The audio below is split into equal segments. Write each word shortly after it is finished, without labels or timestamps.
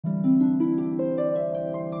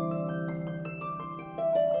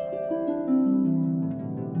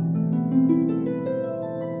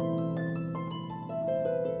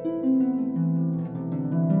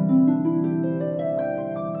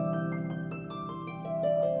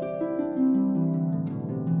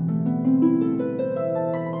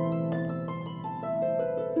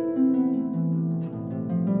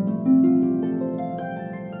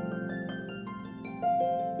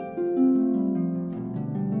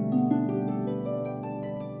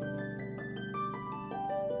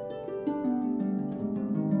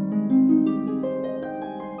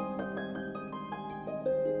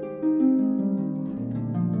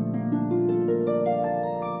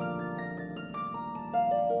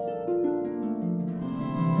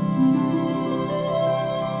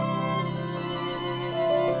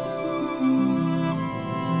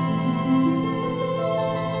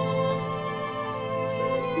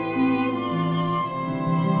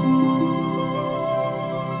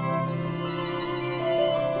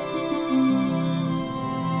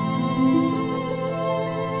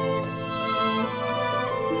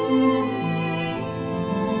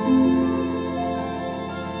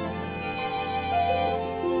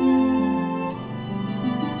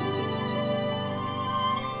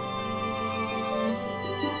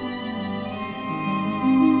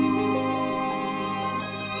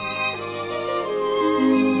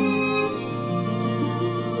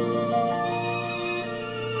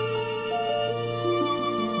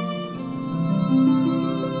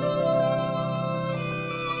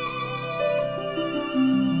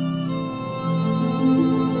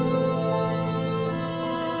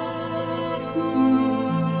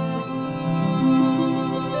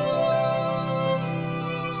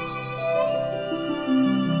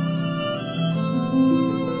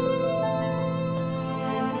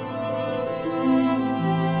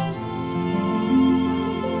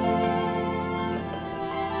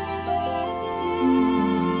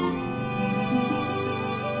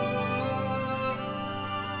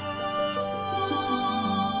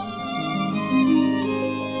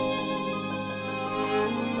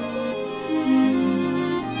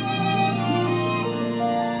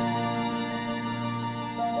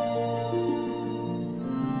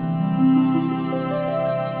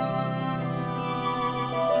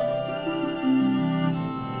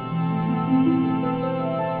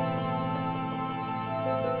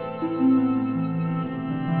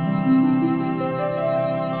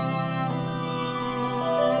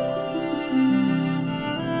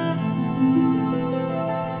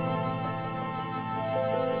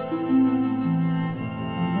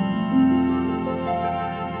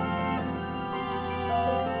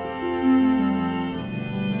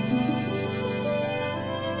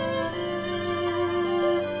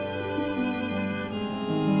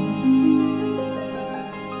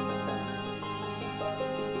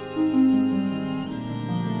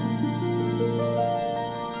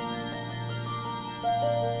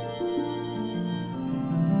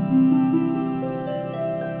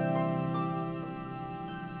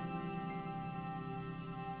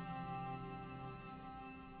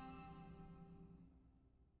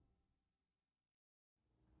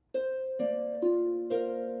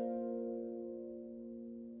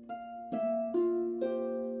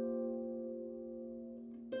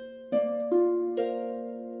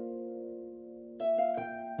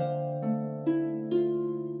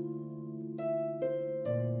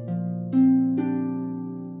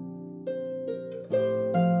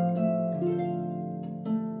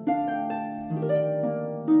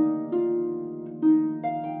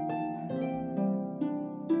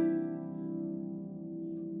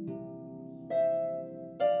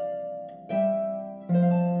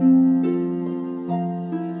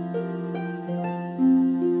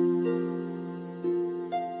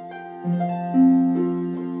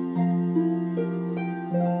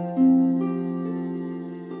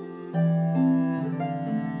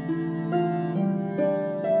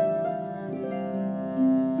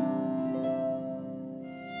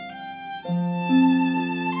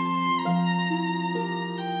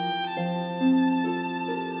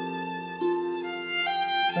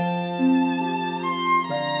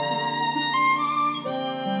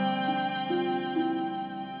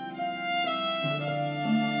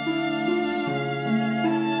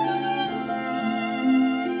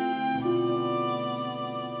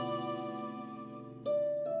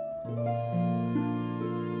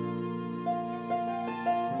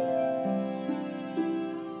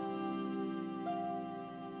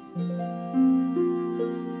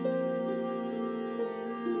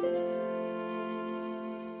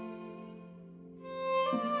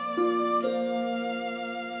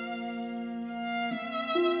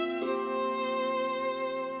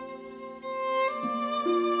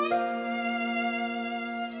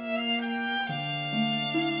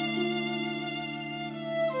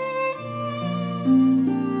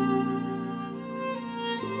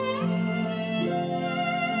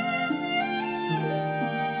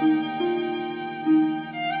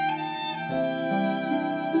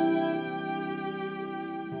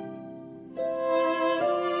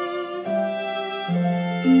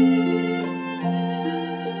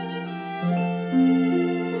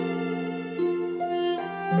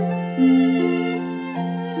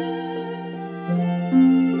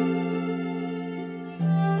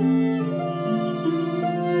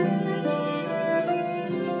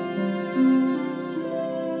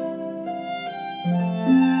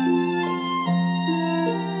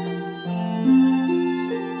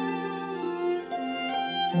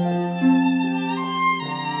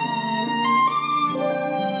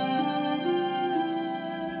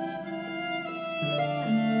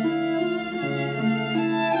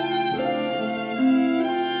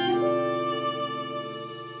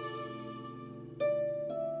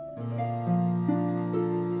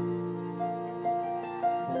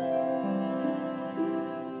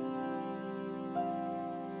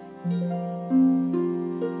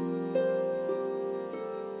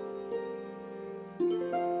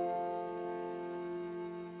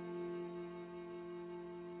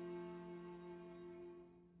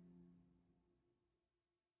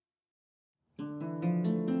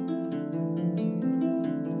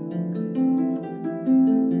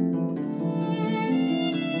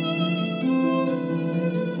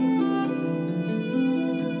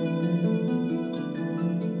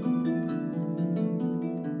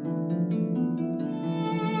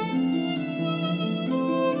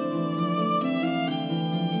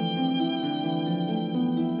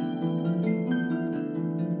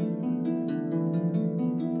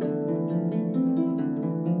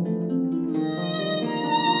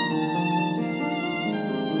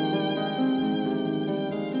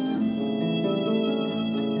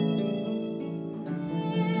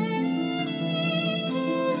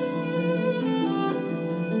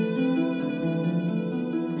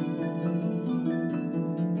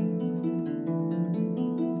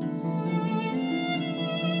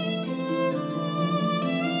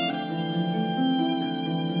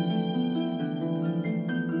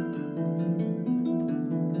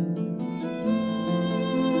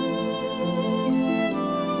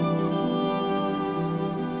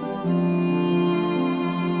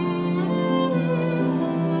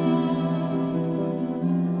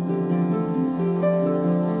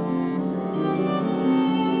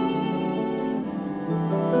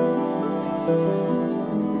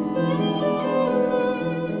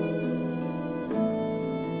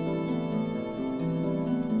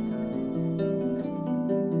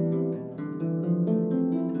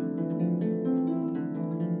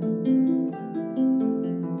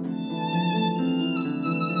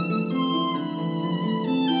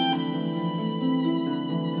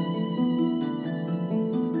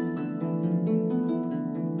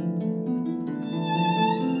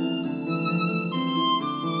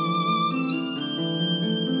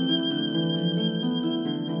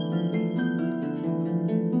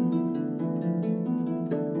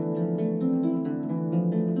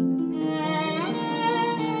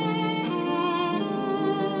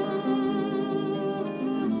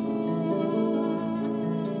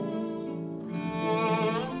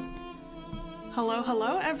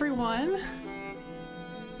hello everyone.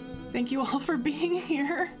 Thank you all for being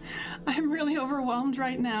here. I'm really overwhelmed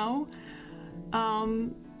right now.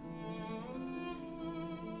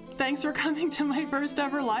 Thanks for coming to my first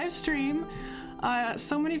ever live stream.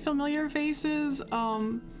 So many familiar faces.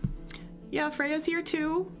 Yeah, Freya's here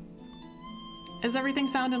too. Is everything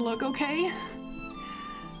sound and look okay?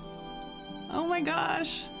 Oh my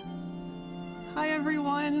gosh. Hi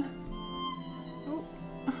everyone. Oh.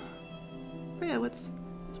 Freya, what's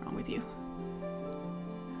wrong with you?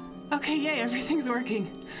 Okay, yay, everything's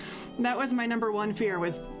working. That was my number one fear,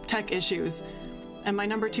 was tech issues. And my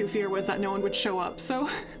number two fear was that no one would show up, so...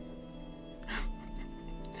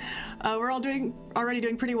 we're all already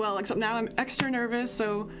doing pretty well, except now I'm extra nervous,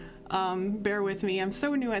 so bear with me. I'm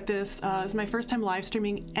so new at this. It's my first time live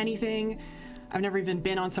streaming anything. I've never even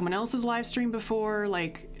been on someone else's live stream before.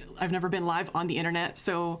 Like, I've never been live on the internet,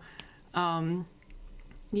 so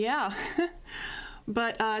yeah.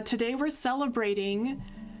 But today we're celebrating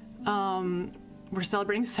 7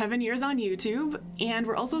 years on YouTube, and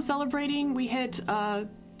we're also celebrating, we hit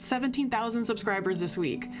 17,000 subscribers this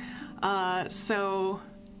week. So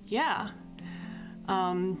yeah.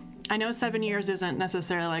 I know 7 years isn't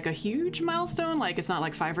necessarily like a huge milestone, like it's not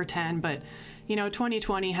like 5 or 10, but you know,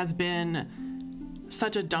 2020 has been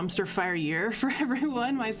such a dumpster fire year for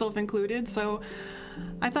everyone, myself included, so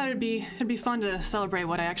I thought it'd be fun to celebrate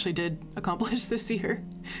what I actually did accomplish this year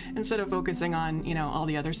instead of focusing on, you know, all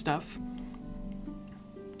the other stuff.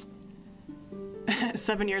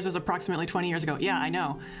 7 years was approximately 20 years ago. Yeah, I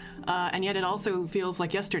know. And yet it also feels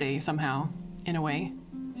like yesterday somehow, in a way.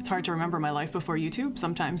 It's hard to remember my life before YouTube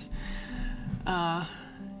sometimes.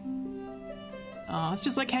 It's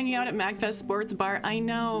just like hanging out at MagFest Sports Bar. I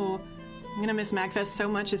know. I'm gonna miss MagFest so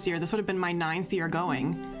much this year. This would have been my 9th year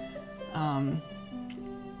going.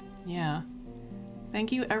 Yeah.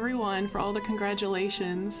 Thank you everyone for all the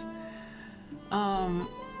congratulations.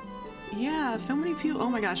 Yeah, so many people. Oh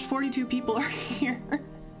my gosh, 42 people are here.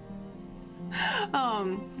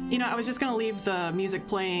 You know, I was just gonna leave the music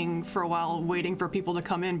playing for a while, waiting for people to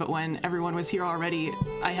come in, but when everyone was here already,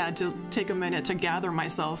 I had to take a minute to gather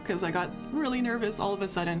myself because I got really nervous all of a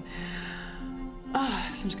sudden. So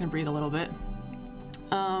I'm just gonna breathe a little bit.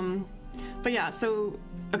 But yeah, so,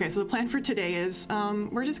 okay, so the plan for today is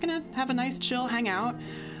we're just gonna have a nice chill hangout.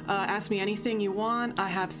 Ask me anything you want. I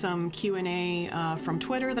have some Q&A from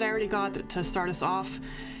Twitter that I already got to start us off.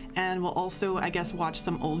 And we'll also, I guess, watch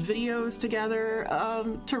some old videos together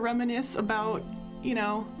to reminisce about, you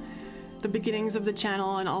know, the beginnings of the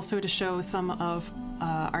channel, and also to show some of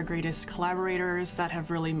our greatest collaborators that have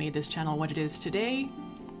really made this channel what it is today.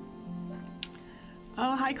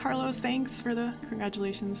 Oh, hi Carlos, thanks for the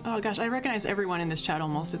congratulations. Oh gosh, I recognize everyone in this chat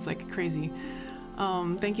almost, it's like crazy.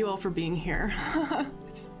 Thank you all for being here.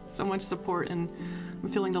 It's so much support and I'm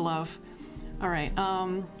feeling the love. All right,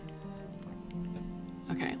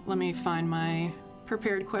 okay, let me find my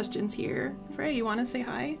prepared questions here. Frey, you wanna say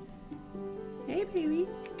hi? Hey baby.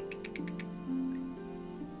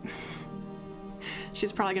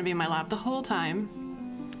 She's probably gonna be in my lap the whole time.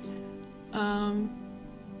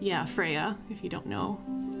 Yeah, Freya, if you don't know.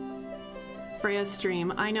 Freya's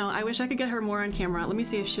stream. I know, I wish I could get her more on camera. Let me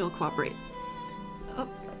see if she'll cooperate. Oh,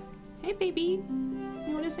 hey baby.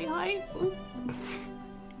 You wanna say hi? Ooh.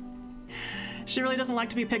 She really doesn't like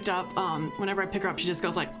to be picked up. Whenever I pick her up, she just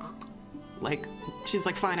goes like, she's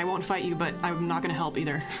like, fine, I won't fight you, but I'm not gonna help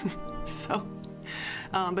either. So,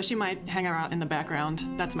 but she might hang around in the background.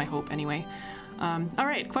 That's my hope anyway. All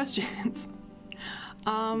right, questions.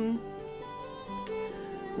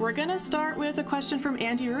 We're gonna start with a question from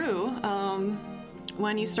Andy Rue.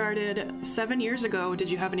 When you started 7 years ago, did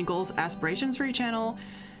you have any goals, aspirations for your channel?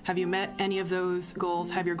 Have you met any of those goals?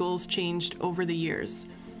 Have your goals changed over the years?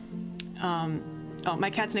 Oh, my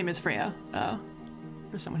cat's name is Freya,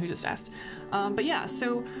 for someone who just asked. But yeah,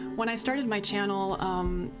 so when I started my channel,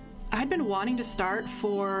 I had been wanting to start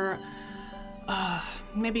for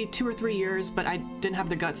maybe 2 or 3 years, but I didn't have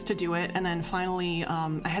the guts to do it. And then finally,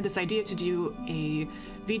 I had this idea to do a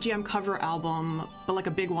VGM cover album, but like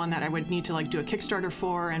a big one that I would need to like do a Kickstarter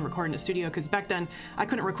for and record in a studio, because back then I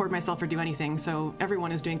couldn't record myself or do anything, so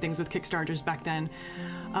everyone is doing things with Kickstarters back then.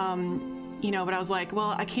 You know, but I was like,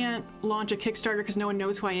 well, I can't launch a Kickstarter because no one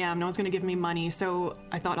knows who I am, no one's gonna give me money, so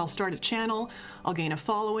I thought I'll start a channel, I'll gain a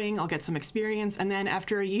following, I'll get some experience, and then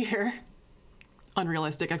after a year,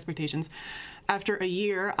 unrealistic expectations, after a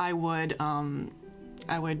year I would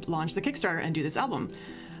launch the Kickstarter and do this album.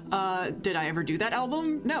 Did I ever do that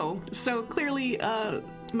album? No. So clearly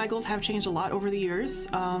my goals have changed a lot over the years,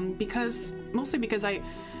 mostly because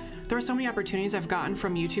there are so many opportunities I've gotten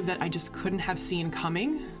from YouTube that I just couldn't have seen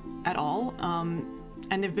coming at all.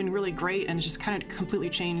 and they've been really great, and it's just kind of completely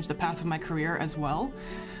changed the path of my career as well.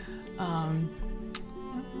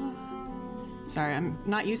 Sorry, I'm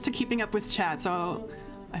not used to keeping up with chat, so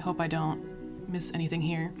I hope I don't miss anything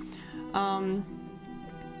here.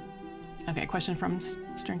 Okay, question from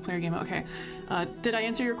String Player Game. Okay, did I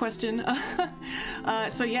answer your question?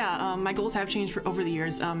 So yeah, my goals have changed over the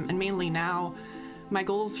years, and mainly now, my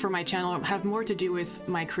goals for my channel have more to do with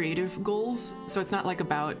my creative goals. So it's not like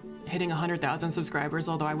about hitting 100,000 subscribers,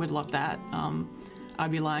 although I would love that.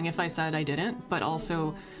 I'd be lying if I said I didn't, but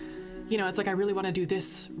also, you know, it's like I really want to do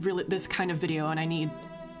this kind of video, and I need,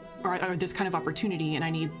 or this kind of opportunity, and I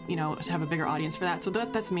need, you know, to have a bigger audience for that. So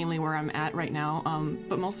that's mainly where I'm at right now.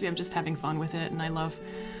 But mostly I'm just having fun with it, and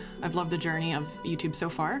I've loved the journey of YouTube so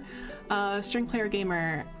far. String Player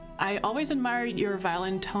Gamer, I always admired your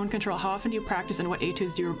violin tone control. How often do you practice, and what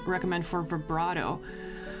etudes do you recommend for vibrato?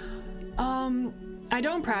 I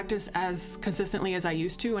don't practice as consistently as I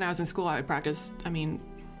used to. When I was in school, I would practice, I mean,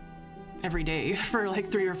 every day for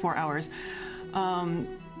like 3 or 4 hours.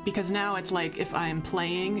 Because now it's like if I'm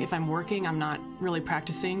playing, if I'm working, I'm not really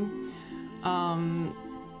practicing.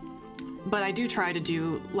 But I do try to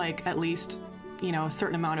do like at least, you know, a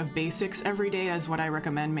certain amount of basics every day is what I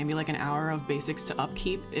recommend. Maybe like an hour of basics to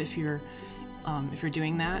upkeep if you're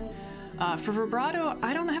doing that. For vibrato,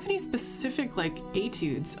 I don't have any specific like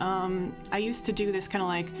etudes. I used to do this kind of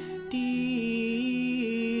like D,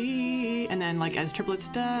 and then like as triplets,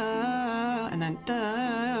 da, and then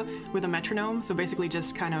da, with a metronome. So basically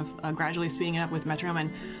just kind of gradually speeding it up with metronome.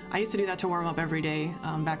 And I used to do that to warm up every day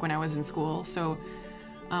back when I was in school. So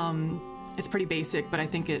it's pretty basic, but I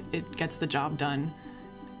think it gets the job done.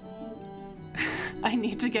 I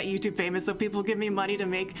need to get YouTube famous so people give me money to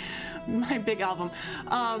make my big album.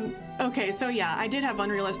 Okay, so yeah, I did have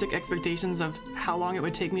unrealistic expectations of how long it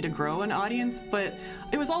would take me to grow an audience, but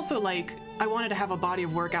it was also like, I wanted to have a body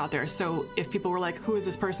of work out there, so if people were like, who is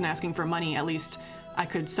this person asking for money, at least I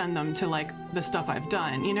could send them to like the stuff I've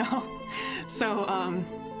done, you know? So,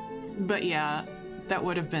 but yeah, that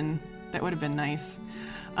would have been nice.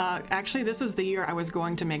 Actually, this was the year I was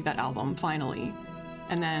going to make that album, finally.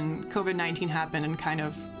 And then COVID-19 happened and kind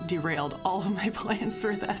of derailed all of my plans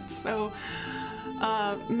for that. So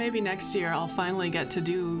maybe next year I'll finally get to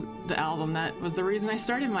do the album. That was the reason I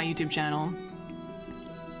started my YouTube channel.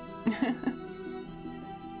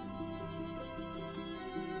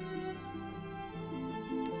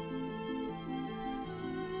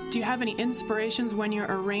 Do you have any inspirations when you're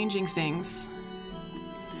arranging things?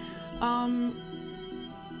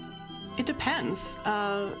 It depends.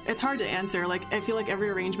 It's hard to answer. Like, I feel like every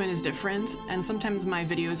arrangement is different, and sometimes my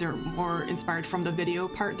videos are more inspired from the video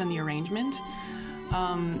part than the arrangement.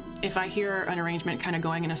 If I hear an arrangement kind of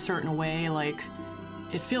going in a certain way, like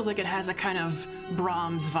it feels like it has a kind of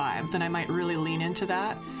Brahms vibe, then I might really lean into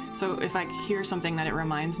that. So if I hear something that it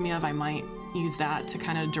reminds me of, I might use that to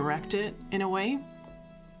kind of direct it in a way.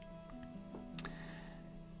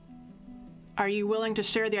 Are you willing to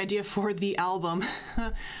share the idea for the album?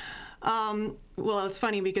 Well, it's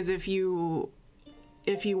funny because if you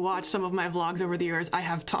watch some of my vlogs over the years, I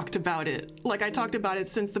have talked about it. Like, I talked about it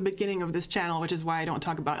since the beginning of this channel, which is why I don't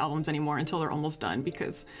talk about albums anymore until they're almost done,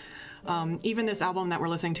 because even this album that we're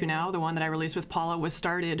listening to now, the one that I released with Paula, was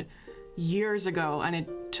started years ago, and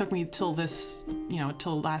it took me till this, you know,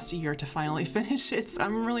 till last year to finally finish it. So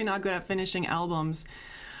I'm really not good at finishing albums.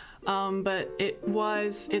 But it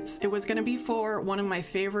was going to be for one of my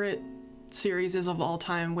favorite series of all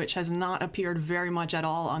time, which has not appeared very much at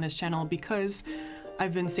all on this channel because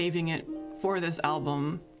I've been saving it for this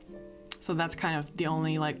album. So that's kind of the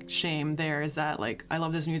only like shame there, is that like I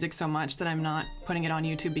love this music so much that I'm not putting it on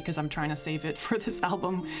YouTube because I'm trying to save it for this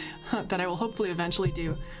album that I will hopefully eventually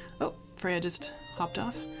do. Oh, Freya just hopped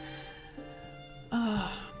off.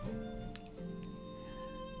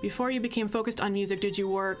 Before you became focused on music, did you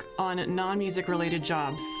work on non-music related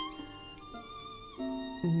jobs?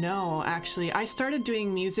 No, actually. I started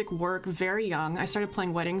doing music work very young. I started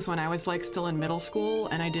playing weddings when I was like still in middle school,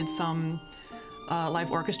 and I did some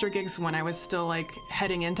live orchestra gigs when I was still like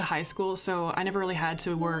heading into high school, so I never really had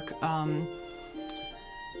to work I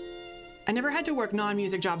never had to work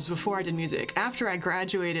non-music jobs before I did music. After I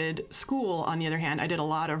graduated school, on the other hand, I did a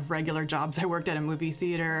lot of regular jobs. I worked at a movie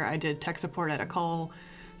theater, I did tech support at a call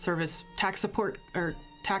service, tax support or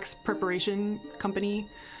tax preparation company.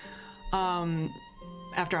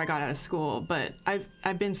 After I got out of school, but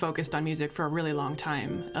I've been focused on music for a really long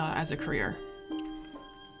time as a career.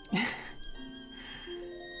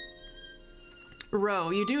 Ro,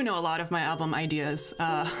 you do know a lot of my album ideas.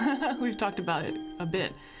 We've talked about it a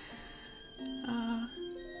bit.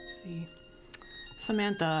 Let's see.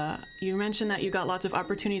 Samantha, you mentioned that you got lots of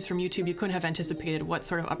opportunities from YouTube you couldn't have anticipated. What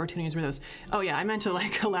sort of opportunities were those? Oh yeah, I meant to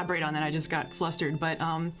like elaborate on that. I just got flustered, but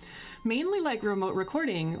mainly like remote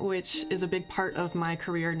recording, which is a big part of my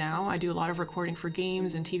career now. I do a lot of recording for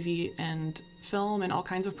games and TV and film and all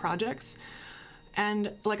kinds of projects.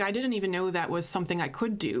 And like, I didn't even know that was something I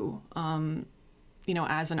could do, you know,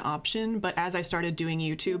 as an option. But as I started doing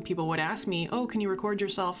YouTube, people would ask me, oh, can you record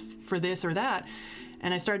yourself for this or that?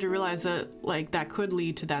 And I started to realize that like that could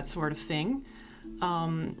lead to that sort of thing.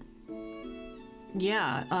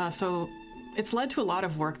 So it's led to a lot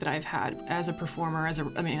of work that I've had as a performer, as a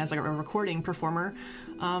recording performer,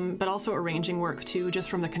 but also arranging work too, just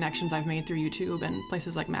from the connections I've made through YouTube and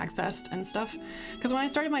places like MagFest and stuff. Because when I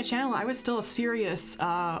started my channel, I was still a serious,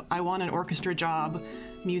 I want an orchestra job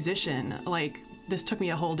musician. Like, this took me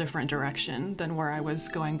a whole different direction than where I was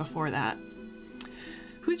going before that.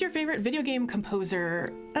 Who's your favorite video game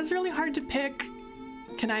composer? That's really hard to pick.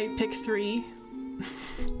 Can I pick 3?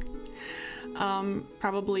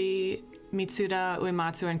 Probably Mitsuda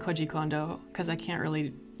Uematsu and Koji Kondo, because I can't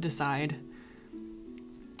really decide.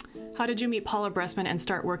 How did you meet Paula Bressman and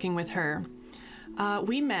start working with her?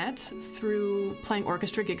 We met through playing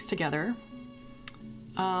orchestra gigs together.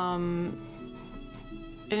 And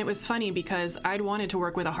it was funny because I'd wanted to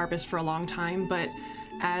work with a harpist for a long time, but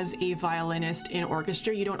as a violinist in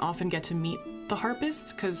orchestra, you don't often get to meet the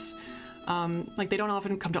harpists because like they don't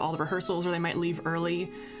often come to all the rehearsals, or they might leave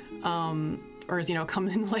early, or, you know, come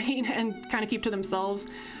in late and kind of keep to themselves.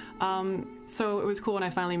 So it was cool when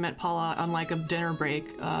I finally met Paula on like a dinner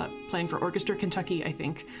break, playing for Orchestra Kentucky, I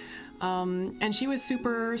think. And she was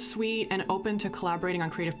super sweet and open to collaborating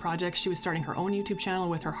on creative projects. She was starting her own YouTube channel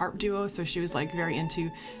with her harp duo, so she was like very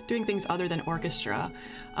into doing things other than orchestra.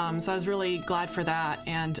 So I was really glad for that,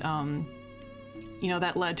 and you know,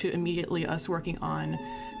 that led to immediately us working on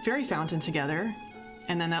Fairy Fountain together,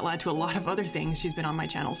 and then that led to a lot of other things. She's been on my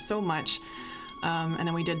channel so much, and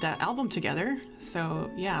then we did that album together. So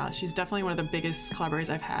yeah, she's definitely one of the biggest collaborators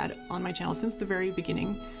I've had on my channel since the very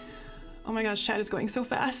beginning. Oh my gosh, chat is going so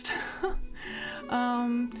fast.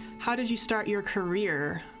 How did you start your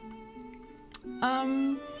career?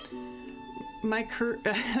 I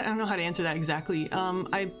don't know how to answer that exactly.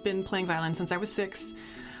 I've been playing violin since I was 6.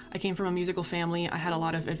 I came from a musical family. I had a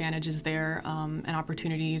lot of advantages there, and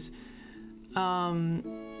opportunities. I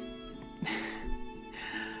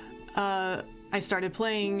started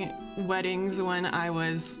playing weddings when I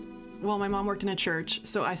was, well, my mom worked in a church,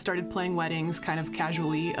 so I started playing weddings kind of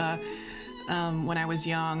casually when I was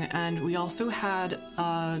young. And we also had,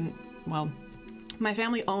 well, my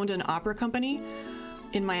family owned an opera company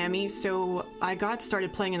in Miami, so I got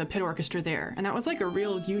started playing in the pit orchestra there, and that was like a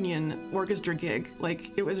real union orchestra gig.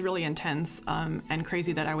 Like, it was really intense and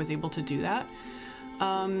crazy that I was able to do that.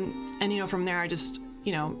 And you know, from there I just,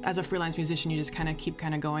 you know, as a freelance musician, you just kind of keep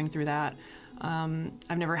going through that.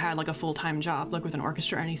 I've never had like a full-time job like with an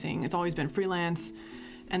orchestra or anything. It's always been freelance.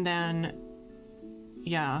 And then,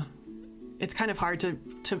 yeah, it's kind of hard to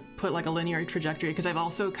put like a linear trajectory, because I've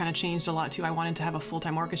also kind of changed a lot too. I wanted to have a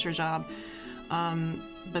full-time orchestra job,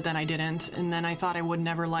 but then I didn't. And then I thought I would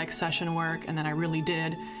never like session work, and then I really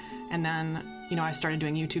did. And then, you know, I started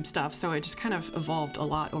doing YouTube stuff, so it just kind of evolved a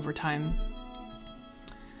lot over time.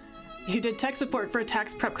 You did tech support for a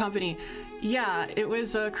tax prep company. Yeah, it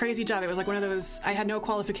was a crazy job. It was like one of those, I had no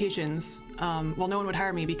qualifications. Well, no one would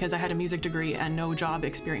hire me because I had a music degree and no job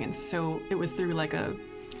experience. So it was through like a,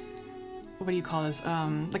 what do you call this?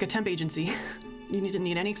 Like a temp agency. You didn't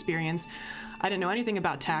need any experience. I didn't know anything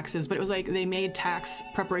about taxes, but it was like they made tax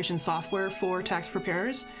preparation software for tax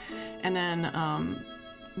preparers. And then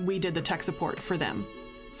we did the tech support for them.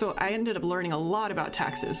 So I ended up learning a lot about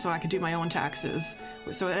taxes, so I could do my own taxes.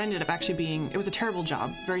 So it ended up actually being, it was a terrible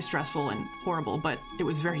job, very stressful and horrible, but it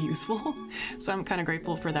was very useful. So I'm kind of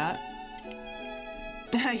grateful for that.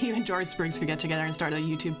 You and George Spriggs could get together and start a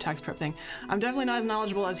YouTube tax prep thing. I'm definitely not as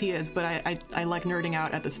knowledgeable as he is, but I like nerding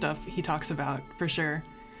out at the stuff he talks about, for sure.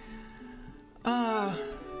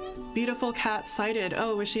 Beautiful cat sighted.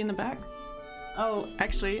 Oh, was she in the back? Oh,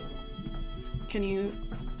 actually, can you...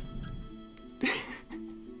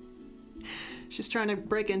 She's trying to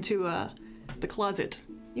break into the closet.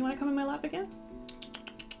 You want to come in my lap again?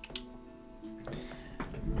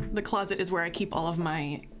 The closet is where I keep all of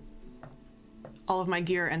my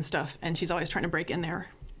gear and stuff, and she's always trying to break in there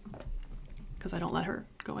because I don't let her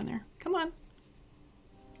go in there. Come on.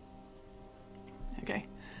 Okay,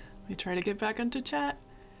 let me try to get back into chat.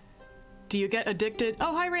 Do you get addicted?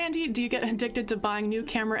 Oh, hi Randy. Do you get addicted to buying new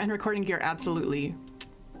camera and recording gear? Absolutely.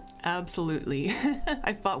 Absolutely.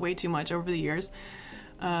 I've bought way too much over the years.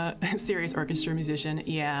 Serious orchestra musician,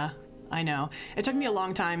 yeah. I know. It took me a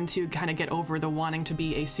long time to kind of get over the wanting to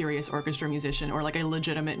be a serious orchestra musician or like a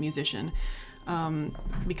legitimate musician.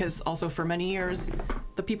 Because also for many years,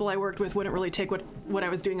 the people I worked with wouldn't really take what I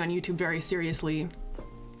was doing on YouTube very seriously,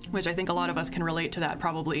 which I think a lot of us can relate to that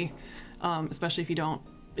probably, especially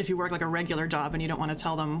if you work like a regular job and you don't want to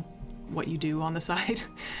tell them what you do on the side.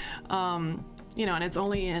 You know, and it's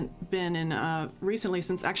only been recently,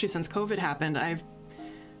 since COVID happened,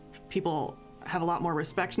 people have a lot more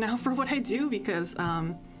respect now for what I do because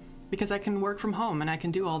I can work from home and I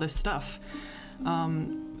can do all this stuff.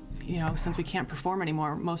 You know, since we can't perform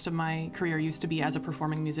anymore, most of my career used to be as a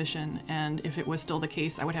performing musician, and if it was still the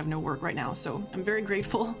case, I would have no work right now. So I'm very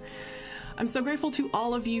grateful. I'm so grateful to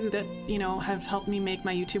all of you that, you know, have helped me make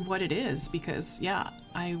my YouTube what it is, because yeah,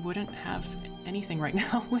 I wouldn't have anything right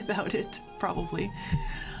now without it, probably.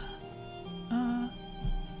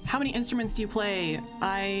 How many instruments do you play?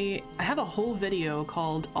 I have a whole video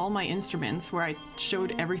called All My Instruments where I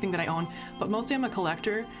showed everything that I own, but mostly I'm a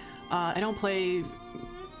collector. I don't play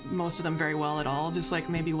most of them very well at all, just like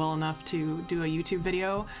maybe well enough to do a YouTube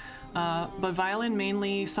video. But violin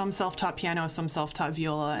mainly, some self-taught piano, some self-taught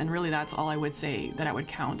viola, and really that's all I would say that I would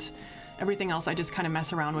count. Everything else I just kind of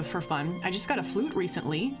mess around with for fun. I just got a flute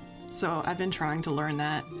recently, so I've been trying to learn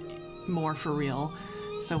that more for real.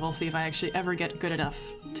 So we'll see if I actually ever get good enough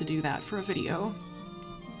to do that for a video.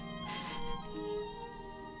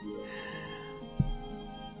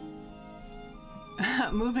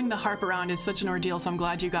 Moving the harp around is such an ordeal, so I'm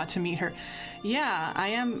glad you got to meet her. Yeah,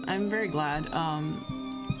 I'm very glad.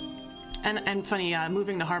 And funny,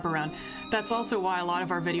 moving the harp around. That's also why a lot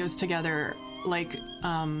of our videos together, like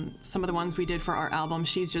some of the ones we did for our album,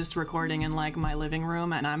 she's just recording in like my living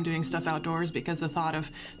room and I'm doing stuff outdoors, because the thought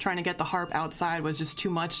of trying to get the harp outside was just too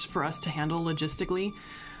much for us to handle logistically.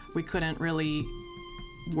 We couldn't really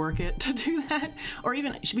work it to do that. Or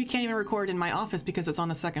even, we can't even record in my office because it's on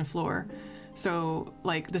the second floor. So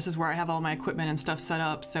like, this is where I have all my equipment and stuff set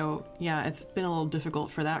up. So yeah, it's been a little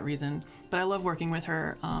difficult for that reason, but I love working with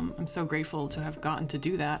her. I'm so grateful to have gotten to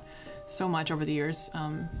do that so much over the years.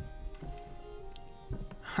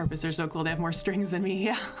 Harpists are so cool. They have more strings than me.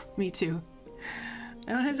 Yeah, me too.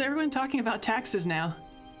 Is everyone talking about taxes now?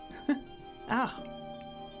 Ah.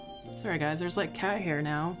 Sorry guys, there's like cat hair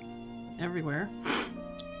now everywhere.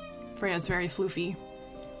 Freya's very floofy.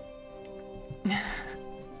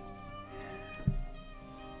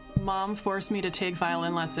 Mom forced me to take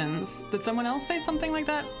violin lessons. Did someone else say something like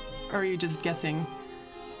that? Or are you just guessing?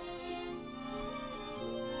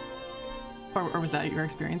 Or was that your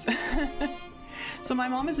experience? So my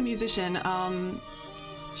mom is a musician.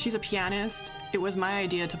 She's a pianist. It was my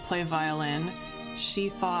idea to play violin. She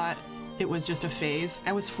thought it was just a phase.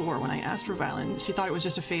 I was 4 when I asked for violin. She thought it was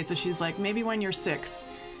just a phase, so she's like, maybe when you're 6.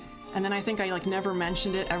 And then I think I like never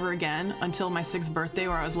mentioned it ever again until my 6th birthday,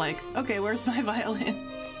 where I was like, okay, where's my violin?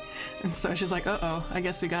 And so she's like, uh-oh, I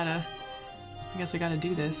guess we gotta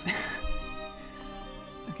do this.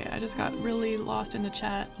 Okay, I just got really lost in the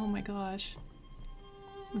chat. Oh my gosh.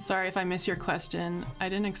 I'm sorry if I missed your question. I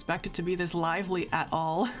didn't expect it to be this lively at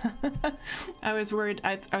all. I was worried.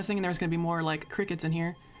 I was thinking there was gonna be more like crickets in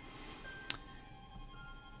here.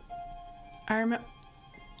 I remember.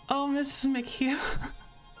 Oh, Mrs. McHugh.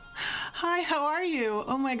 Hi, how are you?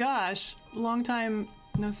 Oh my gosh, long time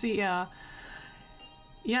no see. Yeah.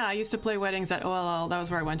 Yeah, I used to play weddings at OLL. That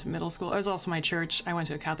was where I went to middle school. It was also my church. I went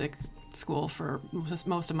to a Catholic school for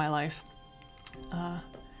most of my life.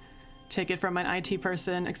 Take it from an IT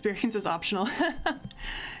person, experience is optional.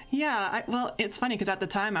 Yeah, well, it's funny because at the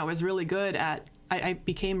time I was really good at, I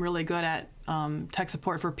became really good at tech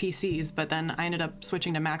support for PCs, but then I ended up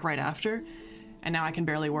switching to Mac right after, and now I can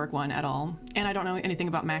barely work one at all. And I don't know anything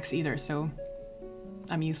about Macs either, so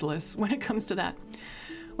I'm useless when it comes to that.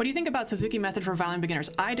 What do you think about Suzuki method for violin beginners?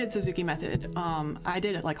 I did Suzuki method. I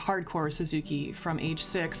did it like hardcore Suzuki from age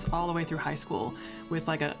 6 all the way through high school with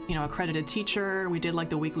like a, you know, accredited teacher. We did like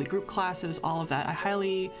the weekly group classes, all of that. I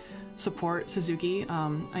highly support Suzuki.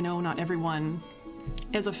 I know not everyone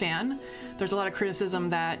is a fan. There's a lot of criticism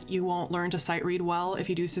that you won't learn to sight read well if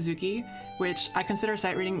you do Suzuki, which I consider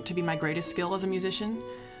sight reading to be my greatest skill as a musician.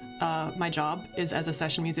 My job is as a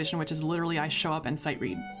session musician, which is literally I show up and sight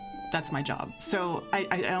read. That's my job. So I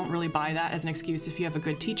don't really buy that as an excuse. If you have a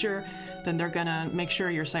good teacher, then they're gonna make sure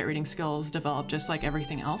your sight reading skills develop just like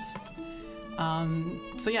everything else.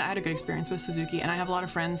 So yeah, I had a good experience with Suzuki, and I have a lot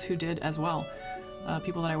of friends who did as well.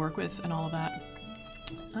 People that I work with and all of that.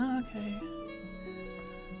 Okay.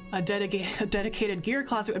 A dedicated gear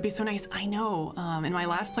closet would be so nice. I know. In my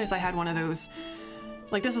last place, I had one of those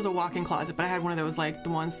like this is a walk-in closet, but I had one of those, like the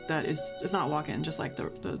ones that it's not walk-in, just like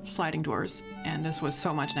the sliding doors, and this was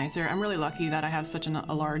so much nicer. I'm really lucky that I have such a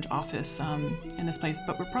large office in this place,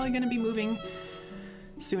 but we're probably going to be moving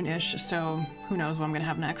soon-ish, so who knows what I'm going to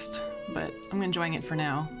have next, but I'm enjoying it for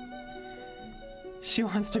now. She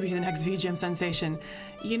wants to be the next VGM sensation.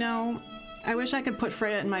 You know, I wish I could put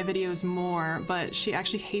Freya in my videos more, but she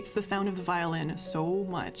actually hates the sound of the violin so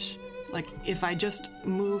much. Like, if I just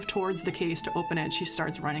move towards the case to open it, she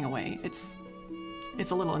starts running away. It's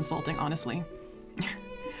a little insulting, honestly.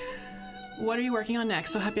 What are you working on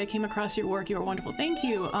next? So happy I came across your work. You are wonderful. Thank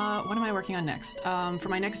you. What am I working on next? For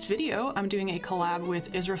my next video, I'm doing a collab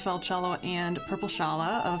with Israfel Cello and Purple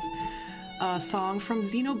Shala of a song from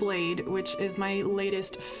Xenoblade, which is my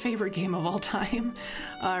latest favorite game of all time.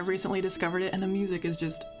 I recently discovered it, and the music is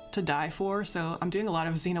just to die for, so I'm doing a lot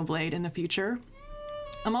of Xenoblade in the future.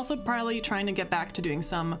 I'm also probably trying to get back to doing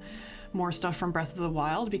some more stuff from Breath of the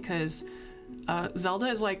Wild, because Zelda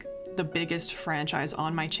is like the biggest franchise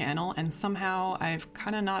on my channel, and somehow I've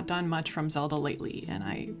kind of not done much from Zelda lately, and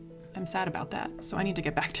I'm sad about that. So I need to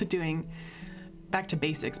get back to back to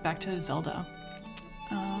basics, back to Zelda.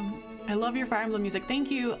 I love your Fire Emblem music.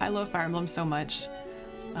 Thank you. I love Fire Emblem so much.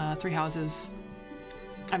 Three Houses.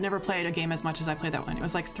 I've never played a game as much as I played that one. It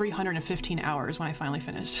was like 315 hours when I finally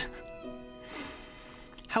finished.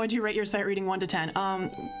 How would you rate your sight reading 1 to 10?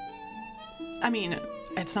 I mean,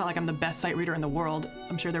 it's not like I'm the best sight reader in the world.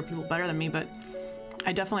 I'm sure there are people better than me, but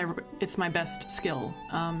it's my best skill,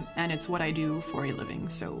 and it's what I do for a living,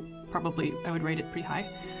 so probably I would rate it pretty high.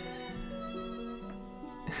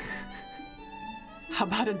 How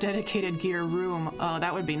about a dedicated gear room? Oh,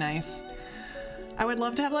 that would be nice. I would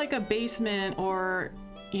love to have like a basement or,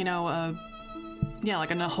 you know, yeah, like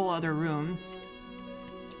in a whole other room.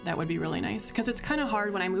 That would be really nice, because it's kind of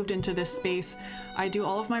hard when I moved into this space. I do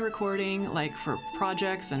all of my recording, like for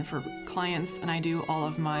projects and for clients, and I do all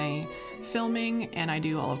of my filming, and I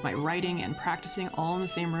do all of my writing and practicing all in the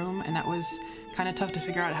same room, and that was kind of tough to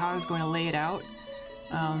figure out how I was going to lay it out.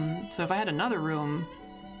 So if I had another room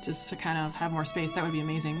just to kind of have more space, that would be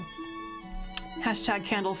amazing. Hashtag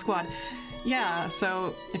Candle Squad. Yeah,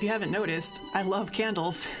 so if you haven't noticed, I love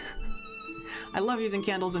candles. I love using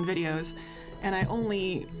candles in videos. And I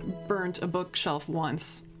only burnt a bookshelf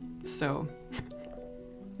once, so.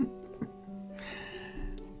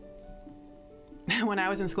 When I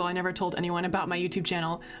was in school, I never told anyone about my YouTube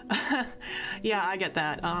channel. Yeah, I get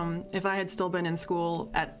that. If I had still been in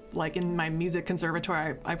school in my music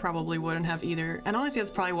conservatory, I probably wouldn't have either. And honestly,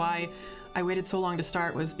 that's probably why I waited so long to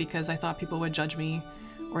start, was because I thought people would judge me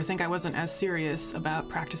or think I wasn't as serious about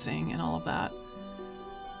practicing and all of that.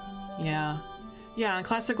 Yeah. Yeah, in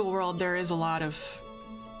classical world, there's a lot of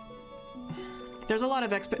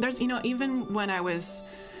you know, even when I was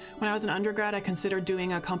an undergrad, I considered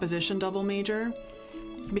doing a composition double major,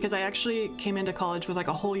 because I actually came into college with like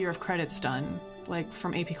a whole year of credits done, like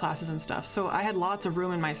from AP classes and stuff. So I had lots of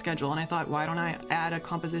room in my schedule, and I thought, why don't I add a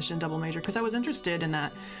composition double major? Because I was interested in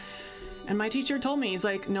that. And my teacher told me, he's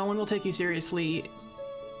like, no one will take you seriously,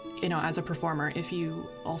 you know, as a performer if you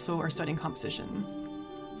also are studying composition.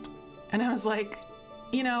 And I was like,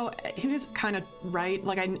 you know, he was kind of right.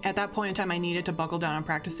 Like, at that point in time, I needed to buckle down on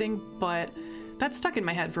practicing, but that stuck in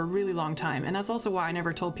my head for a really long time. And that's also why I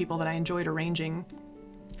never told people that I enjoyed arranging,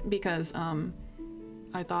 because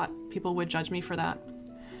I thought people would judge me for that.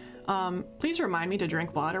 Please remind me to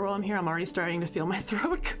drink water while I'm here. I'm already starting to feel my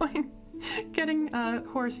throat getting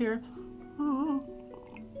hoarse here.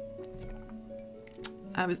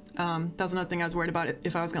 That was another thing I was worried about,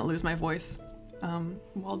 if I was going to lose my voice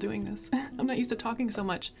while doing this. I'm not used to talking so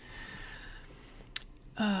much.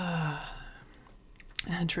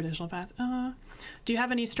 Traditional path. Do you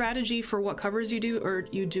have any strategy for what covers you do, or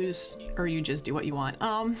you just do what you want?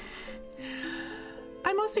 I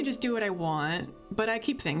mostly just do what I want, but I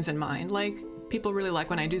keep things in mind. Like, people really like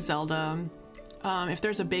when I do Zelda. If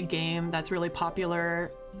there's a big game that's really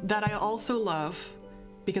popular that I also love,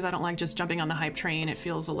 because I don't like just jumping on the hype train, it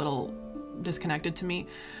feels a little disconnected to me.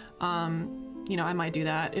 You know, I might do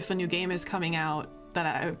that. If a new game is coming out that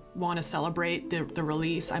I want to celebrate the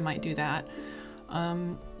release, I might do that.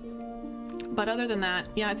 But other than that,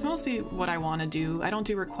 yeah, it's mostly what I want to do. I don't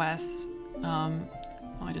do requests. Oh,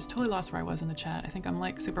 I just totally lost where I was in the chat. I think I'm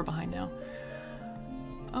like super behind now.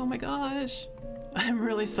 Oh my gosh. I'm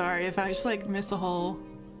really sorry if I just like miss a whole...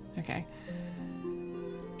 Okay.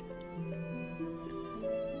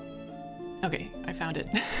 Okay, I found it.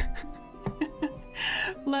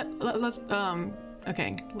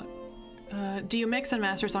 Okay. Do you mix and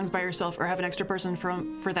master songs by yourself, or have an extra person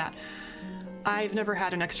for that? I've never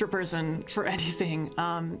had an extra person for anything,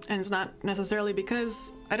 and it's not necessarily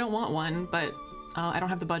because I don't want one, but I don't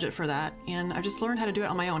have the budget for that, and I've just learned how to do it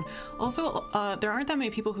on my own. Also, there aren't that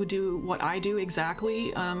many people who do what I do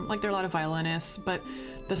exactly. Like, there are a lot of violinists, but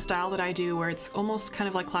the style that I do, where it's almost kind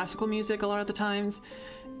of like classical music a lot of the times,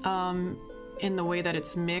 in the way that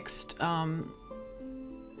it's mixed,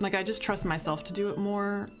 like, I just trust myself to do it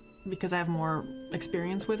more because I have more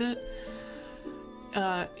experience with it.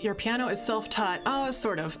 Your piano is self-taught. Oh,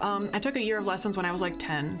 sort of. I took a year of lessons when I was like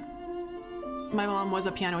 10. My mom was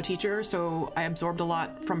a piano teacher, so I absorbed a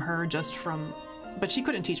lot from her just from, but she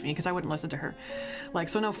couldn't teach me because I wouldn't listen to her. Like,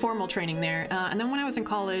 so no formal training there. And then when I was in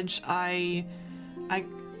college,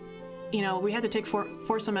 you know, we had to take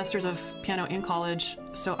four semesters of piano in college,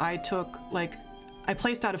 so I took, like, I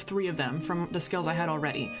placed out of 3 of them from the skills I had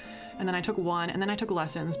already. And then I took 1, and then I took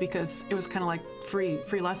lessons because it was kind of like free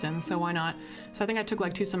lessons, so why not? So I think I took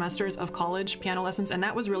like 2 semesters of college piano lessons, and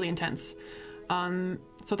that was really intense.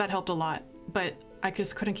 So that helped a lot, but I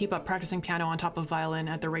just couldn't keep up practicing piano on top of violin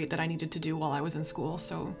at the rate that I needed to do while I was in school,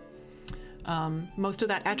 so most of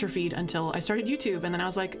that atrophied until I started YouTube, and then I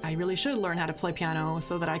was like, I really should learn how to play piano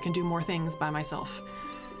so that I can do more things by myself.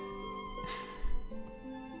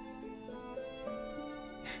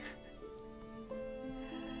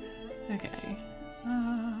 Okay,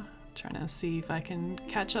 trying to see if I can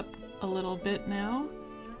catch up a little bit now.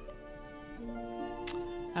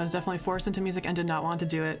 I was definitely forced into music and did not want to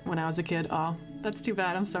do it when I was a kid. Oh, that's too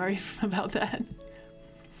bad. I'm sorry about that.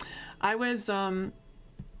 I was, well,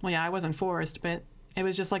 yeah, I wasn't forced, but it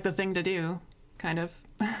was just like the thing to do, kind of.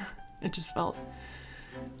 It just felt,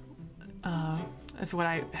 that's what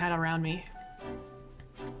I had around me.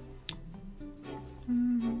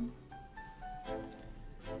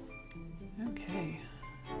 Okay.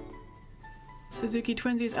 Suzuki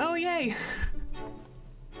Twinsies. Oh, yay!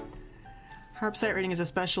 Harp sight reading is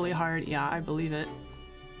especially hard. Yeah, I believe it.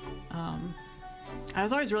 I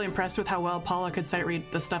was always really impressed with how well Paula could sight read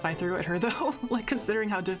the stuff I threw at her, though. Like, considering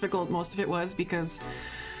how difficult most of it was, because,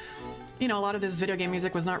 you know, a lot of this video game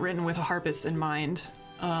music was not written with a harpist in mind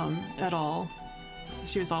at all. So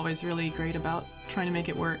she was always really great about trying to make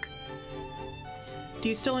it work. Do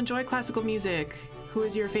you still enjoy classical music? Who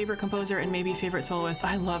is your favorite composer and maybe favorite soloist?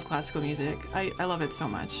 I love classical music. I love it so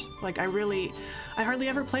much. Like, I hardly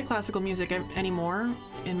ever play classical music anymore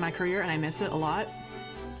in my career, and I miss it a lot.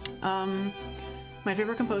 My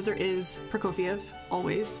favorite composer is Prokofiev,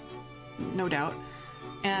 always, no doubt.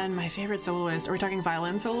 And my favorite soloist, are we talking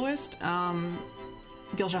violin soloist?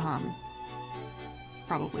 Gil Shaham,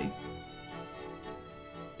 probably.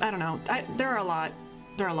 I don't know. There are a lot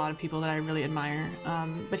of people that I really admire,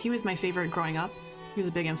 but he was my favorite growing up. He was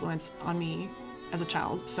a big influence on me as a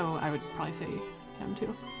child, so I would probably say him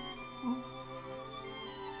too. Oh.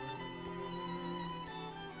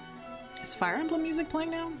 Is Fire Emblem music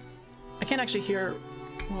playing now? I can't actually hear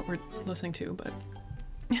what we're listening to, but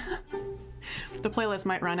the playlist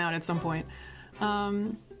might run out at some point.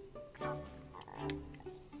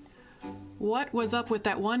 What was up with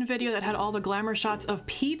that one video that had all the glamour shots of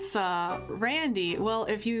pizza? Randy, well,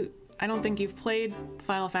 I don't think you've played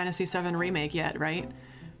Final Fantasy VII Remake yet, right?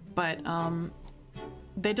 But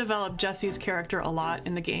they developed Jesse's character a lot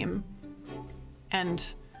in the game,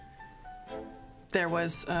 and there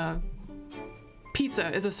was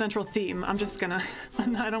pizza is a central theme. I'm just gonna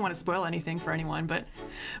I don't want to spoil anything for anyone, but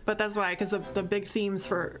that's why, because the big themes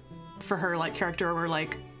for her, like, character were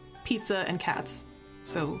like pizza and cats.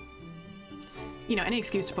 So, you know, any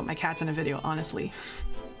excuse to put my cats in a video, honestly.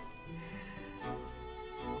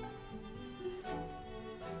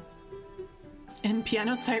 In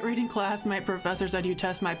piano sight reading class, my professor said you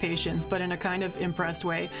test my patience, but in a kind of impressed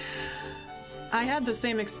way. I had the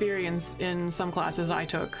same experience in some classes I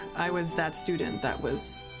took. I was that student that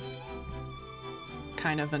was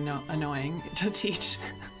kind of annoying to teach.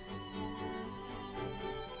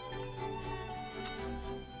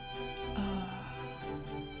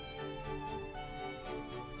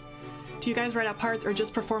 Do you guys write out parts or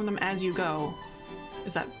just perform them as you go?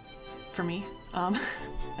 Is that for me? I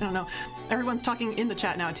don't know. Everyone's talking in the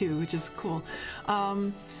chat now too, which is cool.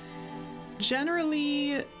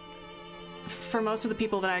 Generally, for most of the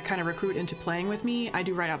people that I kind of recruit into playing with me, I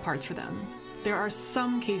do write out parts for them. There are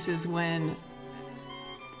some cases when,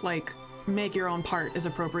 like, make your own part is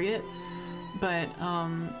appropriate, but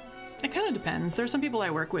it kind of depends. There's some people I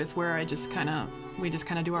work with where we just kind of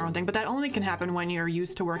do our own thing, but that only can happen when you're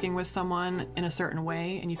used to working with someone in a certain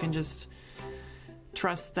way and you can just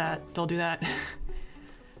trust that they'll do that.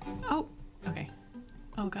 Oh, okay.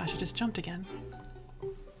 Oh gosh, I just jumped again.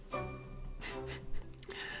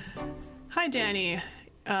 Hi, Danny.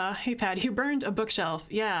 Hey Pat, you burned a bookshelf.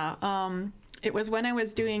 Yeah, it was when I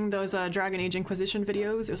was doing those Dragon Age Inquisition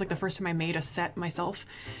videos. It was like the first time I made a set myself.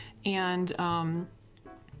 And,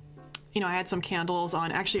 you know, I had some candles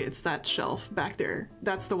on. Actually, it's that shelf back there.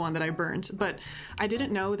 That's the one that I burned. But I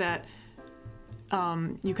didn't know that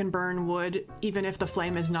you can burn wood even if the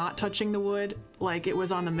flame is not touching the wood. Like, it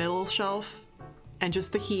was on the middle shelf, and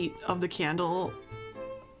just the heat of the candle.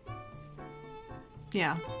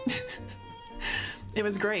 Yeah. It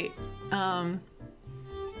was great. Final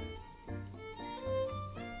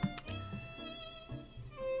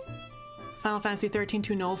Fantasy 13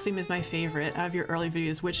 2 Null's theme is my favorite. Out of your early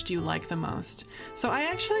videos, which do you like the most? So I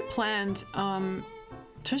actually planned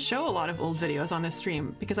to show a lot of old videos on this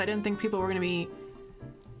stream because I didn't think people were going to be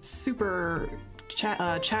super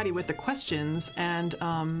chatty with the questions, and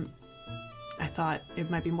I thought it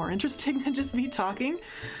might be more interesting than just me talking.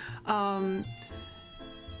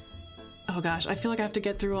 Oh gosh, I feel like I have to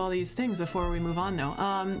get through all these things before we move on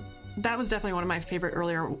though. That was definitely one of my favorite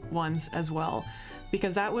earlier ones as well,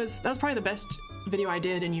 because that was probably the best video I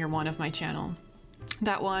did in year 1 of my channel.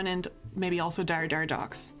 That one, and maybe also Dire Dire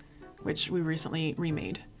Docs, which we recently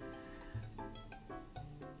remade.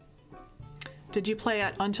 Did you play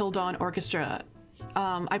at Until Dawn Orchestra?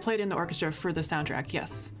 I played in the orchestra for the soundtrack,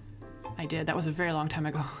 yes. I did. That was a very long time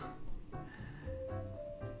ago.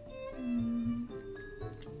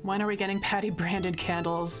 When are we getting Patti branded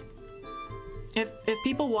candles? If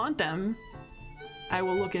people want them, I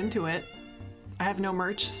will look into it. I have no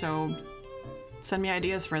merch, so send me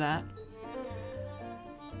ideas for that.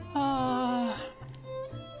 I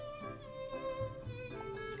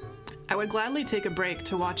would gladly take a break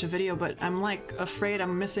to watch a video, but I'm like afraid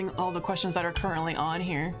I'm missing all the questions that are currently on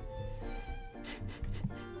here.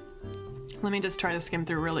 Let me just try to skim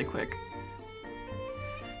through really quick.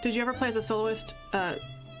 Did you ever play as a soloist?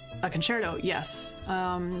 A concerto? Yes.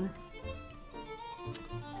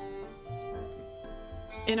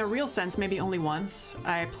 In a real sense, maybe only once.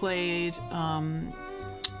 I played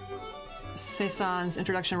Cézanne's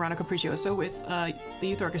Introduction Rana Capriccioso with the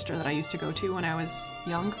youth orchestra that I used to go to when I was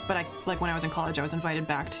young, but when I was in college, I was invited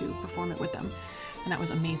back to perform it with them, and that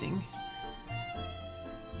was amazing.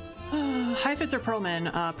 Heifetz or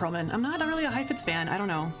Perlman? Perlman. I'm not really a Heifetz fan. I don't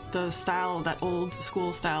know. The style, that old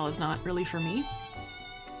school style, is not really for me.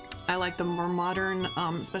 I like the more modern,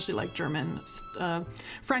 especially like German,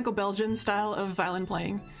 Franco-Belgian style of violin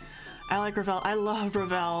playing. I like Ravel. I love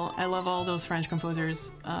Ravel. I love all those French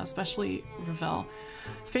composers, especially Ravel.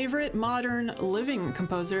 Favorite modern living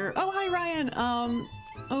composer? Oh, hi Ryan.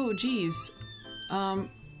 Oh geez. Oh,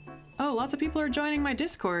 lots of people are joining my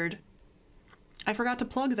Discord. I forgot to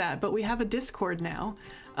plug that, but we have a Discord now.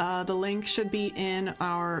 The link should be in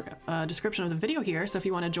our description of the video here, so if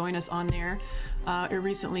you want to join us on there, it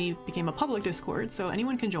recently became a public Discord, so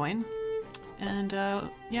anyone can join. And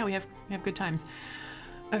yeah, we have good times.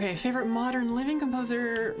 Okay, favorite modern living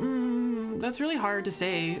composer? That's really hard to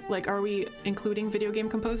say. Like, are we including video game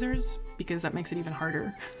composers? Because that makes it even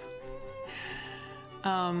harder.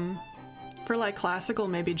 For like classical,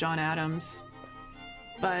 maybe John Adams.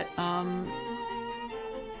 But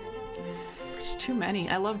there's too many.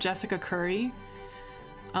 I love Jessica Curry.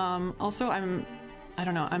 Also, I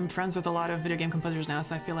don't know, I'm friends with a lot of video game composers now,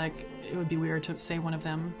 so I feel like it would be weird to say one of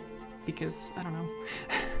them because, I don't know.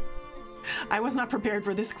 I was not prepared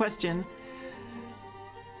for this question.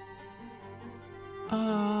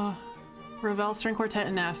 Ravel String Quartet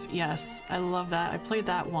in F, yes, I love that. I played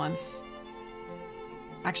that once.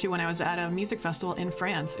 Actually, when I was at a music festival in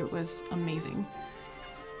France, it was amazing.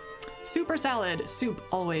 Soup or salad? Soup,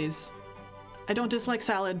 always. I don't dislike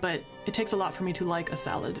salad, but it takes a lot for me to like a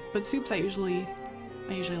salad. But soups I usually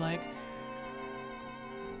like.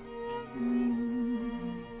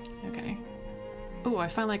 Okay. Oh, I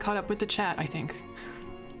finally caught up with the chat, I think.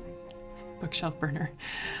 Bookshelf burner.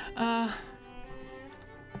 I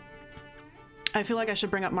feel like I should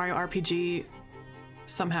bring up Mario RPG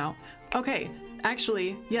somehow. Okay,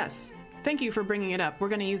 actually, yes. Thank you for bringing it up. We're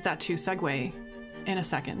gonna use that to segue in a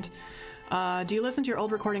second. Do you listen to your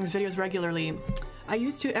old recordings videos regularly? I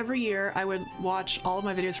used to. Every year I would watch all of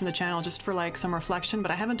my videos from the channel just for like some reflection,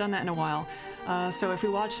 but I haven't done that in a while. So if we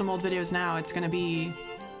watch some old videos now, it's gonna be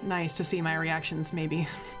nice to see my reactions, maybe.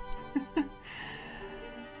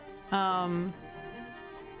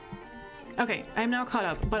 Okay, I'm now caught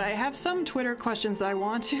up, but I have some Twitter questions that I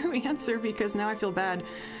want to answer because now I feel bad.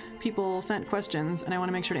 People sent questions and I want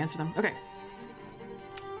to make sure to answer them. Okay.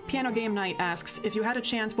 Piano Game Night asks, if you had a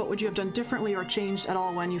chance, what would you have done differently or changed at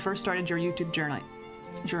all when you first started your YouTube journey?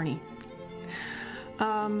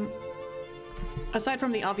 aside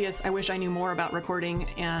from the obvious, I wish I knew more about recording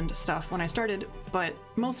and stuff when I started, but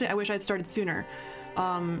mostly I wish I'd started sooner,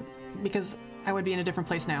 because I would be in a different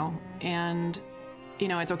place now. And, you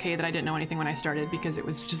know, it's okay that I didn't know anything when I started, because it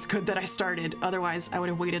was just good that I started. Otherwise, I would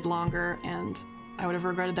have waited longer, and I would have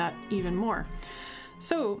regretted that even more.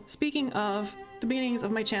 So, speaking of the beginnings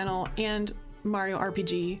of my channel and Mario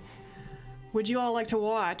RPG, would you all like to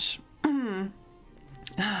watch...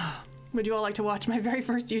 would you all like to watch my very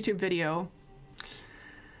first YouTube video?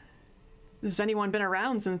 Has anyone been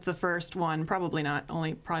around since the first one? Probably not.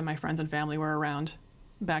 Probably my friends and family were around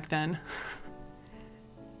back then.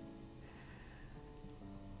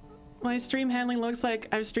 My stream handling looks like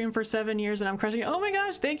I've streamed for 7 years and I'm crushing it. Oh my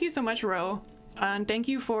gosh, thank you so much, Ro. And thank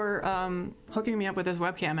you for hooking me up with this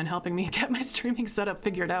webcam and helping me get my streaming setup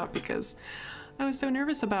figured out, because I was so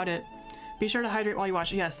nervous about it. Be sure to hydrate while you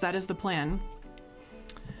watch. Yes, that is the plan.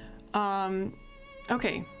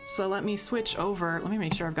 Okay, so let me switch over. Let me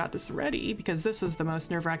make sure I've got this ready, because this is the most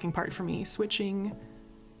nerve-wracking part for me. Switching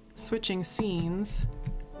scenes.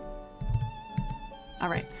 All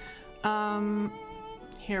right.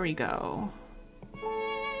 Here we go.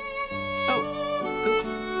 Oh,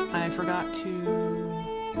 oops. I forgot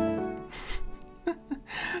to...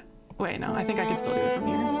 Wait, no, I think I can still do it from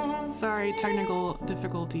here. Sorry, technical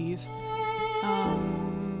difficulties.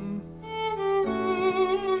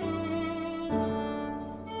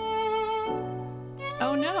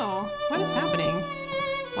 Oh no, what is happening?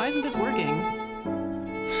 Why isn't this working?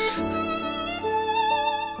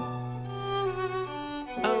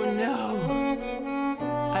 Oh no.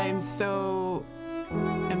 I am so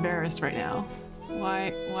embarrassed right now.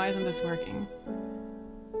 Why isn't this working?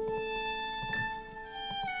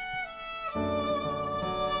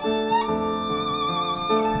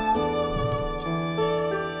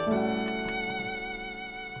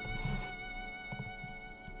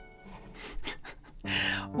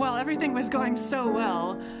 Well, everything was going so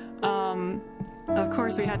well. Of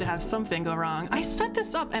course we had to have something go wrong. I set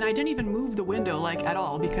this up and I didn't even move the window like at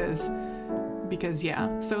all because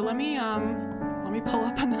yeah. So let me pull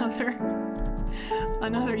up another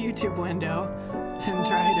YouTube window and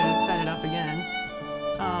try to set it up again.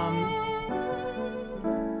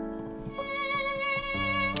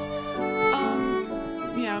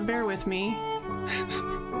 Yeah, bear with me.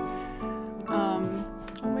 Oh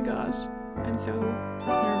my gosh, I'm so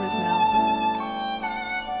nervous now.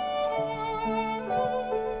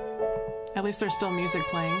 At least there's still music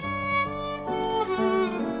playing.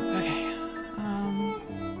 Okay.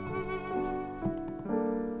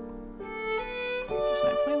 There's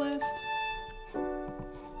my playlist.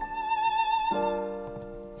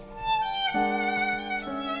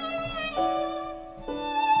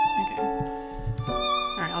 Okay.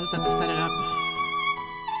 Alright, I'll just have to set it up.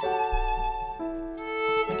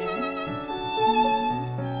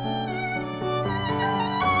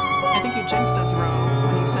 I think you jinxed us, Ro,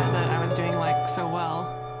 when you said that I was doing, like, so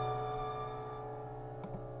well.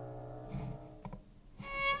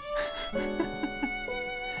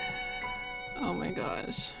 Oh my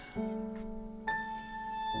gosh. Nope.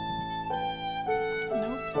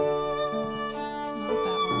 Not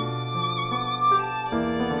that one.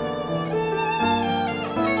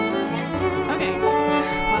 Okay.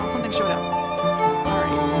 Well, something showed up.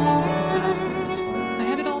 Alright. I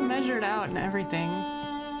had it all measured out and everything.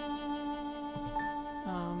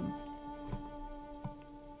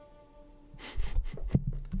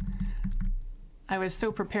 I was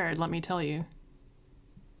so prepared, let me tell you.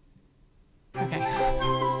 Okay.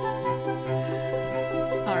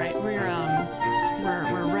 All right, we're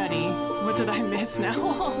ready. What did I miss now?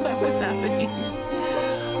 All that was happening.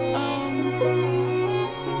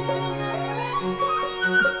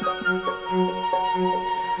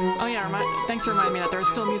 Oh yeah, thanks for reminding me that there's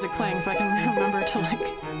still music playing, so I can remember to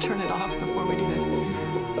like turn it off before we do this.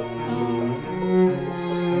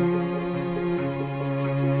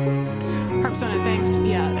 Harpstone, thanks.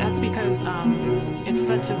 Yeah, that's because it's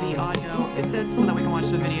set to the audio. It's set so that we can watch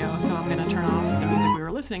the video. So I'm gonna turn off the music we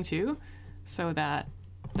were listening to, so that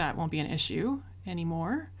that won't be an issue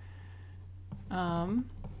anymore.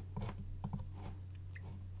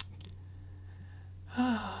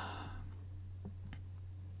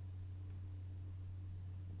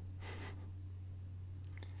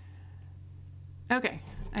 Okay,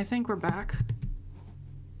 I think we're back.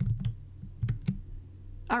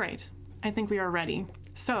 All right. I think we are ready.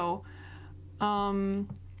 So, I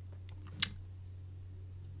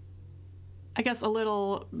guess a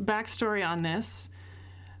little backstory on this.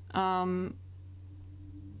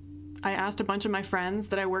 I asked a bunch of my friends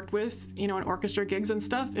that I worked with, you know, in orchestra gigs and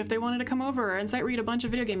stuff, if they wanted to come over and sight read a bunch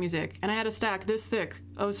of video game music. And I had a stack this thick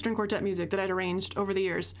of string quartet music that I'd arranged over the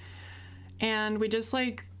years. And we just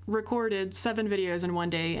like recorded 7 videos in one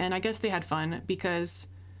day. And I guess they had fun because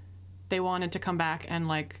they wanted to come back and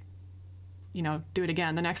like, you know, do it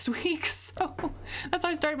again the next week. So that's how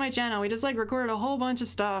I started my channel. We just like recorded a whole bunch of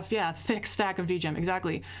stuff. Yeah, thick stack of DJM,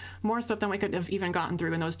 exactly. More stuff than we could have even gotten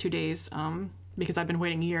through in those 2 days. Because I've been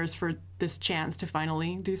waiting years for this chance to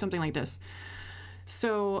finally do something like this.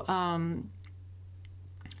 So,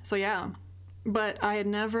 so yeah. But I had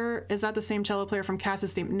never, is that the same cello player from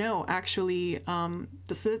Cass's theme? No, actually,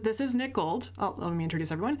 this is Nick Gold. Let me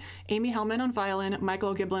introduce everyone. Amy Hellman on violin,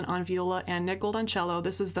 Michael Giblin on viola, and Nick Gold on cello.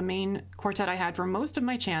 This was the main quartet I had for most of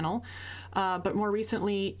my channel. But more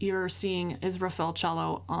recently, you're seeing Israfel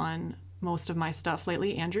cello on most of my stuff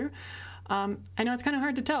lately, Andrew. I know it's kind of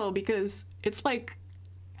hard to tell because it's like,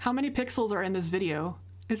 how many pixels are in this video?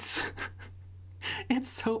 It's, it's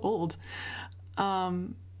so old.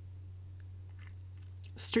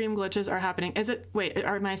 Stream glitches are happening. Is it, wait,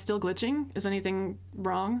 am I still glitching? Is anything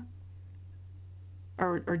wrong?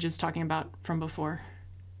 Or just talking about from before?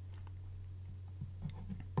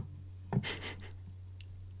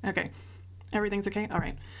 Okay, everything's okay? All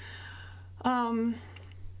right.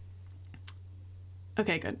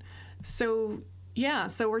 Okay, good. So yeah,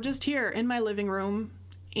 so we're just here in my living room,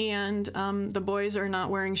 and the boys are not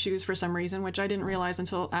wearing shoes for some reason, which I didn't realize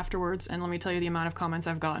until afterwards. And let me tell you, the amount of comments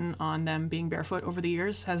I've gotten on them being barefoot over the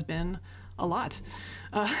years has been a lot.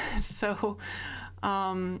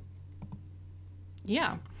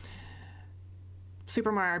 Yeah.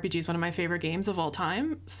 Super Mario RPG is one of my favorite games of all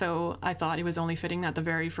time, so I thought it was only fitting that the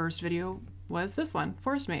very first video was this one,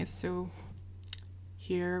 Forest Maze. So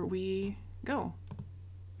here we go.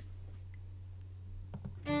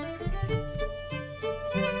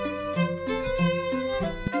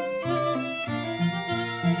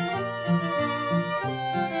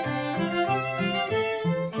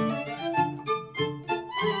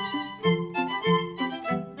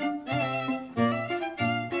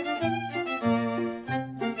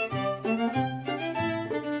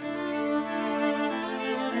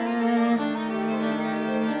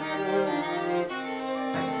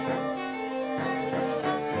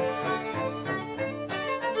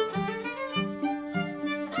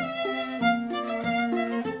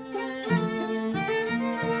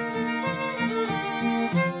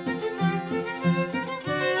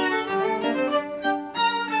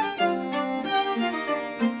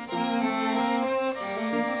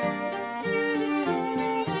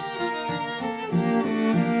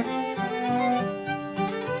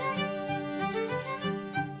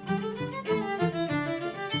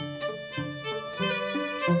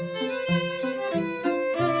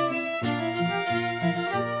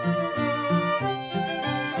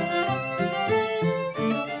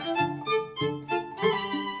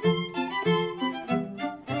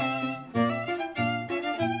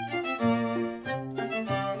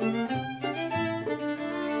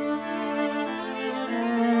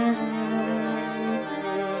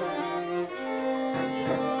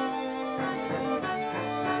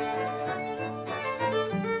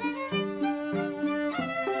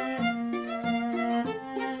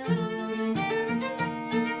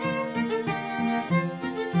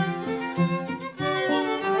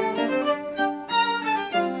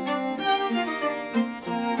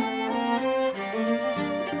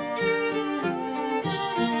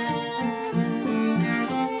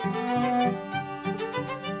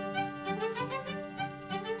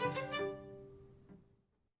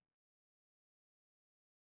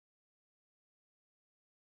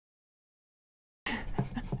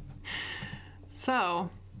 So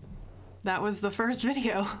that was the first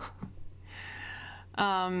video.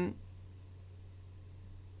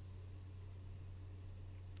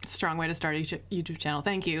 Strong way to start a YouTube channel.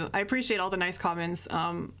 Thank you. I appreciate all the nice comments.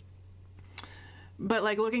 But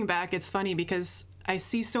like looking back, it's funny because I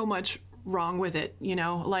see so much wrong with it, you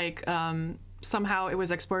know, like somehow it was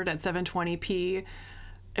exported at 720p.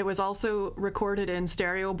 It was also recorded in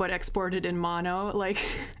stereo, but exported in mono. Like,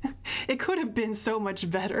 it could have been so much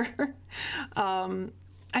better.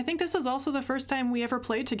 I think this was also the first time we ever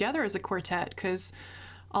played together as a quartet, because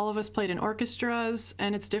all of us played in orchestras,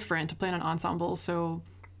 and it's different to play in an ensemble. So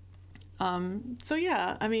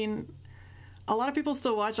yeah, I mean, a lot of people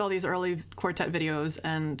still watch all these early quartet videos,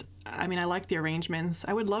 and I mean, I like the arrangements.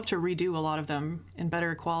 I would love to redo a lot of them in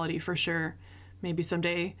better quality for sure. Maybe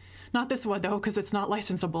someday. Not this one though, because it's not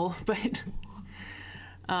licensable,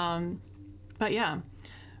 but yeah.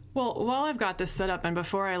 Well, while I've got this set up and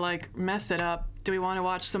before I like mess it up, do we want to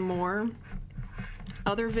watch some more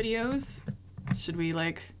Other videos, should we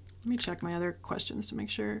like, let me check my other questions to make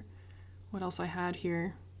sure what else I had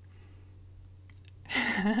here.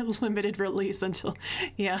 Limited release until,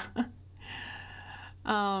 yeah.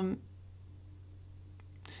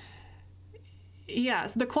 Yeah,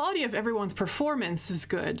 so the quality of everyone's performance is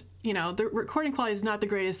good. You know, the recording quality is not the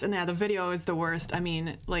greatest, and yeah, the video is the worst. I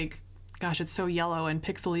mean, like, gosh, it's so yellow and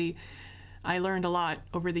pixely. I learned a lot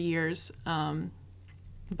over the years.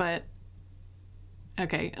 But,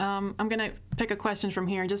 okay, I'm gonna pick a question from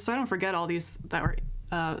here, just so I don't forget all these that were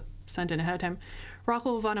sent in ahead of time.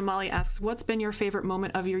 Rockwell Von Amali asks, what's been your favorite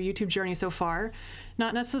moment of your YouTube journey so far?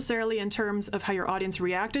 Not necessarily in terms of how your audience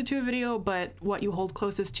reacted to a video, but what you hold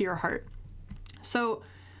closest to your heart. So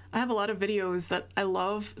I have a lot of videos that I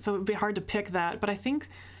love, so it would be hard to pick that, but I think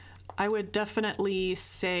I would definitely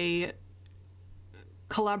say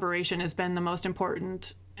collaboration has been the most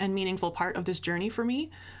important and meaningful part of this journey for me.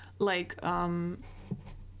 Like,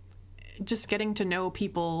 just getting to know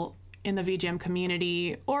people in the VGM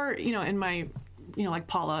community, or, you know, in my, you know, like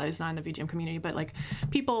Paula is not in the VGM community, but like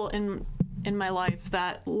people in my life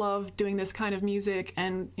that love doing this kind of music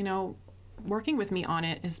and, you know, working with me on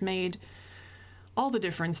it has made all the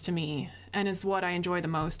difference to me, and is what I enjoy the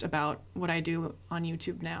most about what I do on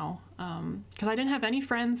YouTube now. Because I didn't have any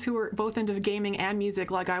friends who were both into gaming and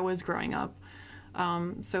music like I was growing up.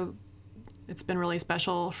 So it's been really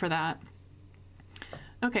special for that.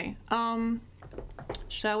 Okay,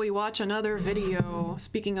 shall we watch another video?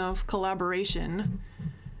 Speaking of collaboration,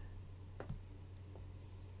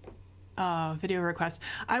 video requests.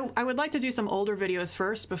 I would like to do some older videos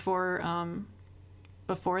first before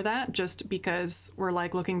that, just because we're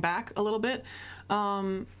like looking back a little bit.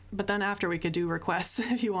 But then after we could do requests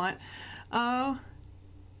if you want.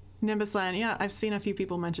 Nimbusland, yeah, I've seen a few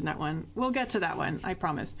people mention that one. We'll get to that one, I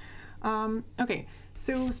promise. Okay,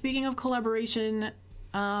 so speaking of collaboration,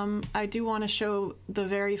 I do want to show the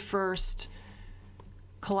very first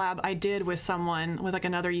collab I did with someone, with like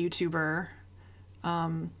another YouTuber.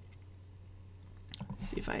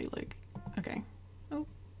 See if I like, okay. Oh.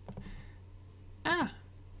 Ah,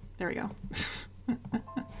 there we go.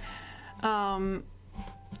 Oh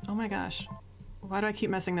my gosh. Why do I keep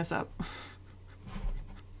messing this up?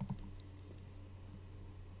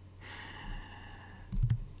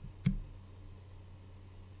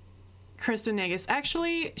 Kristen Nagus.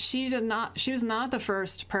 Actually, she was not the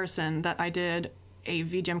first person that I did a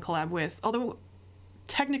VGM collab with, although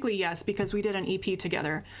technically yes, because we did an EP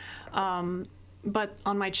together. But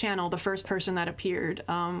on my channel, the first person that appeared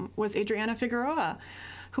was Adriana Figueroa,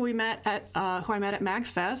 who I met at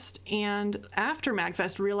MagFest, and after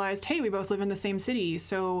MagFest realized, hey, we both live in the same city,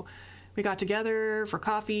 so we got together for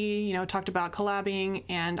coffee, you know, talked about collabing,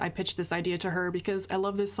 and I pitched this idea to her because I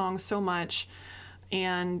love this song so much,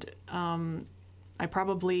 and I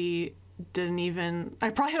probably had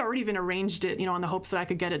already even arranged it, you know, on the hopes that I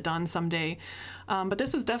could get it done someday. But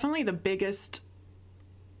this was definitely the biggest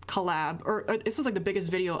collab, or this is like the biggest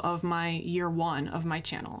video of my year one of my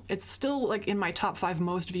channel. It's still like in my top 5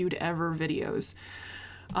 most viewed ever videos.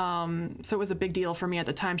 So it was a big deal for me at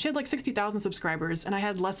the time. She had like 60,000 subscribers and I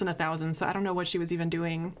had less than 1,000, so I don't know what she was even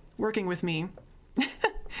doing working with me.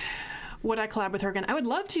 Would I collab with her again? I would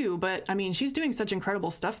love to, but I mean, she's doing such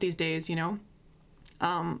incredible stuff these days, you know?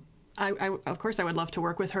 Of course I would love to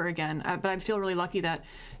work with her again, but I feel really lucky that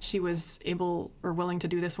she was able or willing to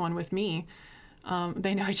do this one with me.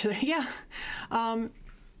 They know each other. Yeah.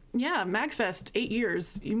 Yeah, MagFest, 8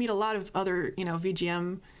 years. You meet a lot of other, you know,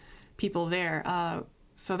 VGM people there.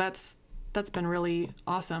 So that's been really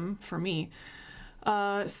awesome for me.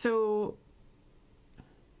 So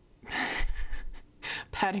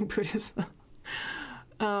padding Buddhism.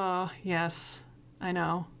 Oh, yes, I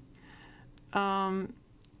know.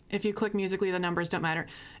 If you click musically, the numbers don't matter.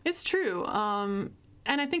 It's true.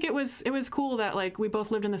 And I think it was cool that like we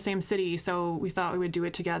both lived in the same city, so we thought we would do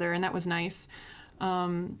it together, and that was nice.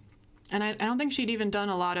 And I don't think she'd even done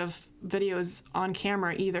a lot of videos on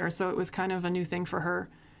camera either, so it was kind of a new thing for her.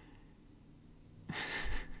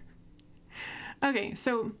 Okay,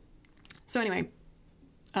 so anyway,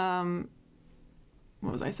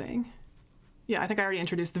 what was I saying? Yeah, I think I already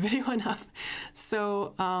introduced the video enough.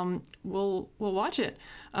 So we'll watch it.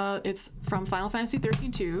 It's from Final Fantasy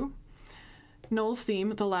 13-2. Noel's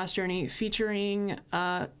theme, The Last Journey, featuring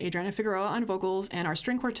Adriana Figueroa on vocals and our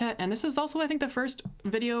string quartet. And this is also, I think, the first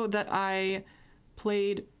video that I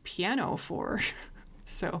played piano for.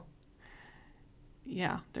 So,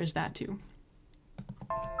 yeah, there's that too.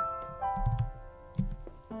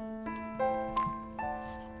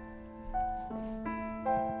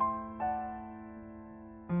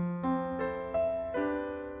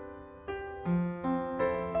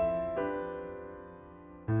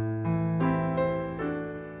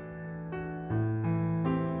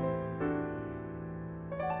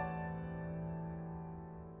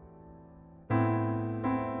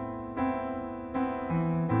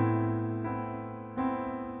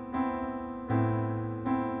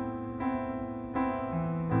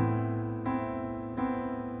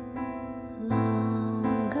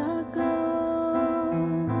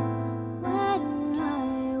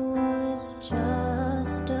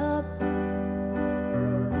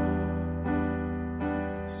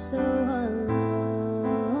 so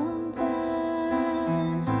alone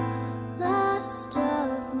then, last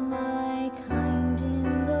of my kind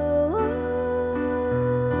in the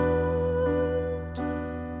world.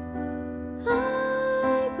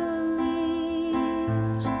 I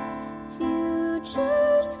believed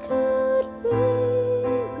futures could be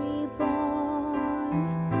reborn.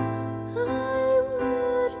 I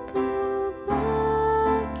would go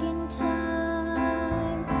back in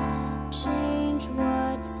time, change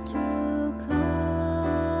what's to come.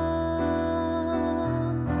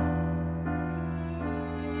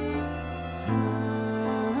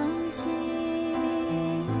 Hunting,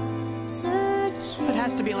 searching. That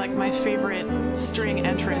has to be like my favorite string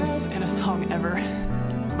entrance in a song ever,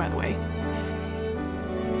 by the way.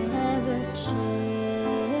 Ever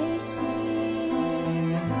chasing,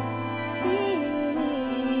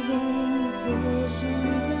 believing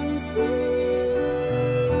visions unseen.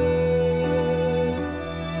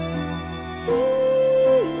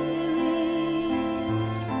 Hearing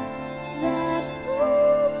that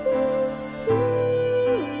hope is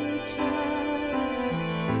futile,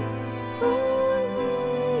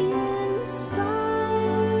 only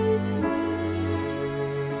inspires me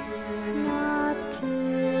not to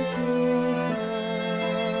give up.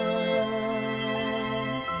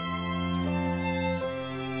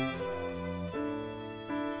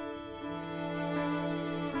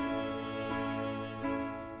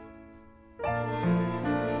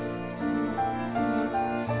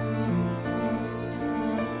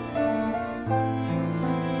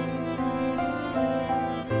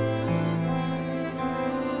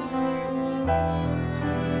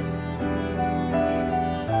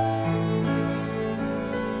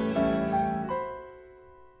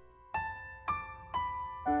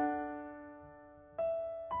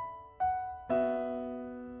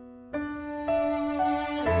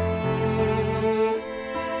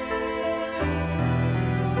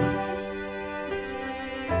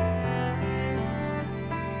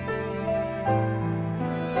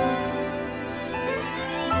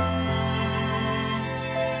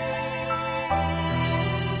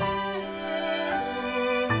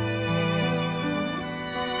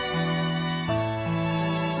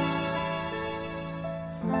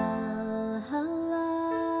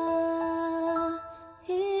 Valhalla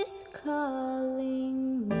is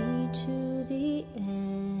calling me to the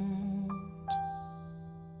end.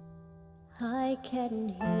 I can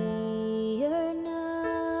hear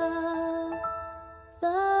now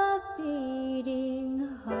the beating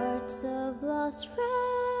hearts of lost friends,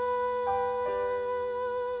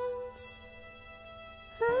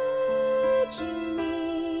 urging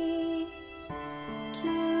me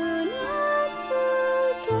to not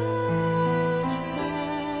forget them.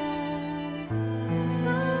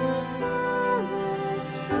 As the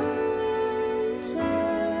last hunter,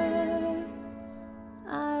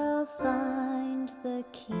 I'll find the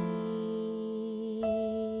key.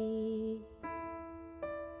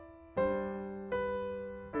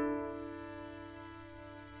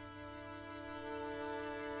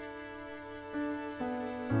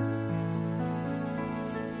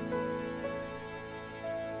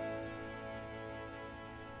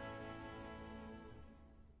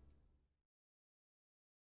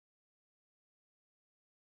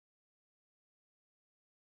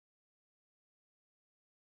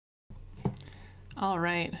 All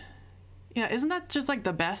right. Yeah, isn't that just like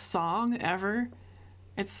the best song ever?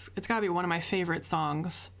 It's gotta be one of my favorite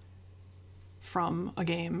songs from a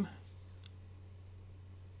game.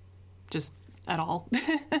 Just at all.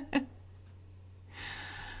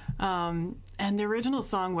 And the original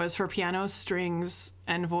song was for piano, strings,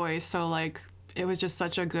 and voice, so like it was just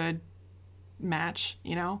such a good match,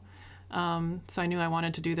 you know? So I knew I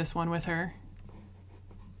wanted to do this one with her.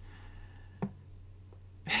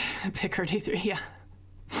 Pick her D3, yeah.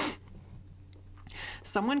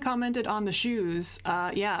 Someone commented on the shoes.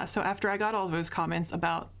 Yeah, so after I got all those comments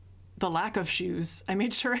about the lack of shoes, I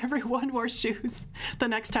made sure everyone wore shoes the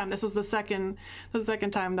next time. This was the second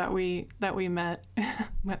time that we met we met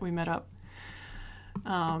up.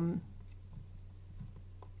 I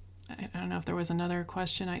don't know if there was another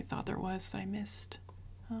question. I thought there was that I missed.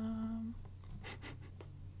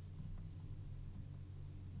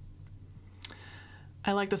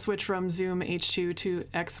 I like the switch from Zoom H2 to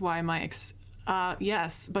XY mics.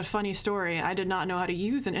 Yes, but funny story, I did not know how to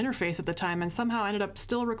use an interface at the time and somehow ended up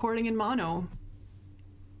still recording in mono.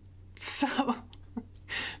 So,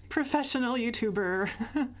 professional YouTuber.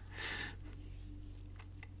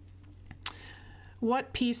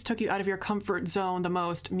 What piece took you out of your comfort zone the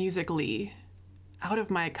most musically? Out of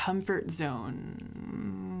my comfort zone.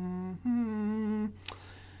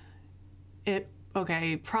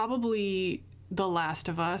 okay, probably The Last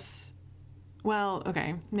of Us. Well,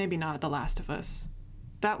 okay, maybe not The Last of Us.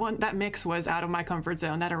 That mix was out of my comfort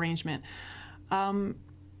zone, that arrangement. But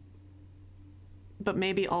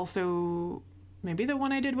maybe also, maybe the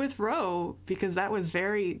one I did with Ro, because that was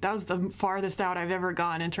the farthest out I've ever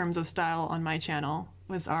gone in terms of style on my channel,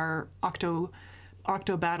 was our Octo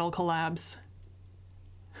Battle collabs.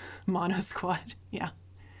 Mono Squad, yeah.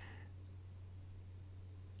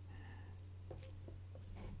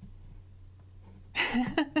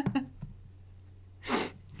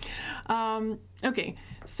 Okay,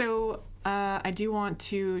 so I do want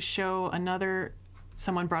to show another.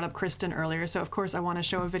 Someone brought up Kristen earlier, so of course I want to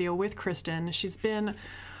show a video with Kristen. She's been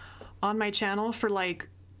on my channel for like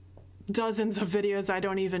dozens of videos I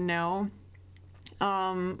don't even know.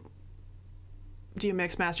 Do you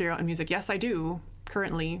mix, master your own music? Yes, I do,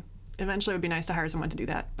 currently. Eventually it would be nice to hire someone to do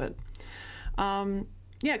that, but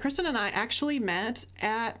yeah, Kristen and I actually met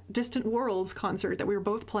at Distant Worlds concert that we were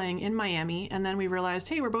both playing in Miami, and then we realized,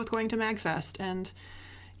 hey, we're both going to MagFest, and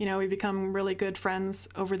you know, we become really good friends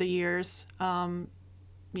over the years.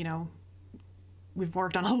 You know, we've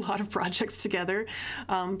worked on a lot of projects together,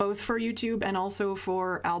 both for YouTube and also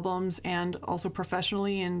for albums, and also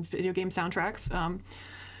professionally in video game soundtracks.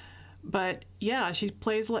 But yeah, she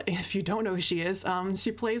plays, like, if you don't know who she is,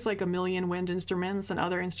 she plays like a million wind instruments and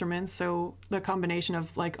other instruments. So the combination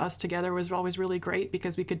of like us together was always really great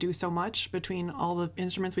because we could do so much between all the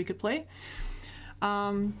instruments we could play.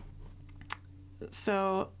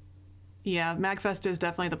 So yeah, MagFest is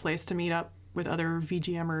definitely the place to meet up with other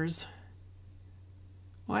VGMers.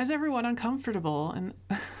 Why is everyone uncomfortable? And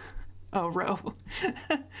oh, Ro.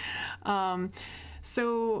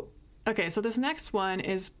 So okay, so this next one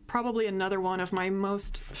is probably another one of my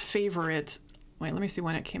most favorite. Wait, let me see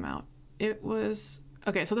when it came out. It was,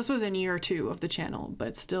 okay, so this was in year 2 of the channel,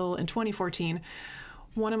 but still in 2014.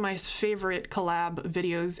 One of my favorite collab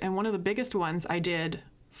videos, and one of the biggest ones I did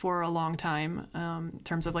for a long time, in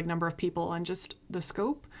terms of like number of people and just the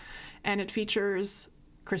scope. And it features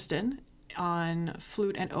Kristen on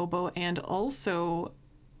flute and oboe, and also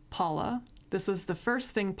Paula. This is the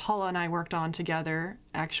first thing Paula and I worked on together,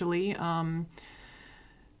 actually,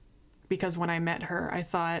 because when I met her, I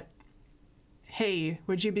thought, hey,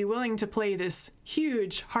 would you be willing to play this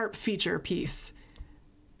huge harp feature piece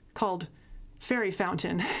called Fairy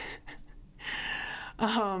Fountain?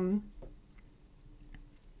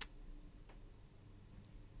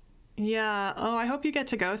 Yeah, oh, I hope you get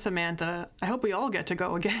to go, Samantha. I hope we all get to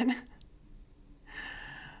go again.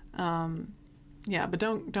 Yeah, but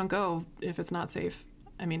don't go if it's not safe.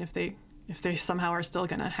 I mean, if they somehow are still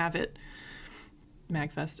gonna have it,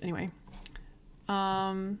 MagFest anyway.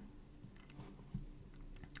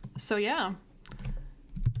 So yeah.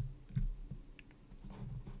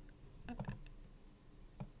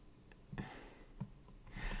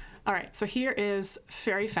 All right, so here is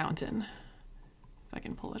Fairy Fountain. If I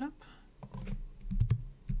can pull it up.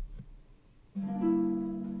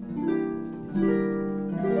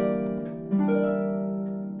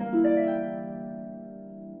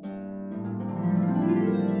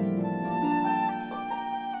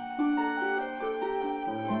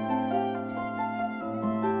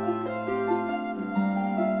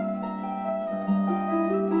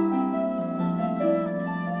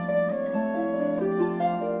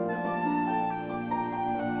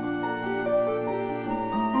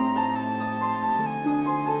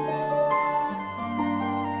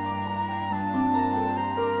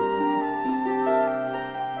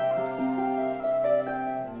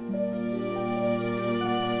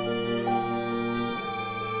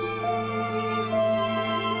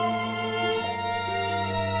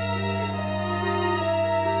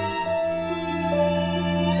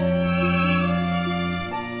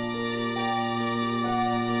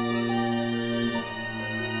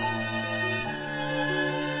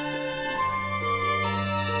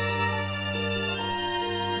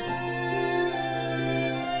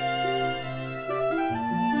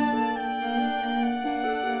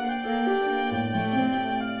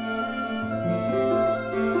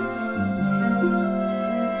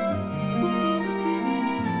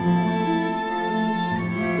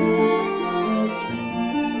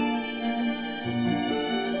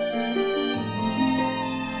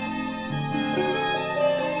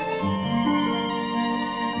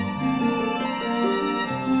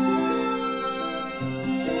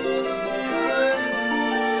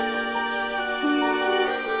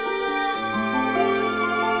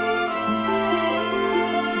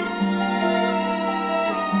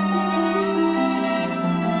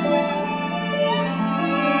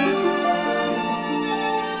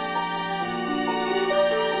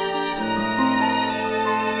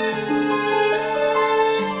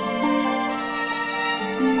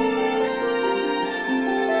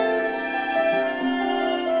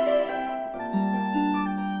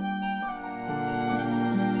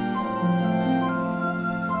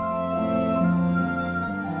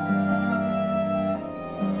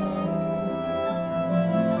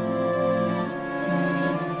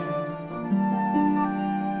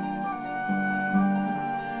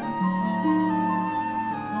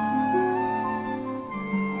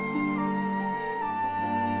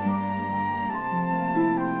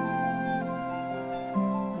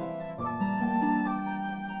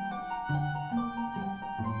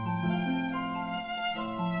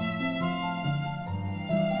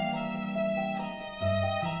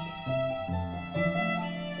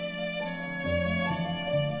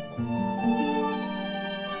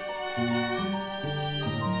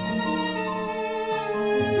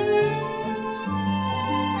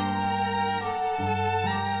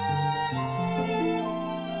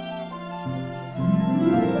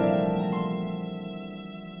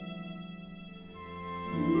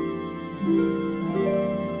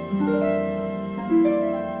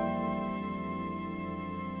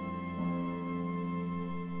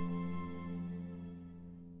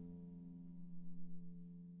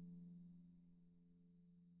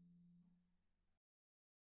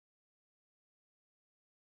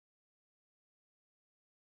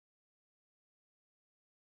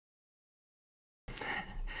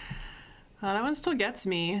 That one still gets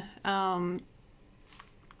me.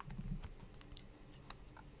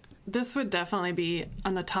 This would definitely be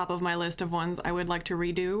on the top of my list of ones I would like to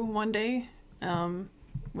redo one day,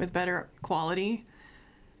 with better quality.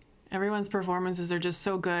 Everyone's performances are just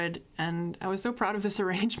so good, and I was so proud of this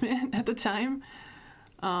arrangement at the time.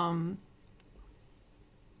 And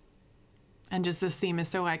just this theme is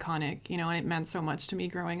so iconic, you know, and it meant so much to me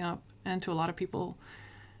growing up and to a lot of people.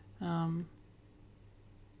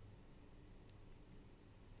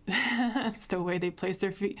 The way they place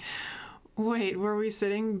their feet. Wait, were we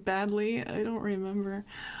sitting badly? I don't remember.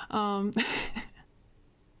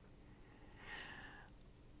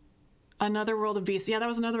 Another World of Beasts. Yeah, that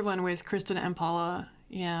was another one with Kristen and Paula.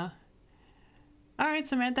 Yeah. All right,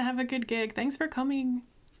 Samantha, have a good gig. Thanks for coming.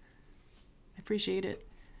 I appreciate it.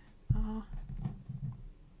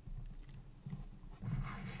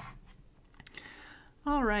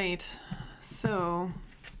 All right, so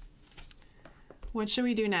what should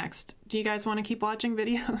we do next? Do you guys want to keep watching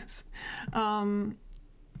videos?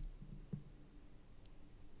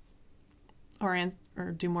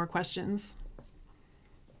 Or do more questions?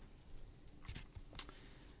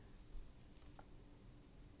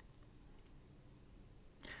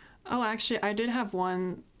 Oh, actually, I did have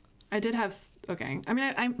one. Okay. I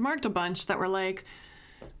mean, I marked a bunch that were like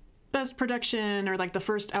best production or like the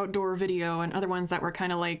first outdoor video, and other ones that were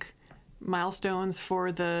kind of like milestones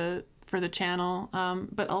for the channel.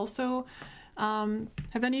 But also,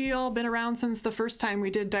 have any of you all been around since the first time we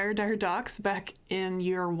did Dire Dire Docs back in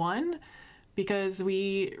year 1? Because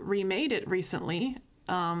we remade it recently.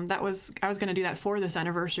 I was going to do that for this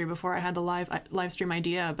anniversary before I had the live stream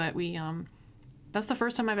idea, but that's the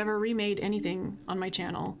first time I've ever remade anything on my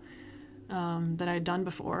channel that I'd done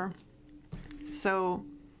before. So,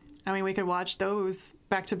 I mean, we could watch those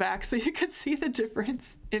back to back so you could see the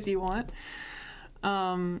difference if you want.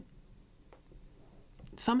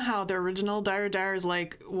 Somehow the original Dire Dire is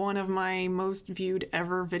like one of my most viewed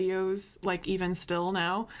ever videos, like even still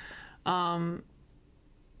now.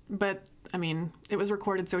 But I mean, it was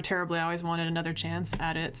recorded so terribly, I always wanted another chance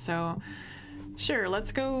at it. So sure,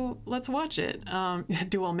 let's watch it.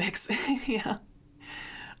 Dual mix, yeah.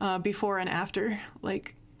 Before and after,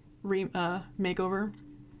 like makeover.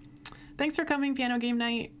 Thanks for coming, Piano Game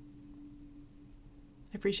Night.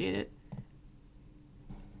 I appreciate it.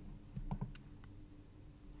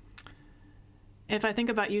 If I think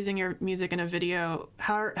about using your music in a video,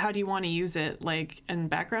 how do you want to use it? Like in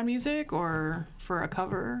background music or for a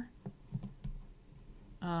cover?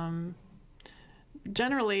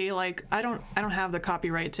 Generally, like I don't have the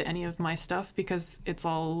copyright to any of my stuff because it's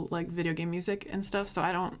all like video game music and stuff. So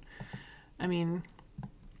I mean,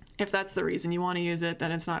 if that's the reason you want to use it,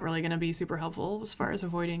 then it's not really going to be super helpful as far as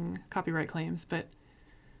avoiding copyright claims. But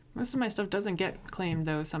most of my stuff doesn't get claimed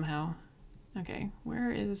though somehow. Okay,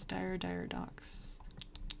 where is Dire Dire Docs?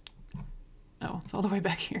 Oh, it's all the way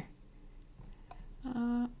back here.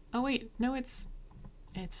 Oh wait, no, it's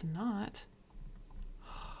not.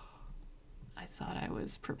 I thought I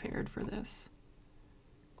was prepared for this.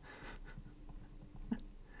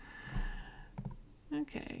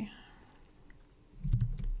 Okay.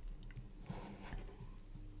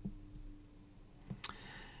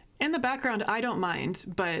 In the background, I don't mind,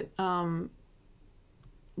 but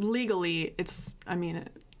legally, I mean,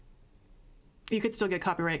 you could still get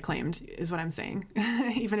copyright claimed, is what I'm saying.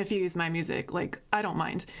 Even if you use my music, like, I don't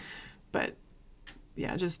mind. But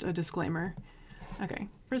yeah, just a disclaimer. Okay,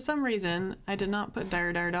 for some reason, I did not put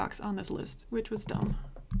Dire Dire Docs on this list, which was dumb.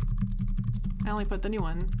 I only put the new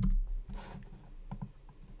one.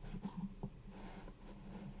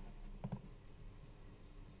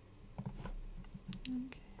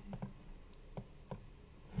 Okay.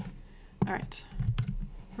 All right,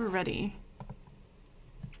 we're ready.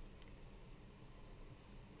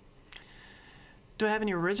 Do I have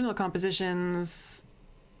any original compositions?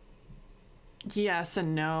 Yes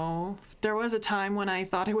and no. There was a time when I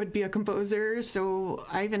thought I would be a composer, so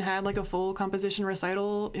I even had like a full composition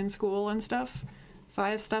recital in school and stuff. So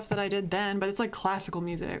I have stuff that I did then, but it's like classical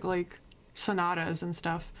music, like sonatas and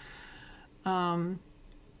stuff. I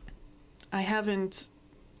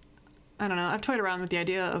don't know, I've toyed around with the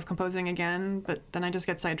idea of composing again, but then I just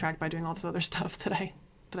get sidetracked by doing all this other stuff that I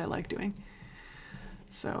like doing.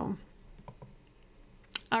 So,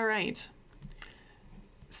 all right.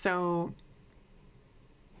 So,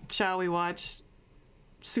 shall we watch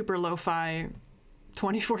super lo-fi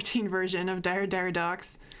 2014 version of Dire Dire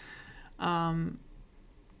Docs,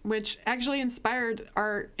 which actually inspired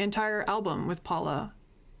our entire album with Paula.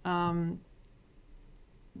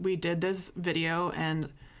 We did this video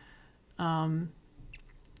and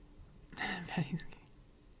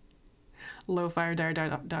Low Fire Dire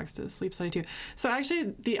Dogs to Sleep Study too. So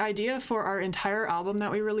actually the idea for our entire album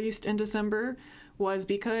that we released in December was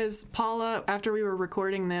because Paula, after we were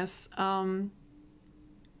recording this,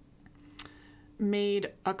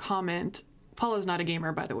 made a comment. Paula's not a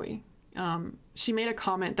gamer, by the way. She made a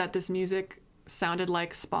comment that this music sounded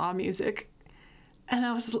like spa music.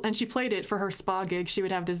 And she played it for her spa gig. She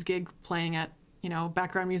would have this gig playing at, you know,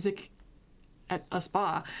 background music at a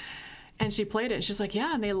spa. And she played it, and she's like,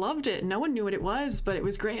 yeah, and they loved it. No one knew what it was, but it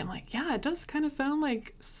was great. I'm like, yeah, it does kind of sound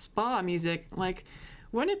like spa music. Like,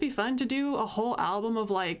 wouldn't it be fun to do a whole album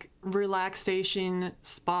of like relaxation,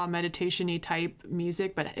 spa, meditation-y type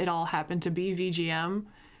music, but it all happened to be VGM?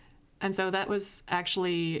 And so that was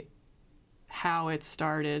actually how it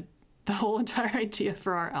started, the whole entire idea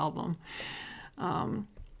for our album.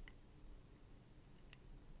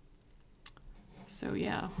 So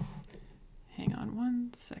yeah. Hang on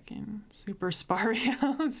one second. Super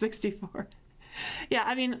Spario 64. Yeah,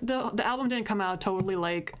 I mean, the album didn't come out totally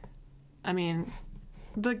like, I mean,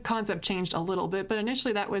 the concept changed a little bit, but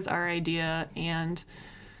initially that was our idea, and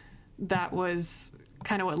that was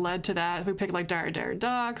kind of what led to that. We picked like Dire Dire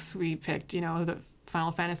Docs, we picked, you know, the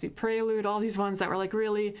Final Fantasy Prelude, all these ones that were like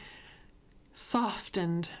really soft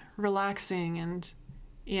and relaxing, and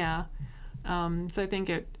yeah. So I think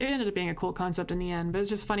it ended up being a cool concept in the end, but it's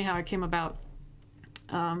just funny how it came about.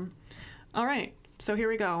 All right, so here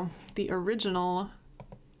we go. The original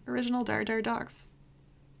Dire Dire Docs.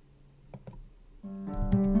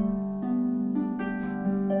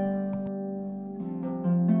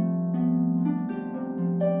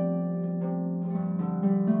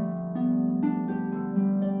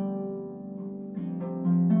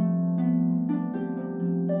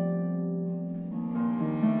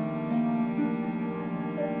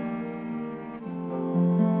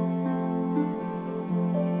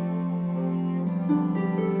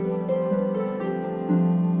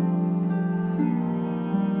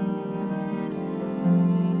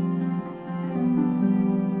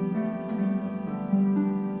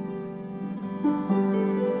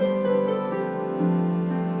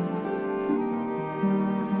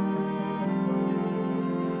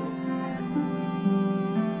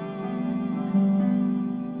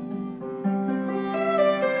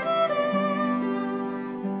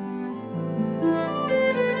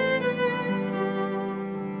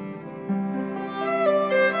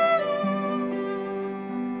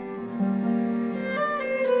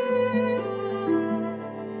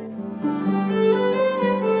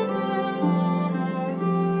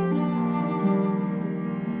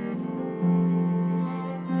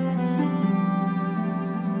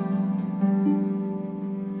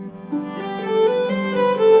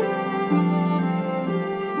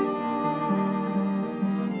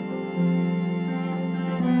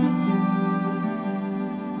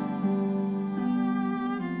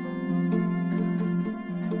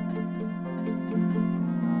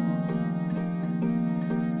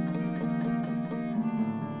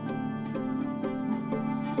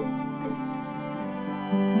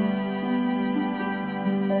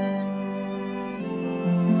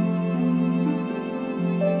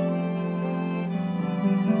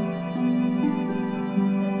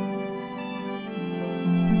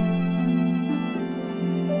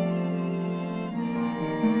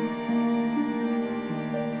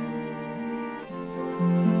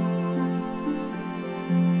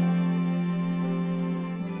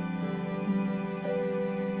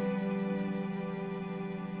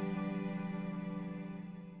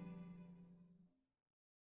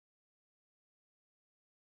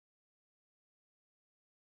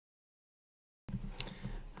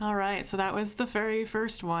 All right, so that was the very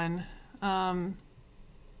first one.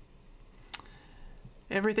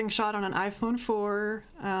 Everything shot on an iPhone 4.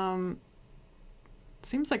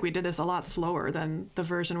 Seems like we did this a lot slower than the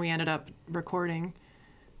version we ended up recording.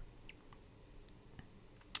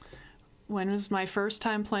 When was my first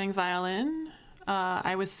time playing violin?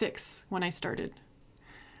 I was 6 when I started.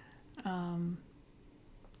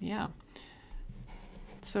 Yeah.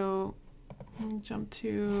 So, let me jump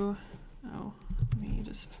to... Oh, let me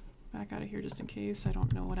just back out of here just in case I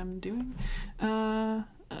don't know what I'm doing.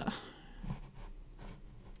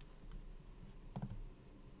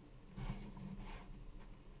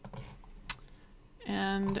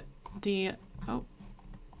 And the... Oh.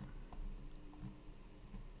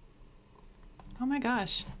 Oh my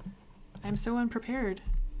gosh. I'm so unprepared.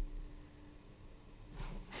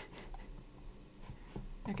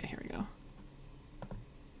 Okay, here we go.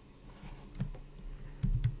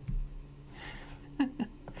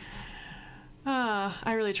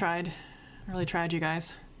 I really tried. I really tried, you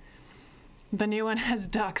guys. The new one has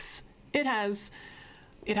ducks. It has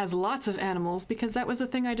it has lots of animals because that was a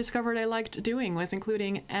thing I discovered I liked doing, was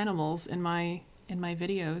including animals in my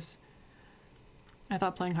videos. I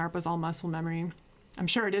thought playing harp was all muscle memory. I'm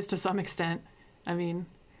sure it is to some extent. I mean,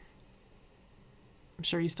 I'm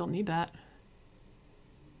sure you still need that.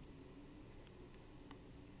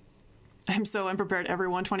 I'm so unprepared,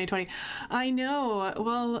 everyone, 2020. I know.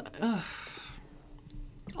 Well,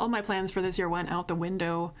 all my plans for this year went out the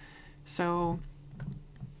window, so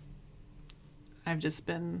I've just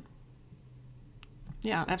been,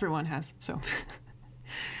 yeah, everyone has, so.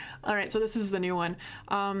 All right, so this is the new one.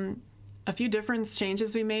 A few different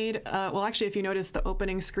changes we made. Well, actually, if you notice, the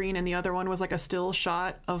opening screen and the other one was like a still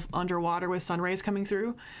shot of underwater with sun rays coming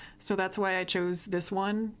through. So that's why I chose this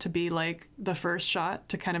one to be like the first shot,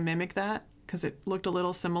 to kind of mimic that, because it looked a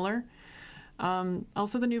little similar.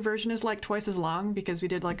 Also, the new version is like twice as long because we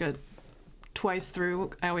did like a twice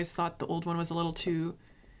through. I always thought the old one was a little too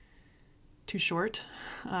short.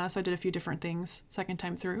 So I did a few different things second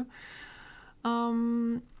time through.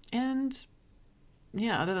 And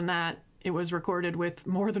yeah, other than that, it was recorded with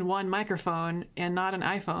more than one microphone and not an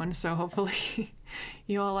iPhone, so hopefully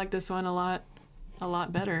you all like this one a lot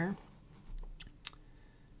better.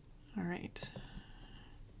 All right.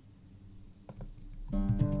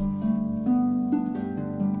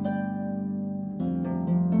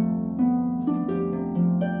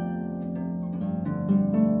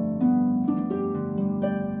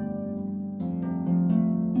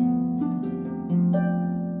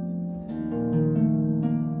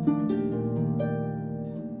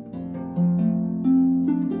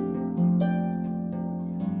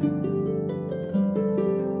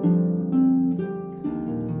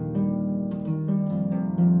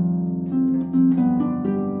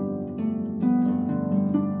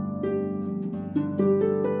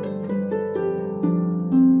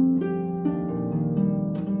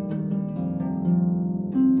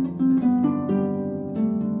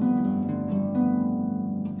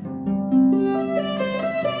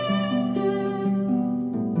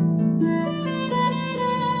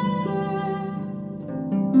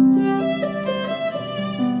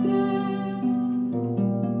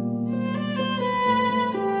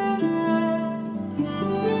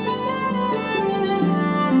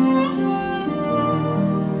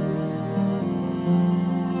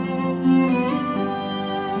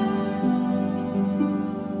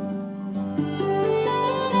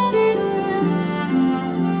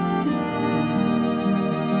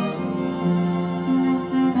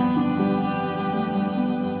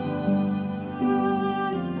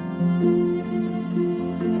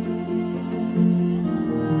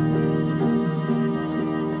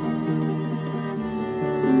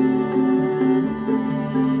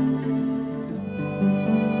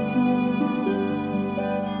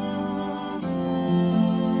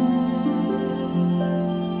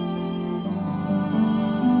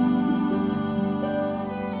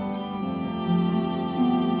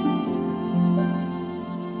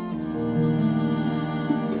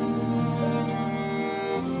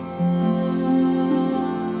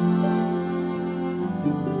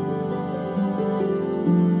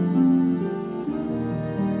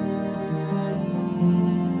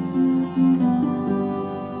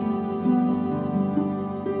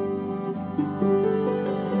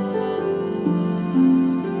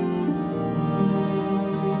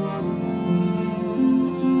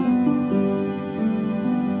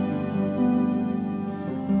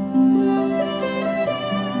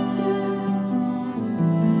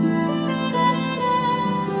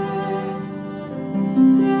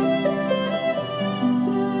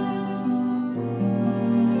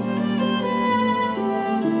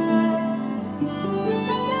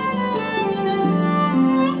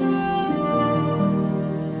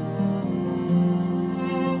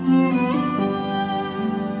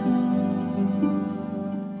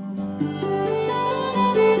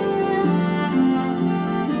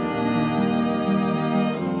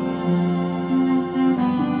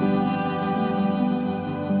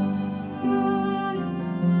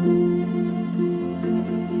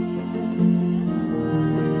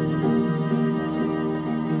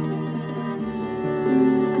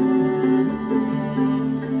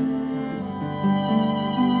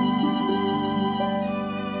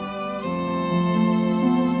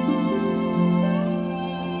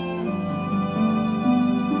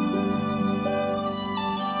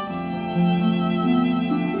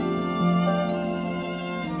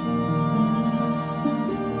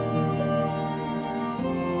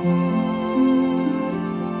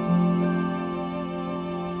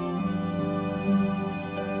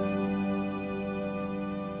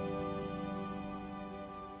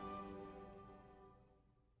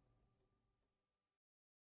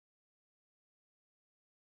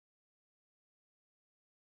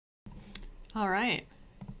 All right.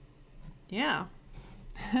 Yeah.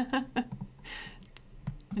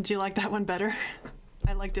 Did you like that one better?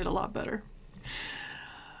 I liked it a lot better.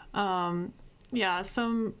 Yeah,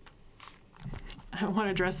 I want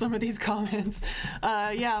to address some of these comments.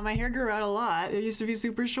 Yeah, my hair grew out a lot. It used to be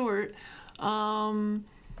super short.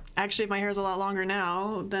 Actually, my hair is a lot longer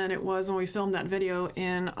now than it was when we filmed that video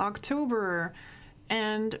in October.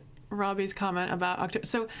 And Robbie's comment about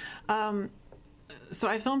October. So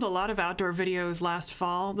I filmed a lot of outdoor videos last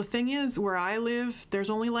fall. The thing is, where I live, there's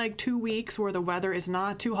only like 2 weeks where the weather is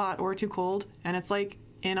not too hot or too cold, and it's like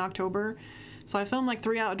in October. So I filmed like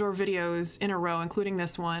 3 outdoor videos in a row, including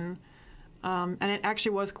this one. And it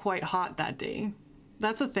actually was quite hot that day.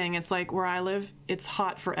 That's the thing, it's like where I live, it's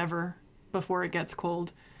hot forever before it gets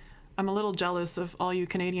cold. I'm a little jealous of all you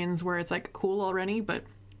Canadians where it's like cool already, but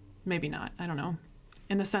maybe not, I don't know.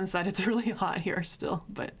 In the sense that it's really hot here still,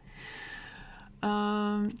 but.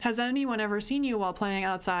 Has anyone ever seen you while playing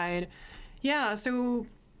outside? Yeah, so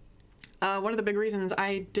one of the big reasons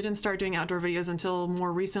I didn't start doing outdoor videos until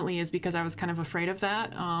more recently is because I was kind of afraid of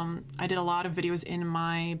that. I did a lot of videos in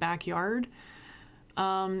my backyard,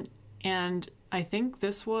 and I think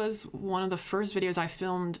this was one of the first videos I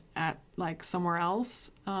filmed at like somewhere else,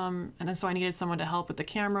 and then so I needed someone to help with the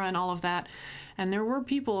camera and all of that. And there were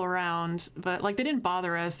people around, but like they didn't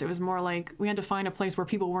bother us. It was more like we had to find a place where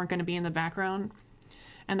people weren't going to be in the background.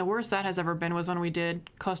 And the worst that has ever been was when we did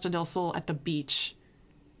Costa del Sol at the beach,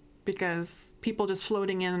 because people just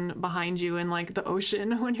floating in behind you in like the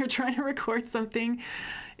ocean when you're trying to record something.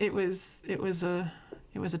 It was a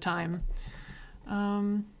time.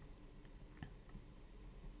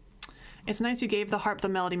 It's nice you gave the harp the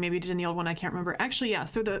melody, maybe you did in the old one, I can't remember. Actually, yeah,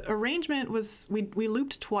 so the arrangement was, we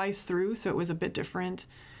looped twice through, so it was a bit different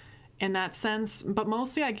in that sense. But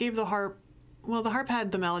mostly I gave the harp, well, the harp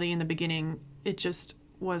had the melody in the beginning, it just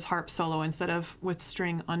was harp solo instead of with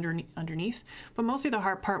string underneath. But mostly the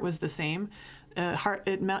harp part was the same. It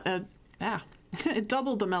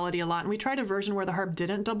doubled the melody a lot. And we tried a version where the harp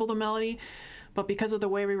didn't double the melody, but because of the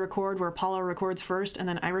way we record, where Paula records first and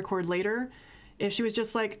then I record later, if she was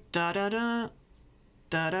just like da-da-da,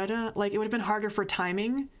 da-da-da, like it would have been harder for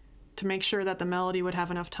timing to make sure that the melody would have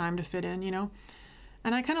enough time to fit in, you know?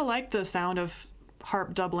 And I kind of like the sound of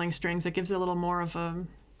harp doubling strings. It gives it a little more of a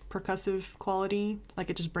percussive quality. Like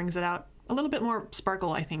it just brings it out a little bit more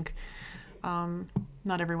sparkle, I think.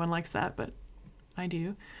 Not everyone likes that, but I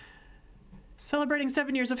do. Celebrating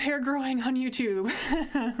 7 years of hair growing on YouTube.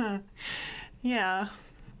 Yeah.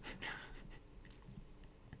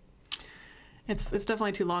 It's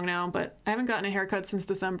definitely too long now, but I haven't gotten a haircut since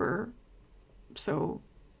December, so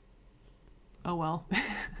oh well.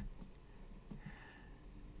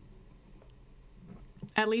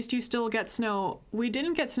 At least you still get snow. We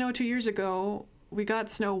didn't get snow 2 years ago. We got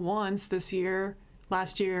snow once this year,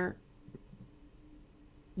 last year,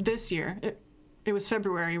 this year. It was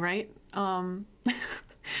February, right?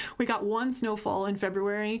 We got one snowfall in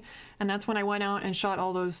February, and that's when I went out and shot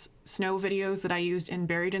all those snow videos that I used in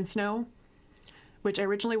Buried in Snow, which I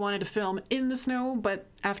originally wanted to film in the snow, but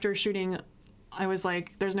after shooting, I was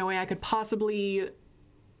like, there's no way I could possibly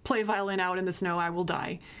play violin out in the snow, I will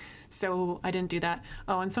die. So I didn't do that.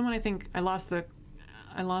 Oh, and someone, I think, I lost the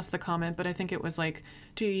comment, but I think it was like,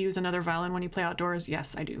 do you use another violin when you play outdoors?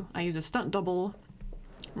 Yes, I do. I use a stunt double.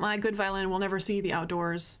 My good violin will never see the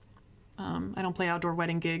outdoors. I don't play outdoor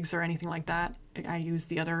wedding gigs or anything like that. I use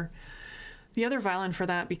the other violin for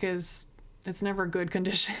that because it's never good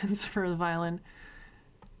conditions for the violin.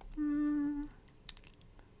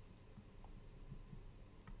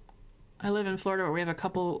 I live in Florida where we have a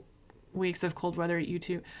couple weeks of cold weather at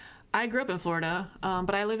YouTube. I grew up in Florida,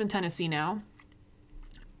 but I live in Tennessee now.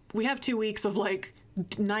 We have 2 weeks of like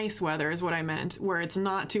nice weather is what I meant, where it's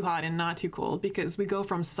not too hot and not too cold, because we go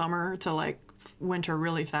from summer to like winter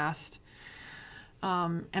really fast.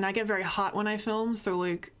 And I get very hot when I film, so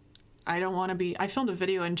like I don't want to be. I filmed a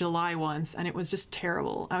video in July once and it was just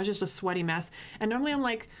terrible. I was just a sweaty mess. And normally I'm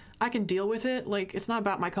like, I can deal with it. Like, it's not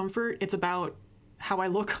about my comfort, it's about how I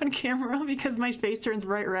look on camera, because my face turns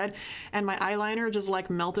bright red and my eyeliner just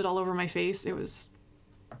like melted all over my face. It was,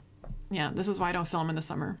 yeah, this is why I don't film in the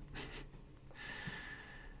summer.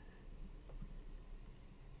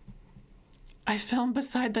 I filmed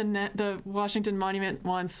beside the Washington Monument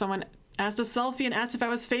once. Someone asked a selfie and asked if I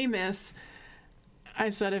was famous. I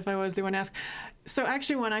said if I was, they wouldn't ask. So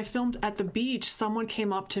actually when I filmed at the beach, someone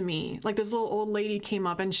came up to me. Like this little old lady came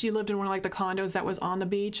up, and she lived in one of like the condos that was on the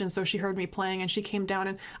beach, and so she heard me playing and she came down,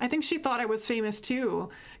 and I think she thought I was famous too,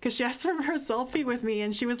 because she asked for a selfie with me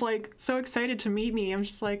and she was like so excited to meet me. I'm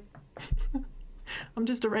just like I'm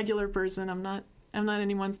just a regular person. I'm not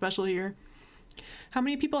anyone special here. How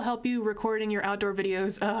many people help you recording your outdoor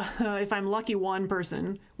videos? If I'm lucky, one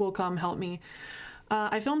person will come help me.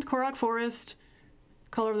 I filmed Korok Forest,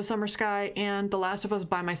 Color of the Summer Sky, and The Last of Us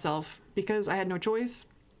by myself because I had no choice.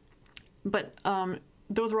 But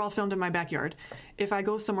those were all filmed in my backyard. If I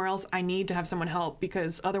go somewhere else, I need to have someone help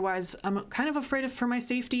because otherwise I'm kind of afraid for my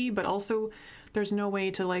safety, but also there's no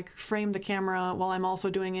way to like frame the camera while I'm also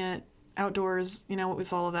doing it outdoors, you know,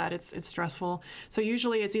 with all of that. It's stressful. So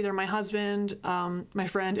usually it's either my husband, my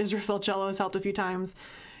friend Israel Felcello has helped a few times,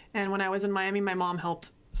 and when I was in Miami, my mom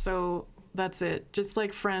helped. So that's it. Just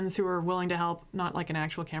like friends who are willing to help, not like an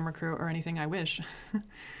actual camera crew or anything. I wish.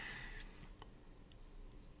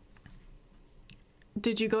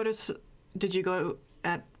 Did you go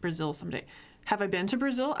at Brazil someday? Have I been to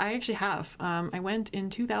Brazil? I actually have. I went in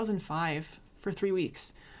 2005 for 3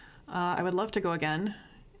 weeks. I would love to go again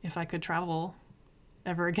if I could travel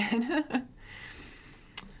ever again.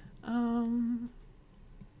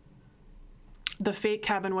 The fake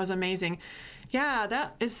cabin was amazing. Yeah,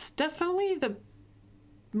 that is definitely the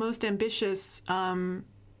most ambitious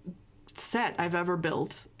set I've ever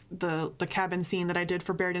built. The cabin scene that I did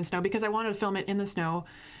for Buried in Snow, because I wanted to film it in the snow,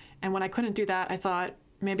 and when I couldn't do that, I thought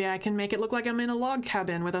maybe I can make it look like I'm in a log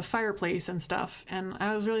cabin with a fireplace and stuff, and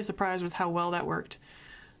I was really surprised with how well that worked.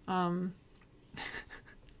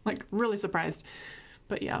 Like really surprised.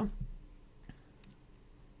 But yeah,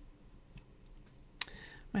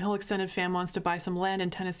 my whole extended fam wants to buy some land in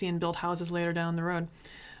Tennessee and build houses later down the road.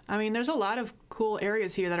 I mean, there's a lot of cool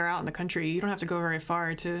areas here that are out in the country. You don't have to go very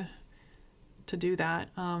far to do that.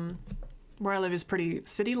 Where I live is pretty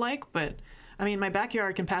city-like, but I mean, my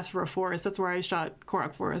backyard can pass for a forest. That's where I shot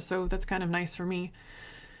Korok Forest, so that's kind of nice for me.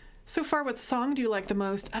 So far, what song do you like the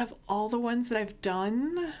most out of all the ones that I've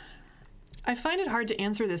done? I find it hard to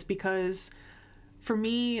answer this because for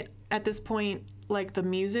me, at this point, like the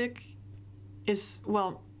music is,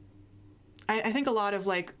 well, I think a lot of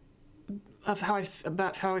like, of how I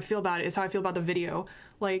feel about it is how I feel about the video.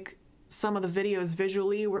 Like, some of the videos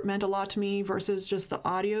visually meant a lot to me versus just the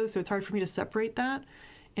audio, so it's hard for me to separate that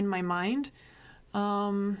in my mind.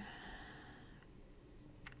 I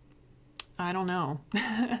don't know.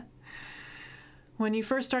 When you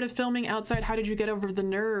first started filming outside, how did you get over the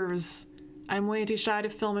nerves? I'm way too shy to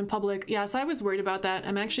film in public. Yes, I was worried about that.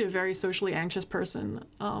 I'm actually a very socially anxious person,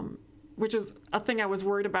 which is a thing I was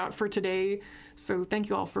worried about for today. So thank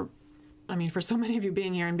you all for, I mean, for so many of you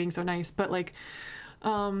being here and being so nice. But like,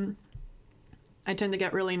 I tend to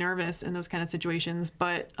get really nervous in those kind of situations,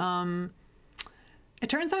 but it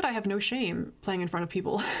turns out I have no shame playing in front of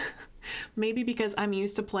people. Maybe because I'm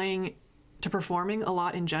used to performing a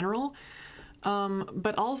lot in general.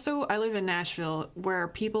 But also I live in Nashville where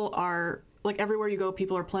people are, like everywhere you go,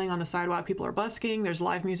 people are playing on the sidewalk, people are busking, there's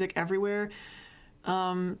live music everywhere.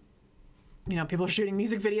 You know, people are shooting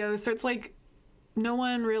music videos. So it's like, no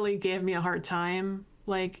one really gave me a hard time.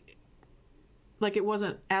 Like it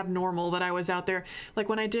wasn't abnormal that I was out there. Like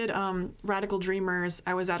when I did Radical Dreamers,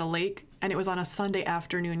 I was at a lake and it was on a Sunday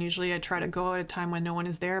afternoon. Usually I try to go at a time when no one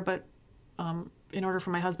is there, but in order for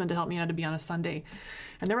my husband to help me, I had to be on a Sunday.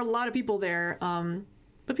 And there were a lot of people there,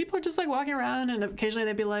 but people are just like walking around, and occasionally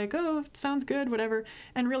they'd be like, oh, sounds good, whatever.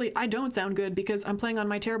 And really, I don't sound good because I'm playing on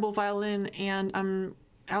my terrible violin and I'm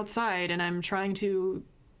outside and I'm trying to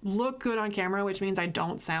look good on camera, which means I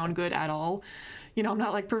don't sound good at all. You know, I'm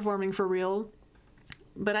not like performing for real.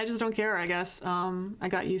 But I just don't care, I guess. I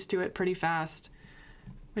got used to it pretty fast,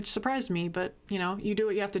 which surprised me, but, you know, you do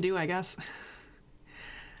what you have to do, I guess.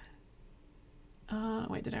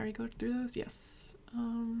 Wait, did I already go through those? Yes.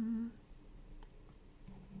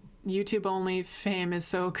 YouTube only fame is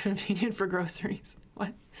so convenient for groceries.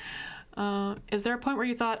 What? Is there a point where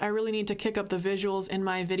you thought, I really need to kick up the visuals in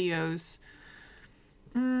my videos?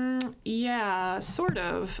 Yeah, sort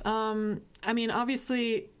of. I mean,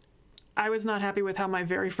 obviously, I was not happy with how my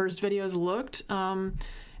very first videos looked, and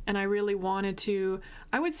I really wanted to,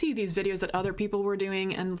 I would see these videos that other people were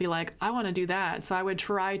doing and be like, I want to do that. So I would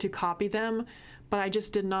try to copy them, but I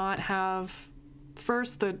just did not have,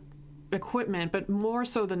 first, the equipment, but more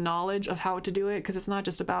so the knowledge of how to do it, because it's not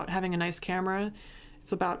just about having a nice camera,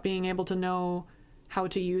 it's about being able to know how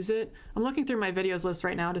to use it. I'm looking through my videos list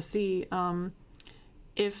right now to see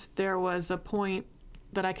if there was a point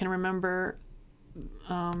that I can remember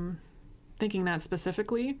thinking that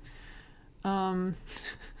specifically.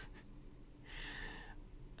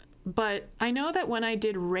 But I know that when I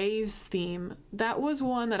did Ray's theme, that was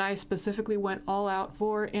one that I specifically went all out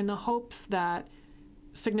for in the hopes that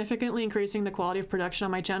significantly increasing the quality of production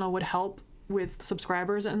on my channel would help with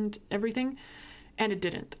subscribers and everything, and it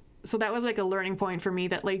didn't. So that was like a learning point for me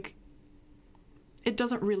that, like, it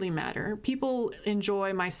doesn't really matter. People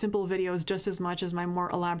enjoy my simple videos just as much as my more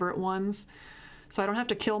elaborate ones. So I don't have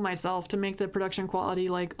to kill myself to make the production quality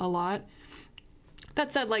like a lot.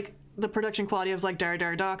 That said, like the production quality of like Dire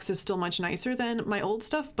Dire Docs is still much nicer than my old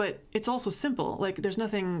stuff, but it's also simple. Like there's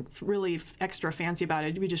nothing really extra fancy about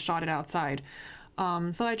it. We just shot it outside.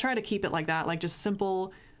 So I try to keep it like that, like just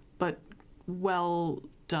simple, but well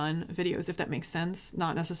done videos, if that makes sense.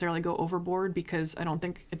 Not necessarily go overboard, because I don't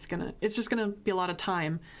think it's just gonna be a lot of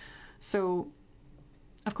time. So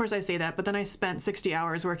of course I say that, but then I spent 60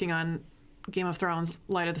 hours working on Game of Thrones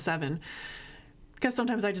Light of the Seven, because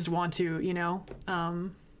sometimes I just want to, you know.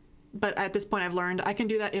 But at this point I've learned I can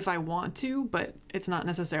do that if I want to, but it's not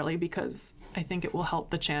necessarily because I think it will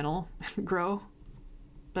help the channel grow.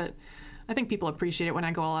 But I think people appreciate it when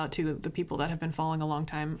I go all out too. The people that have been following a long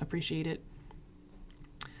time appreciate it.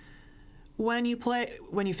 When you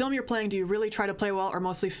film your playing, do you really try to play well or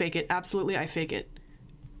mostly fake it? Absolutely, I fake it.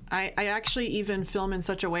 I actually even film in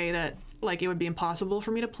such a way that like it would be impossible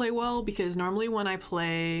for me to play well, because normally when I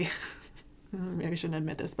play, maybe I shouldn't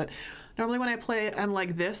admit this, but normally when I play I'm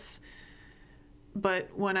like this, but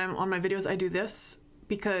when I'm on my videos I do this,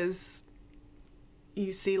 because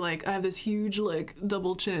you see, like, I have this huge, like,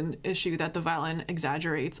 double chin issue that the violin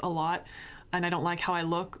exaggerates a lot, and I don't like how I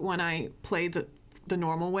look when I play the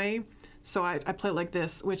normal way. So I play like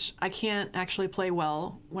this, which I can't actually play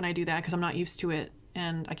well when I do that because I'm not used to it,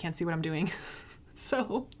 and I can't see what I'm doing.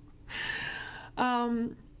 So,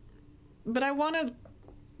 but I want to,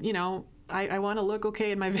 you know, I want to look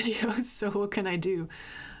okay in my videos, so what can I do?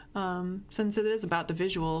 Since it is about the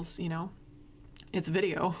visuals, you know, it's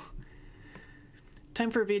video. Time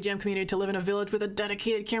for a VGM community to live in a village with a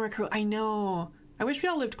dedicated camera crew. I know. I wish we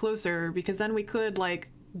all lived closer, because then we could like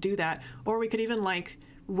do that. Or we could even like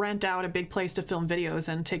rent out a big place to film videos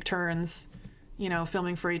and take turns, you know,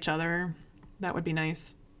 filming for each other. That would be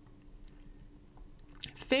nice.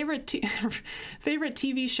 Favorite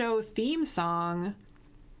TV show theme song?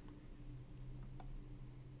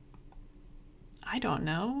 I don't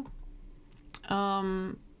know.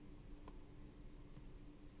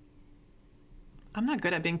 I'm not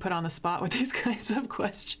good at being put on the spot with these kinds of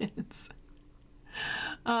questions.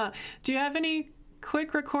 Do you have any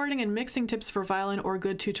quick recording and mixing tips for violin or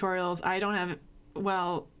good tutorials? I don't have,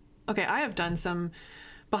 well, okay, I have done some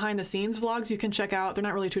behind the scenes vlogs you can check out. They're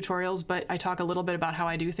not really tutorials, but I talk a little bit about how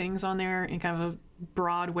I do things on there in kind of a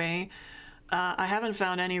broad way. I haven't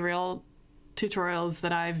found any real tutorials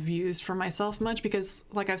that I've used for myself much, because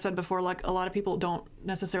like I've said before, like a lot of people don't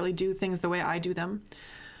necessarily do things the way I do them.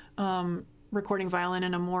 Recording violin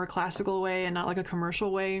in a more classical way and not like a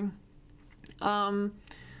commercial way. I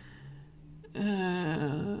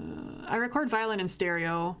record violin in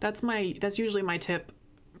stereo. That's usually my tip,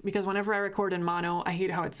 because whenever I record in mono, I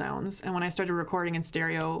hate how it sounds. And when I started recording in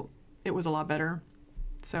stereo, it was a lot better.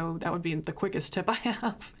 So that would be the quickest tip I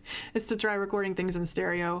have, is to try recording things in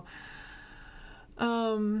stereo.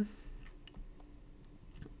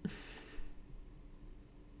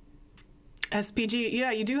 SPG,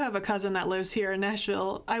 yeah, you do have a cousin that lives here in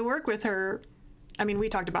Nashville. I work with her. I mean, we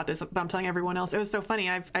talked about this, but I'm telling everyone else. It was so funny.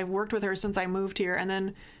 I've worked with her since I moved here, and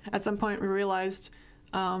then at some point we realized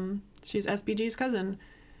she's SPG's cousin.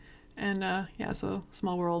 And yeah, so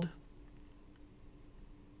small world.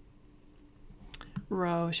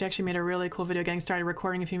 Ro, she actually made a really cool video getting started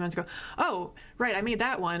recording a few months ago. Oh, right, I made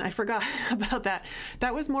that one. I forgot about that.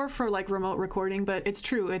 That was more for like remote recording, but it's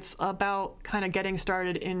true. It's about kind of getting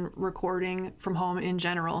started in recording from home in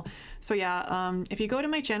general. So yeah, if you go to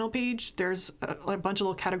my channel page, there's a bunch of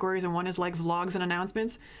little categories, and one is like vlogs and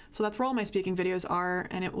announcements. So that's where all my speaking videos are,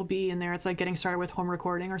 and it will be in there. It's like getting started with home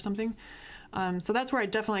recording or something. So that's where I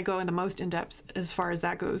definitely go in the most in depth as far as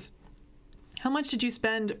that goes. How much did you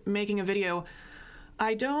spend making a video?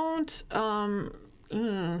 I don't,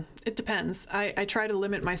 it depends. I try to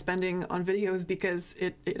limit my spending on videos because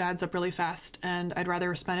it adds up really fast, and I'd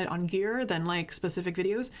rather spend it on gear than like specific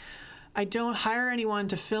videos. I don't hire anyone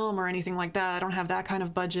to film or anything like that. I don't have that kind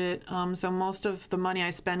of budget. So most of the money I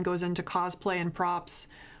spend goes into cosplay and props,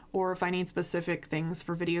 or if I need specific things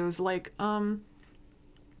for videos, like,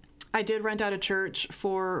 I did rent out a church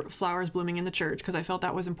for flowers blooming in the church because I felt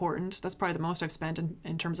that was important. That's probably the most I've spent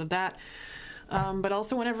in terms of that. But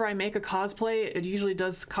also whenever I make a cosplay, it usually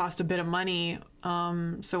does cost a bit of money.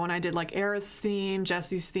 So when I did like Aerith's theme,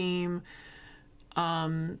 Jesse's theme,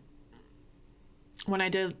 when I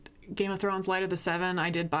did Game of Thrones Light of the Seven, I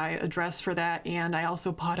did buy a dress for that, and I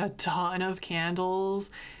also bought a ton of candles,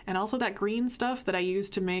 and also that green stuff that I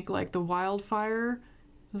used to make like the wildfire.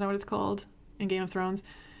 Is that what it's called in Game of Thrones?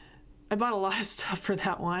 I bought a lot of stuff for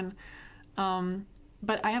that one.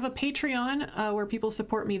 but I have a Patreon where people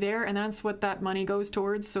support me there, and that's what that money goes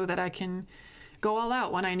towards, so that I can go all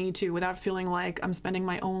out when I need to without feeling like I'm spending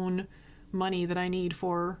my own money that I need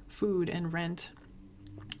for food and rent.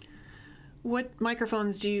 What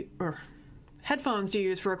microphones do you, or headphones do you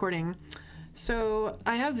use for recording? So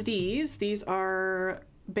I have these. These are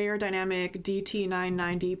Bear Dynamic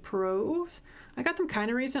DT990 Pros. I got them kind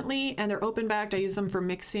of recently, and they're open backed. I use them for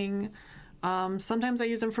mixing. Sometimes I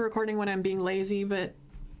use them for recording when I'm being lazy, but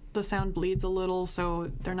the sound bleeds a little,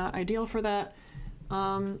 so they're not ideal for that.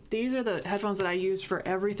 These are the headphones that I used for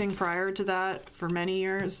everything prior to that for many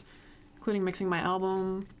years, including mixing my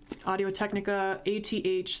album. Audio-Technica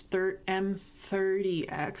ATH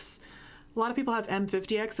M30X. A lot of people have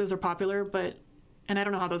M50X, those are popular, but, and I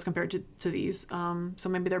don't know how those compare to these, so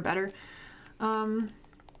maybe they're better.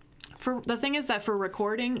 The thing is that for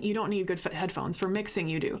recording, you don't need good headphones. For mixing,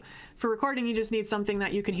 you do. For recording, you just need something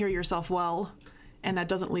that you can hear yourself well and that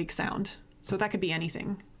doesn't leak sound. So that could be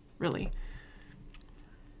anything, really.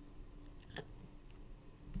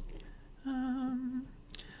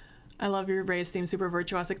 I love your Ray's theme, super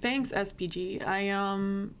virtuosic. Thanks,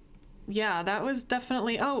 SPG. Yeah, that was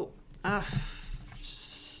definitely, I'm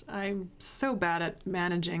so bad at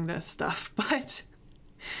managing this stuff, but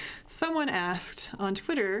someone asked on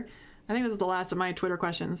Twitter, I think this is the last of my Twitter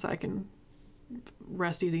questions, so I can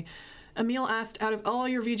rest easy. Emil asked, out of all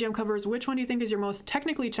your VGM covers, which one do you think is your most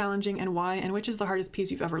technically challenging and why, and which is the hardest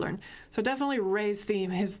piece you've ever learned? So definitely Ray's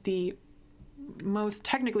theme is the most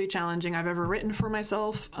technically challenging I've ever written for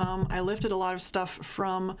myself. I lifted a lot of stuff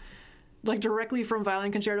from, like, directly from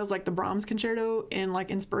violin concertos, like the Brahms concerto, in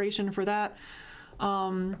like inspiration for that.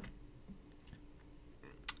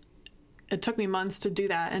 It took me months to do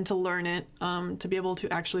that and to learn it, to be able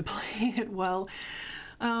to actually play it well.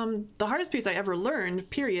 The hardest piece I ever learned,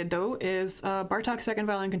 period, though, is Bartók's Second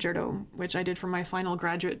Violin Concerto, which I did for my final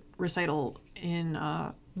graduate recital in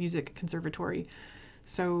music conservatory.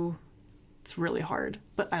 So it's really hard,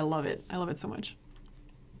 but I love it. I love it so much.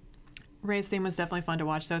 Ray's theme was definitely fun to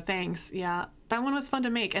watch, though. Thanks. Yeah, that one was fun to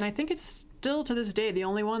make, and I think it's still, to this day, the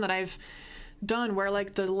only one that I've done where,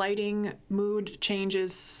 like, the lighting mood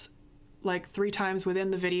changes like 3 times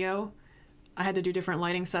within the video. I had to do different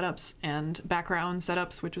lighting setups and background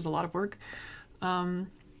setups, which was a lot of work.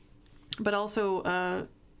 But also, I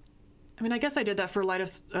mean, I guess I did that for Light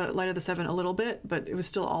of the Seven a little bit, but it was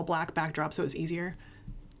still all black backdrop, so it was easier.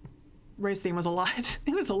 Ray's theme was a lot.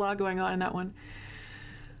 It was a lot going on in that one.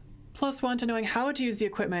 +1 to knowing how to use the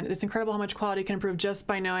equipment. It's incredible how much quality can improve just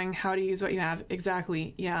by knowing how to use what you have.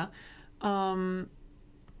 Exactly, yeah.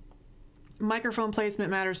 Microphone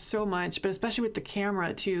placement matters so much, but especially with the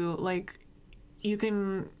camera too. Like, you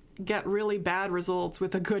can get really bad results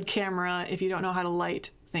with a good camera if you don't know how to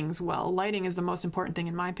light things well. Lighting is the most important thing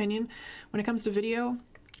in my opinion when it comes to video.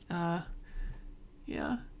 Yeah.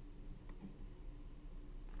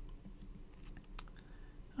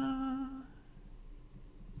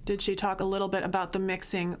 Did she talk a little bit about the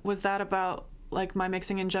mixing? Was that about, like, my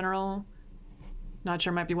mixing in general? Not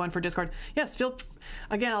sure, might be one for Discord. Yes,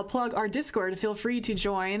 again, I'll plug our Discord. Feel free to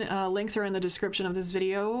join. Links are in the description of this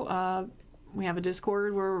video. We have a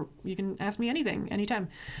Discord where you can ask me anything, anytime.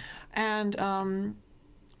 And,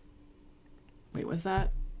 wait, was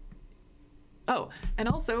that? Oh, and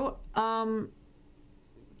also,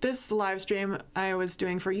 this live stream I was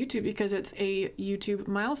doing for YouTube because it's a YouTube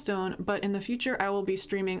milestone, but in the future I will be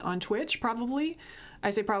streaming on Twitch, probably. I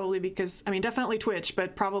say probably because, I mean, definitely Twitch,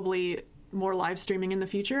 but probably more live streaming in the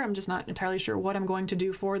future. I'm just not entirely sure what I'm going to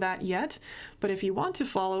do for that yet. But if you want to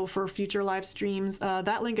follow for future live streams,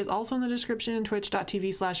 that link is also in the description,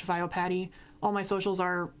 twitch.tv/viopatti. All my socials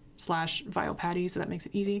are /viopatti, so that makes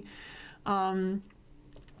it easy.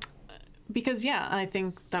 Because yeah, I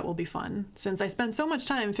think that will be fun since I spent so much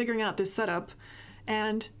time figuring out this setup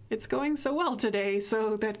and it's going so well today.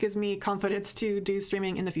 So that gives me confidence to do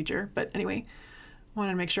streaming in the future. But anyway,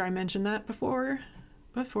 wanted to make sure I mentioned that before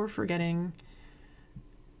forgetting.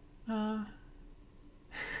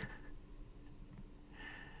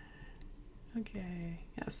 Okay,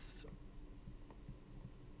 yes.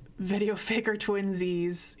 Video faker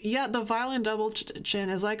twinsies. Yeah, the violin double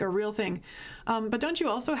chin is like a real thing. But don't you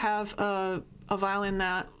also have a violin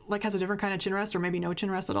that like has a different kind of chin rest or maybe no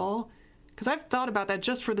chin rest at all? Because I've thought about that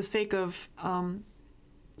just for the sake of,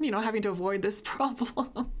 you know, having to avoid this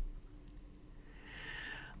problem.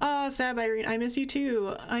 Sab Irene, I miss you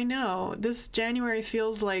too. I know. This January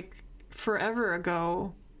feels like forever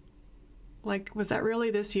ago. Like, was that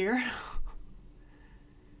really this year?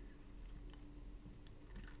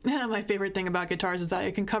 My favorite thing about guitars is that I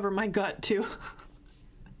can cover my gut too.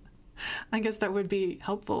 I guess that would be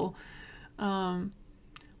helpful.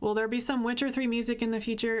 Will there be some Witcher 3 music in the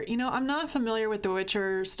future? You know, I'm not familiar with the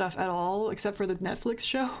Witcher stuff at all, except for the Netflix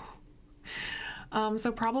show.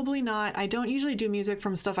 So probably not. I don't usually do music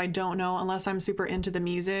from stuff I don't know unless I'm super into the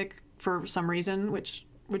music for some reason, which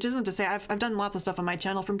isn't to say I've done lots of stuff on my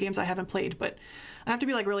channel from games I haven't played, but I have to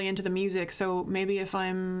be like really into the music. So maybe if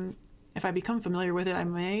I become familiar with it, I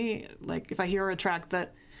may, like, if I hear a track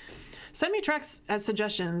that, send me tracks as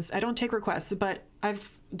suggestions. I don't take requests, but I've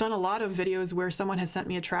done a lot of videos where someone has sent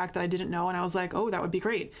me a track that I didn't know, and I was like, oh, that would be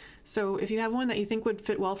great. So if you have one that you think would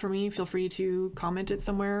fit well for me, feel free to comment it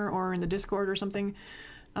somewhere or in the Discord or something,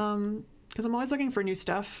 because I'm always looking for new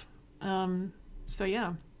stuff. So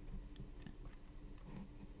yeah.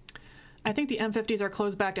 I think the M50s are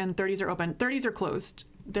closed back and 30s are open. 30s are closed.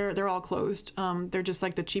 They're all closed. They're just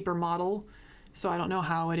like the cheaper model. So I don't know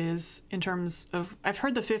how it is in terms of, I've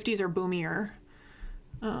heard the 50s are boomier.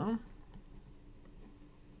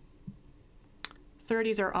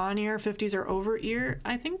 30s are on ear, 50s are over ear.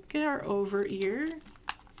 I think they're over ear.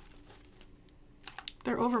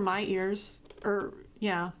 They're over my ears, or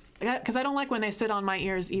yeah, because I don't like when they sit on my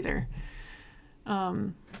ears either.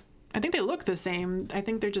 I think they look the same. I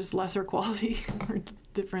think they're just lesser quality or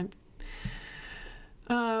different.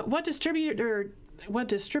 What distributor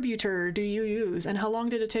do you use, and how long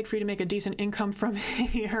did it take for you to make a decent income from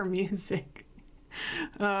your music?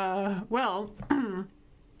 Well,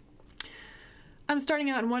 I'm starting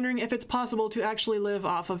out and wondering if it's possible to actually live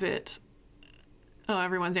off of it. Oh,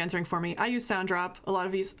 everyone's answering for me. I use Sounddrop. A lot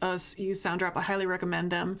of us use Sounddrop. I highly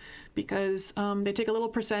recommend them because they take a little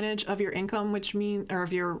percentage of your income, or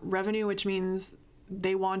of your revenue, which means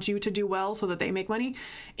they want you to do well so that they make money,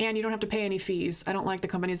 and you don't have to pay any fees. I don't like the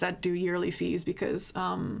companies that do yearly fees because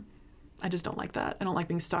I just don't like that. I don't like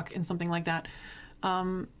being stuck in something like that.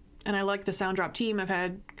 And I like the Sounddrop team. I've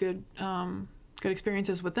had good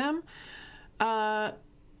experiences with them.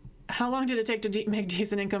 How long did it take to make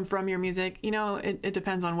decent income from your music? You know, it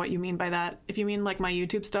depends on what you mean by that. If you mean like my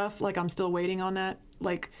YouTube stuff, like I'm still waiting on that,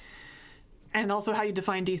 like, and also how you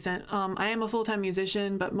define decent. I am a full-time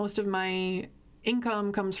musician, but most of my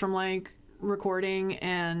income comes from like recording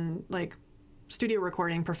and like studio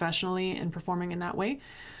recording professionally and performing in that way.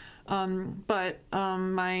 But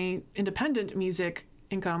my independent music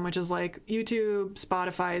income, which is like YouTube,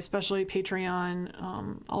 Spotify, especially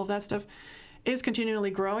Patreon, all of that stuff, is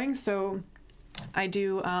continually growing. So I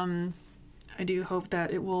do hope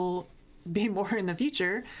that it will be more in the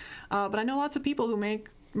future. But I know lots of people who make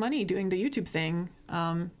money doing the YouTube thing,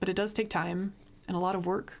 but it does take time and a lot of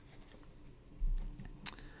work.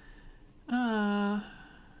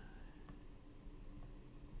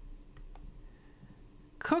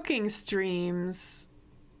 Cooking streams.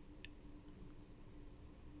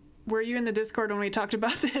 Were you in the Discord when we talked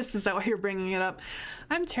about this? Is that why you're bringing it up?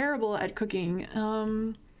 I'm terrible at cooking.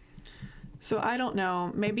 So I don't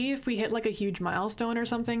know. Maybe if we hit like a huge milestone or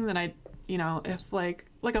something, then if like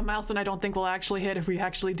a milestone I don't think we'll actually hit, if we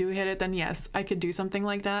actually do hit it, then yes, I could do something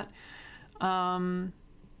like that. Because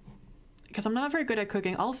I'm not very good at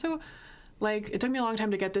cooking. Also, like, it took me a long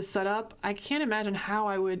time to get this set up. I can't imagine how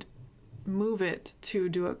I would move it to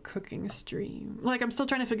do a cooking stream. Like, I'm still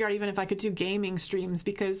trying to figure out even if I could do gaming streams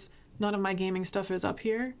because none of my gaming stuff is up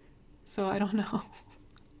here. So I don't know.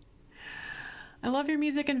 I love your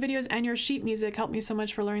music and videos, and your sheet music helped me so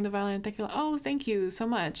much for learning the violin. Thank you. Oh, thank you so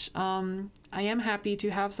much. I am happy to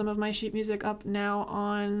have some of my sheet music up now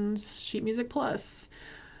on Sheet Music Plus.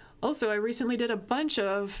 Also, I recently did a bunch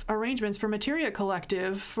of arrangements for Materia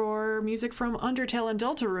Collective for music from Undertale and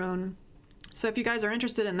Deltarune. So if you guys are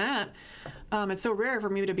interested in that, it's so rare for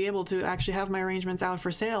me to be able to actually have my arrangements out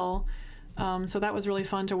for sale. So that was really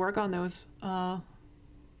fun to work on those. So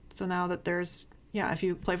now that there's, yeah, if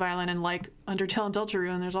you play violin and like Undertale and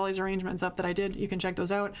Deltarune, there's all these arrangements up that I did. You can check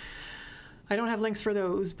those out. I don't have links for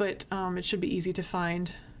those, but it should be easy to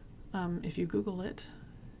find if you Google it.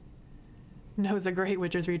 Knows a great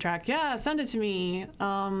Witcher 3 track. Yeah, send it to me.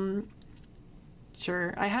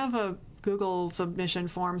 Sure. I have a Google submission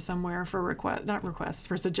form somewhere for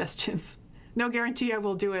for suggestions. No guarantee I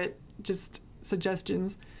will do it, just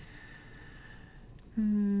suggestions.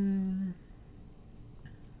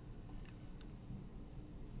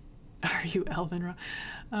 Are you Elvin?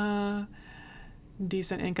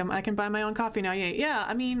 Decent income. I can buy my own coffee now. Yay. Yeah,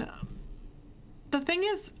 I mean, the thing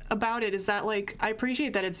is about it is that, like, I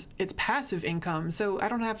appreciate that it's passive income, so I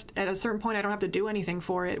don't have, at a certain point I don't have to do anything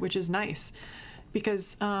for it, which is nice,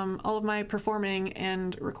 because all of my performing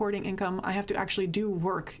and recording income, I have to actually do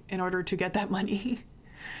work in order to get that money.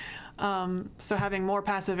 So having more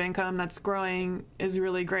passive income that's growing is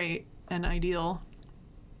really great and ideal.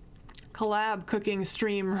 Collab cooking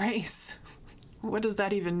stream race. What does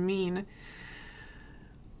that even mean?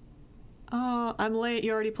 Oh, I'm late.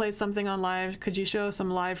 You already played something on live. Could you show some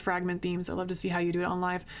live fragment themes? I'd love to see how you do it on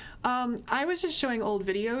live. I was just showing old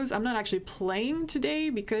videos. I'm not actually playing today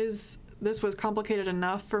because this was complicated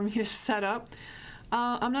enough for me to set up.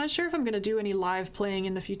 I'm not sure if I'm going to do any live playing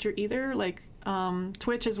in the future either. Like,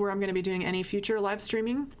 Twitch is where I'm going to be doing any future live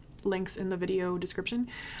streaming. Links in the video description.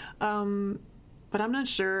 But I'm not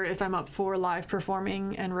sure if I'm up for live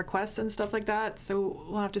performing and requests and stuff like that, so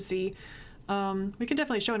we'll have to see. We can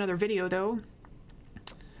definitely show another video, though.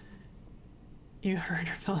 You heard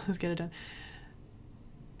her, fellas, get it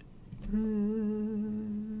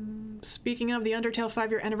done. Speaking of, the Undertale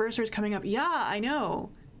 5-year anniversary is coming up. Yeah, I know.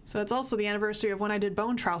 So it's also the anniversary of when I did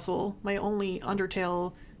Bone Trousel, my only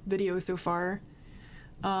Undertale video so far.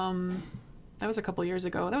 That was a couple years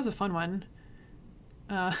ago. That was a fun one.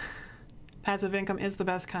 Passive income is the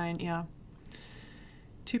best kind, yeah.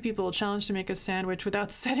 2 people challenged to make a sandwich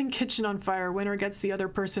without setting kitchen on fire. Winner gets the other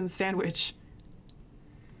person's sandwich.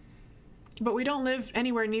 But we don't live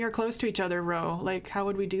anywhere near close to each other, Ro. Like, how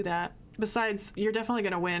would we do that? Besides, you're definitely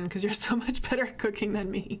gonna win because you're so much better at cooking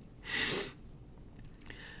than me.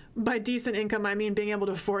 By decent income, I mean being able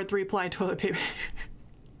to afford 3-ply toilet paper.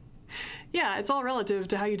 Yeah, it's all relative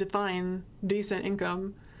to how you define decent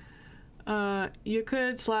income. You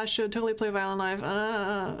could / should totally play violin live.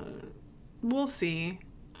 We'll see.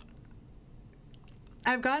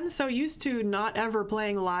 I've gotten so used to not ever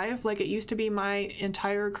playing live. Like, it used to be my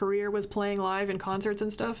entire career was playing live in concerts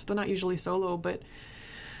and stuff. They're not usually solo, but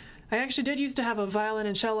I actually did used to have a violin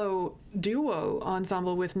and cello duo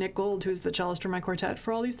ensemble with Nick Gold, who's the cellist for my quartet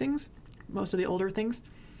for all these things, most of the older things.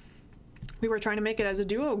 We were trying to make it as a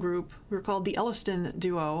duo group. We were called the Elliston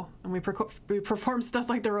Duo, and we performed stuff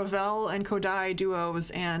like the Ravel and Kodai duos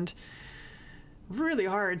and really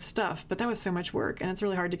hard stuff, but that was so much work, and it's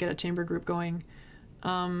really hard to get a chamber group going.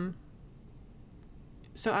 So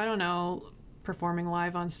I don't know, performing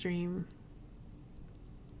live on stream.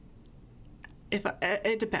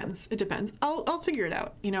 It depends. It depends. I'll figure it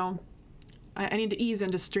out. You know, I need to ease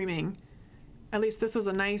into streaming. At least this was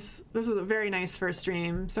a very nice first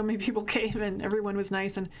stream. So many people came and everyone was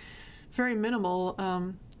nice and very minimal.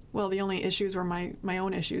 Well, the only issues were my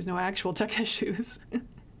own issues, no actual tech issues.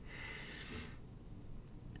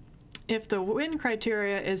 If the win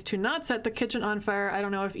criteria is to not set the kitchen on fire, I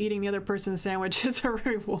don't know if eating the other person's sandwich is a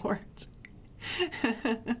reward.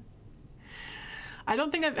 I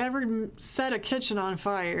don't think I've ever set a kitchen on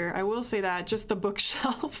fire. I will say that, just the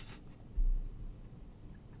bookshelf.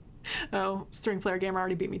 Oh, String Player Gamer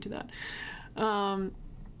already beat me to that.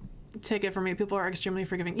 Take it from me, people are extremely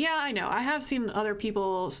forgiving. Yeah, I know. I have seen other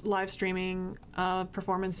people's live streaming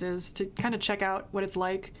performances to kind of check out what it's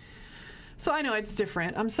like. So I know it's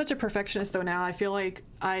different. I'm such a perfectionist though now. I feel like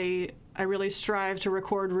I really strive to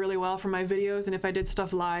record really well for my videos, and if I did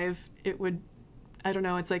stuff live, it would, I don't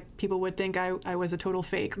know, it's like people would think I was a total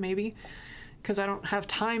fake, maybe. Because I don't have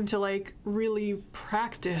time to like really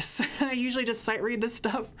practice. I usually just sight read this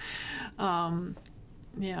stuff.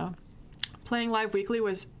 Yeah. Playing live weekly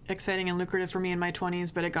was exciting and lucrative for me in my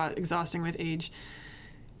 20s, but it got exhausting with age.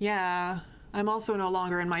 Yeah, I'm also no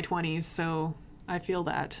longer in my 20s, so I feel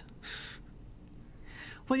that.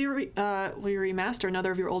 Will you remaster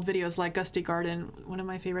another of your old videos like Gusty Garden, one of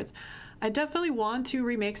my favorites? I definitely want to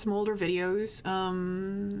remake some older videos.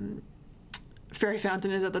 Fairy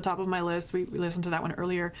Fountain is at the top of my list. We listened to that one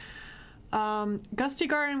earlier. Gusty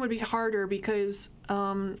Garden would be harder because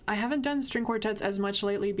I haven't done string quartets as much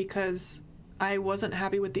lately because I wasn't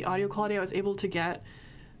happy with the audio quality I was able to get,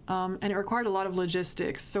 and it required a lot of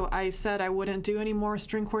logistics. So I said I wouldn't do any more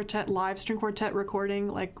live string quartet recording,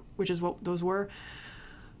 like, which is what those were,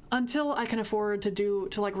 until I can afford to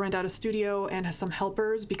like rent out a studio and have some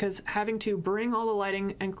helpers, because having to bring all the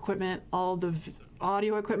lighting equipment, all the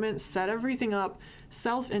audio equipment, set everything up,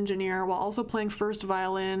 self-engineer while also playing first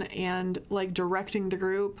violin and like directing the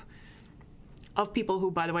group of people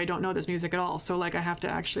who, by the way, don't know this music at all. So like I have to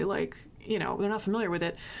actually, like, you know, they're not familiar with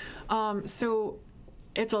it. So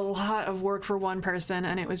it's a lot of work for one person,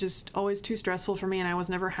 and it was just always too stressful for me, and I was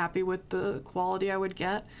never happy with the quality I would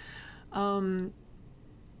get.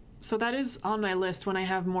 So that is on my list when I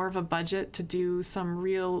have more of a budget to do some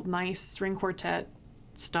real nice string quartet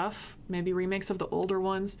stuff, maybe remakes of the older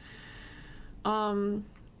ones.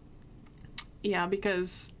 Yeah,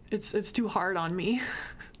 because it's too hard on me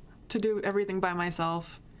to do everything by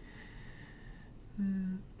myself.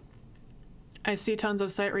 I see tons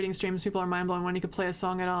of sight reading streams. People are mind blown when you could play a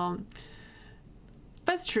song at all.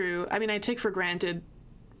 That's true. I mean, I take for granted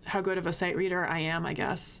how good of a sight reader I am, I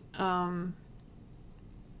guess.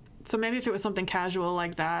 So maybe if it was something casual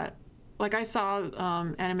like that, like I saw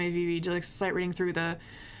Anime VV like sight reading through the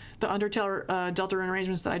Undertale Delta Rune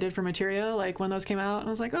arrangements that I did for Materia, like when those came out, and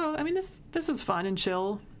I was like, oh, I mean, this is fun and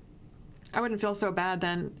chill. I wouldn't feel so bad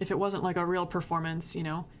then if it wasn't like a real performance, you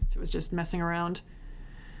know, if it was just messing around.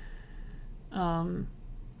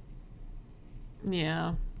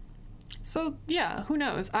 Yeah. So yeah, who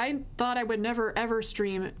knows? I thought I would never ever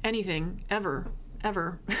stream anything ever.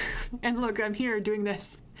 And look, I'm here doing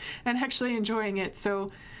this and actually enjoying it.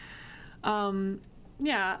 So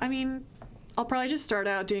yeah, I mean, I'll probably just start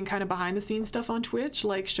out doing kind of behind the scenes stuff on Twitch,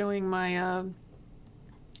 like showing my I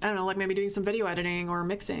don't know, like maybe doing some video editing or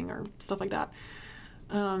mixing or stuff like that.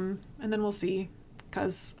 And then we'll see,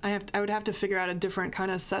 because I would have to figure out a different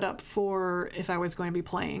kind of setup for if I was going to be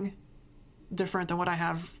playing different than what I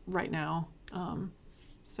have right now.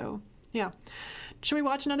 So yeah, should we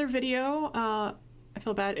watch another video? I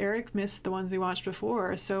feel bad Eric missed the ones we watched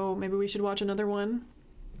before, so maybe we should watch another one.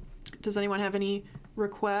 Does anyone have any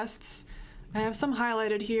requests? I have some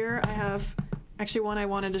highlighted here. I have actually one I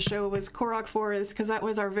wanted to show was Korok Forest, because that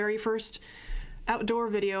was our very first outdoor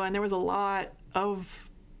video, and there was a lot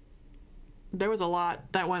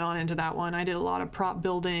that went on into that one. I did a lot of prop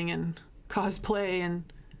building and cosplay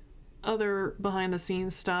and other behind the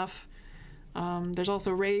scenes stuff. There's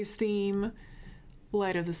also Ray's theme,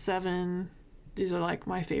 Light of the Seven. These are like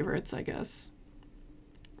my favorites, I guess,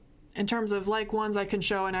 in terms of like ones I can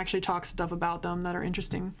show and actually talk stuff about them that are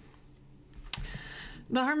interesting.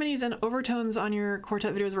 The harmonies and overtones on your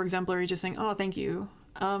quartet videos were exemplary. Just saying, oh, thank you.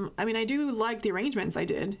 I mean, I do like the arrangements I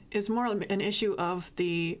did. It's more an issue of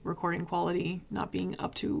the recording quality not being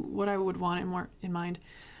up to what I would want in mind.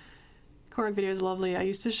 Korok video is lovely. I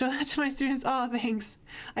used to show that to my students. Oh, thanks.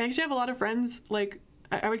 I actually have a lot of friends, like,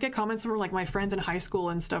 I would get comments from like my friends in high school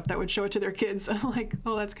and stuff that would show it to their kids. I'm like,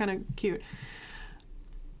 oh, that's kind of cute.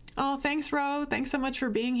 Oh, thanks, Ro. Thanks so much for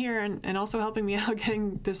being here and also helping me out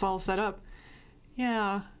getting this all set up.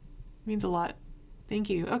 Yeah, means a lot. Thank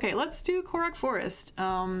you. Okay, let's do Korok Forest.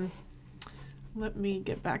 Let me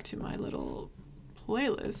get back to my little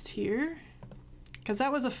playlist here, because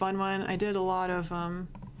that was a fun one. I did a lot of,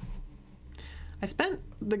 I spent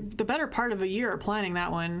the better part of a year planning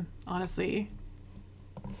that one, honestly.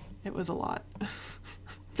 It was a lot,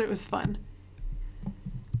 but it was fun.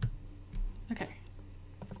 Okay.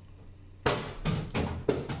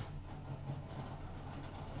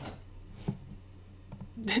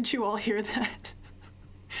 Did you all hear that?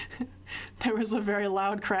 There was a very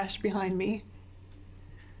loud crash behind me,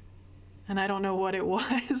 and I don't know what it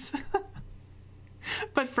was.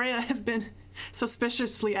 But Freya has been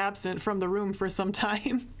suspiciously absent from the room for some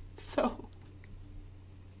time, so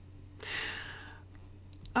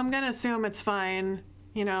I'm gonna assume it's fine.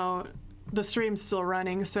 You know, the stream's still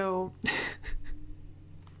running, so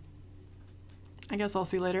I guess I'll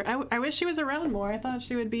see later. I wish she was around more. I thought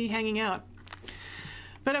she would be hanging out.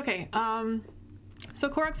 But okay, so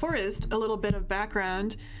Korok Forest, a little bit of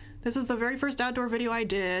background. This was the very first outdoor video I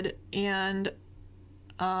did, and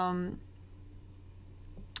all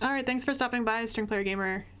right, thanks for stopping by, String Player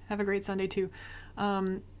Gamer. Have a great Sunday too.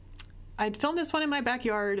 I'd filmed this one in my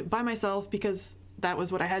backyard by myself because that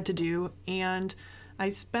was what I had to do, and I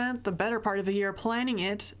spent the better part of a year planning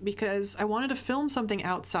it because I wanted to film something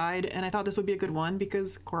outside, and I thought this would be a good one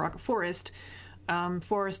because Korok Forest.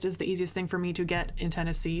 Forest is the easiest thing for me to get in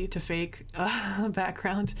Tennessee to fake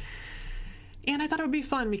background. And I thought it would be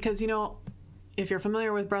fun because, you know, if you're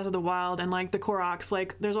familiar with Breath of the Wild and like the Koroks,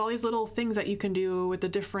 like there's all these little things that you can do with the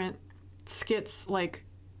different skits, like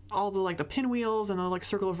all the like the pinwheels and the like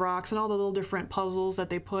circle of rocks and all the little different puzzles that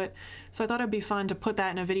they put. So I thought it'd be fun to put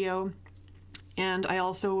that in a video. And I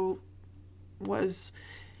also was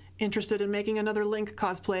interested in making another Link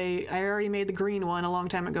cosplay. I already made the green one a long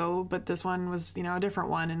time ago, but this one was, you know, a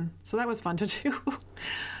different one, and so that was fun to do.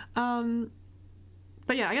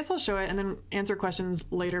 But yeah, I guess I'll show it and then answer questions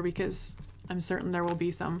later because I'm certain there will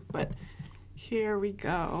be some, but here we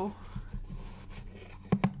go.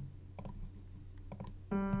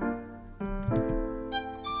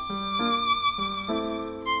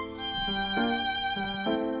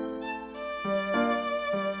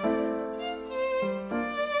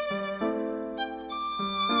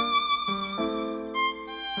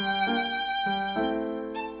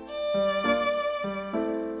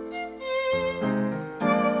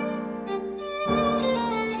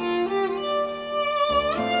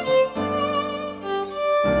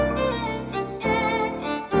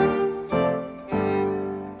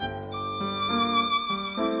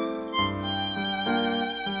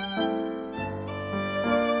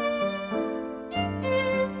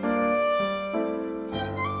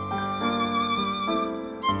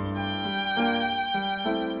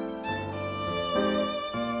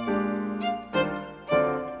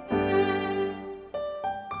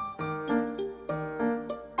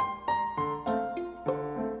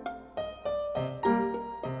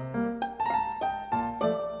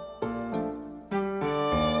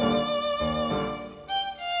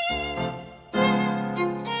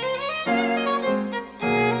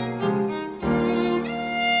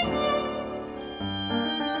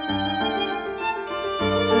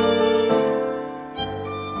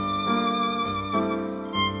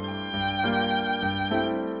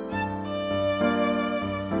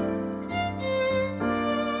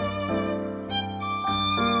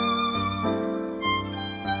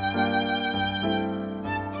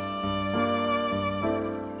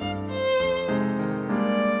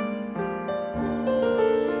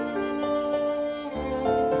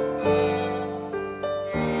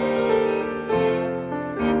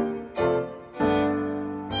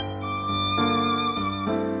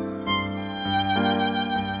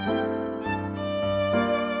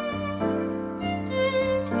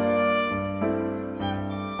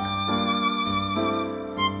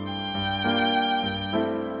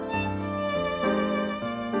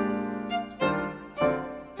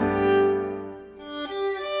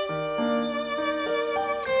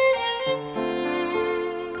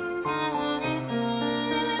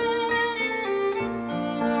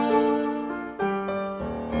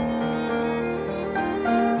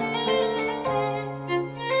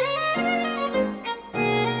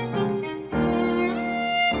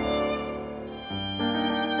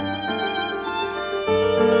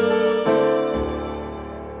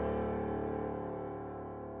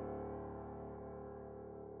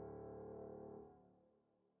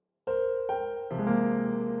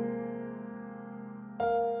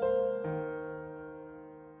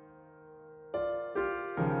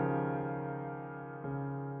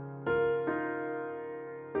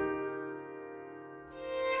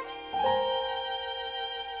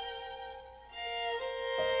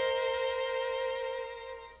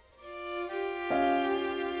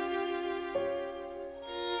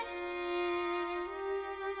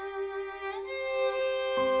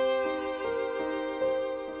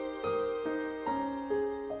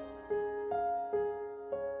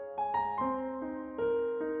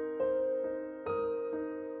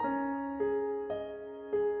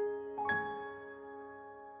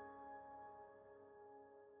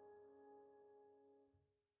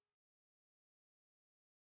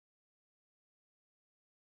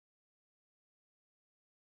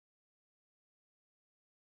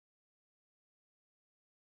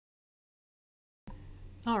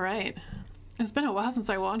 All right. It's been a while since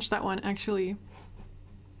I watched that one, actually.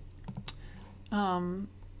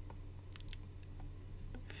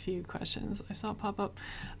 Few questions I saw pop up.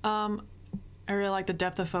 I really like the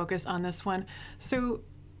depth of focus on this one. So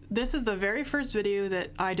this is the very first video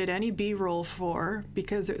that I did any B-roll for,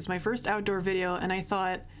 because it was my first outdoor video, and I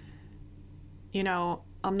thought, you know,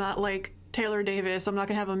 I'm not like Taylor Davis. I'm not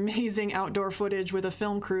gonna have amazing outdoor footage with a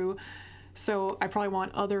film crew, so I probably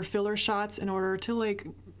want other filler shots in order to like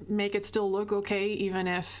make it still look okay, even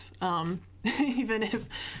if even if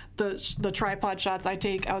the tripod shots I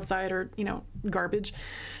take outside are, you know, garbage.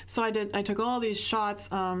 So I took all these shots,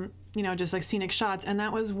 you know, just like scenic shots, and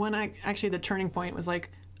that was when actually the turning point was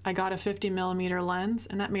like I got a 50mm lens,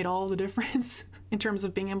 and that made all the difference in terms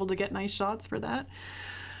of being able to get nice shots for that.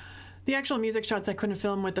 The actual music shots I couldn't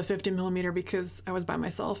film with the 50mm because I was by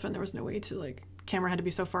myself and there was no way to, like, camera had to be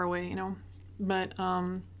so far away, you know. But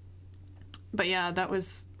yeah, that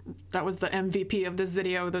was the MVP of this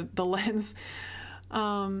video, the lens.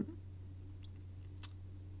 How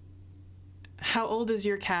old is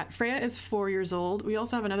your cat? Freya is 4 years old. We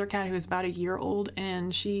also have another cat who is about a year old,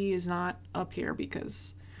 and she is not up here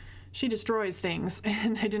because she destroys things,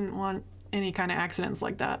 and I didn't want any kind of accidents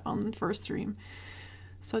like that on the first stream.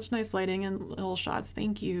 Such nice lighting and little shots.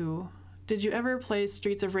 Thank you. Did you ever play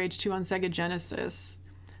Streets of Rage 2 on Sega Genesis?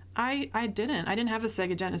 I didn't. I didn't have a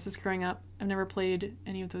Sega Genesis growing up. I've never played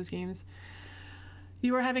any of those games.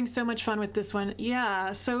 You were having so much fun with this one.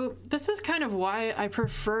 Yeah, so this is kind of why I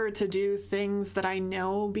prefer to do things that I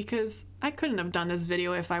know, because I couldn't have done this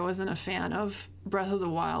video if I wasn't a fan of Breath of the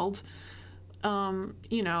Wild.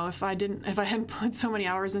 You know, if I hadn't put so many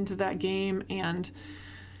hours into that game and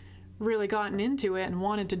really gotten into it and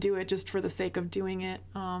wanted to do it just for the sake of doing it.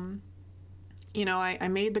 You know, I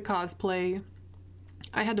made the cosplay.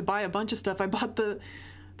 I had to buy a bunch of stuff. I bought the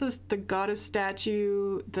goddess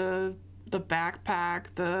statue, the backpack,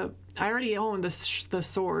 I already owned the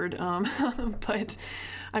sword, but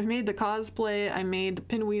I've made the cosplay, I made the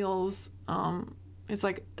pinwheels. It's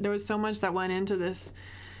like there was so much that went into this,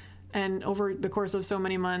 and over the course of so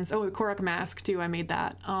many months. Oh, the Korok mask too, I made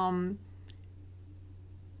that.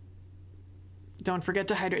 Don't forget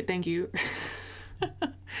to hydrate, thank you.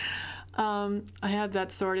 I had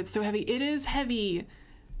that sword. It's so heavy. It is heavy.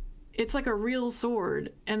 It's like a real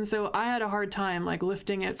sword, and so I had a hard time like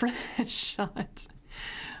lifting it for that shot.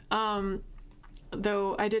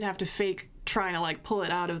 Though I did have to fake trying to like pull it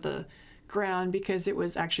out of the ground because it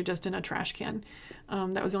was actually just in a trash can.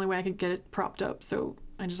 That was the only way I could get it propped up, so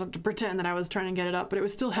I just had to pretend that I was trying to get it up, but it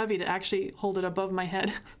was still heavy to actually hold it above my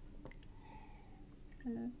head.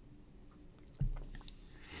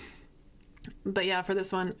 But yeah, for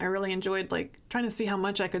this one, I really enjoyed like trying to see how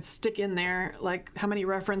much I could stick in there, like how many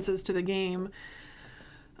references to the game.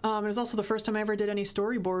 It was also the first time I ever did any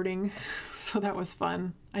storyboarding, so that was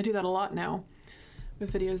fun. I do that a lot now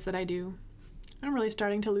with videos that I do. I'm really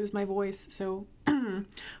starting to lose my voice, so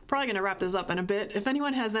probably gonna wrap this up in a bit. If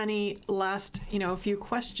anyone has any last, you know, few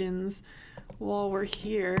questions while we're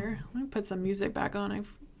here, let me put some music back on. I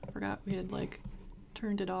forgot we had like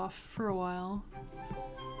turned it off for a while.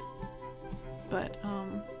 But,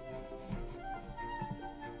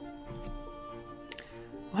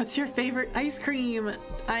 what's your favorite ice cream?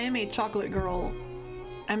 I am a chocolate girl.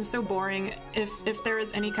 I'm so boring. If there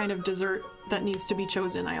is any kind of dessert that needs to be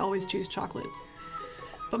chosen, I always choose chocolate.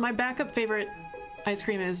 But my backup favorite ice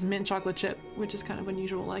cream is mint chocolate chip, which is kind of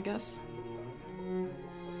unusual, I guess.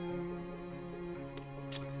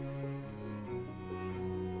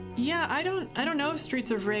 Yeah, I don't know if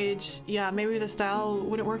Streets of Rage, yeah, maybe the style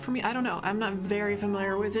wouldn't work for me. I don't know. I'm not very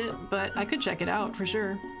familiar with it, but I could check it out for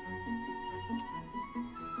sure.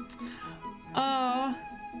 Oh,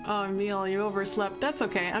 Emil, you overslept. That's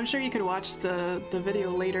okay. I'm sure you could watch the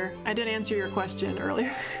video later. I did answer your question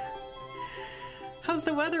earlier. How's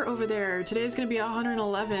the weather over there? Today's gonna be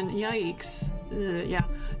 111. Yikes. Yeah,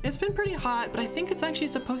 it's been pretty hot, but I think it's actually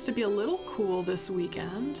supposed to be a little cool this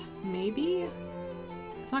weekend. Maybe?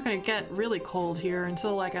 It's not gonna get really cold here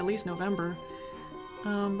until like at least November.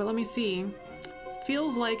 But let me see.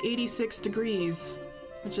 Feels like 86 degrees,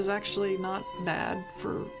 which is actually not bad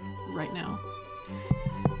for right now.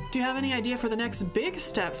 Do you have any idea for the next big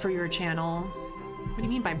step for your channel? What do you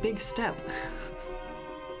mean by big step?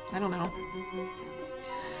 I don't know.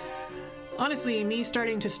 Honestly, me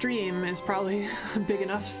starting to stream is probably a big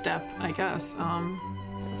enough step, I guess.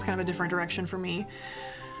 It's kind of a different direction for me.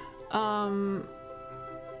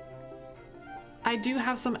 I do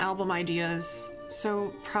have some album ideas,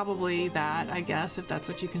 so probably that, I guess, if that's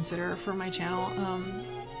what you consider for my channel.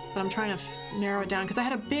 But I'm trying to narrow it down because I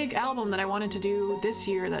had a big album that I wanted to do this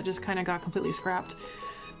year that just kind of got completely scrapped.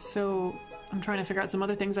 So I'm trying to figure out some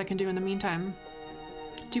other things I can do in the meantime.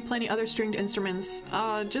 Do you play any other stringed instruments?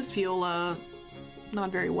 Just viola.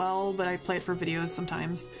 Not very well, but I play it for videos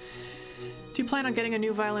sometimes. Do you plan on getting a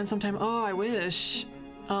new violin sometime? Oh, I wish.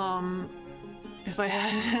 If I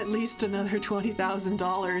had at least another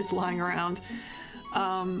 $20,000 lying around.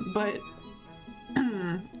 But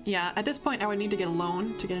yeah, at this point I would need to get a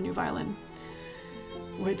loan to get a new violin,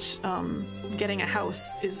 which getting a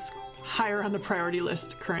house is higher on the priority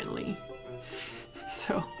list currently.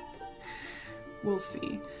 So we'll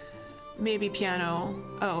see. Maybe piano.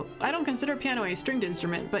 Oh, I don't consider piano a stringed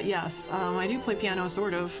instrument, but yes, I do play piano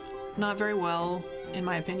sort of. Not very well, in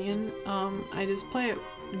my opinion. I just play it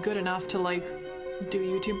good enough to like do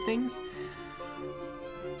YouTube things.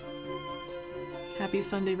 Happy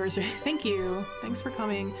Sunday anniversary. Thank you. Thanks for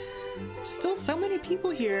coming. Still so many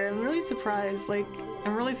people here. I'm really surprised. Like,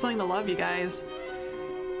 I'm really feeling the love, you guys.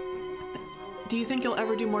 Do you think you'll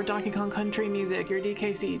ever do more Donkey Kong Country music? Your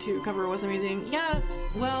DKC2 cover was amazing. Yes!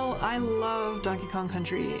 Well, I love Donkey Kong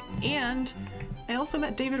Country. And I also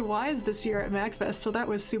met David Wise this year at MagFest, so that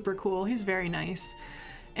was super cool. He's very nice.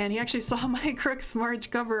 And he actually saw my Crooks March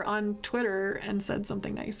cover on Twitter and said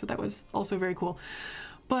something nice, so that was also very cool.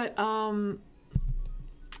 But,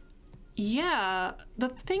 yeah, the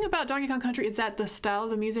thing about Donkey Kong Country is that the style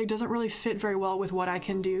of the music doesn't really fit very well with what I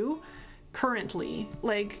can do currently.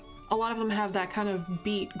 Like, a lot of them have that kind of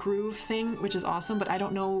beat groove thing, which is awesome, but I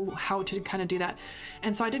don't know how to kind of do that.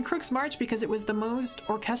 And so I did Crooks March because it was the most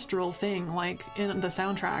orchestral thing, like, in the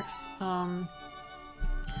soundtracks.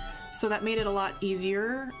 So that made it a lot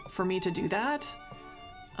easier for me to do that.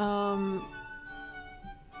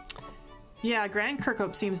 Yeah, Grant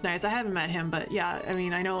Kirkhope seems nice. I haven't met him, but yeah, I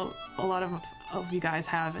mean, I know a lot of you guys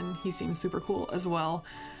have, and he seems super cool as well.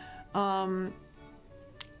 What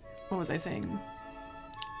was I saying?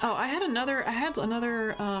 Oh, I had another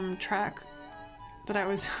track that I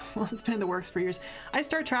was, well, it's been in the works for years. I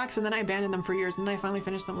start tracks and then I abandon them for years, and then I finally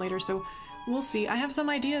finish them later, so we'll see. I have some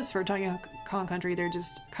ideas for Donkey Kong Country. They're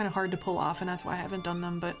just kind of hard to pull off, and that's why I haven't done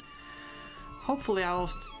them, but hopefully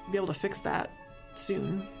I'll be able to fix that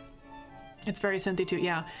soon. It's very synthy too,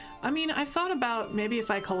 yeah. I mean, I've thought about maybe if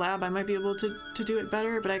I collab, I might be able to do it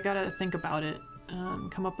better, but I gotta think about it,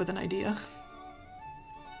 come up with an idea.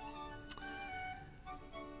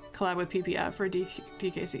 Collab with PPF or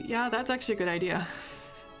DKC. Yeah, that's actually a good idea.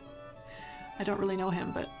 I don't really know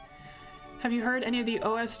him, but... Have you heard any of the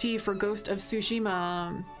OST for Ghost of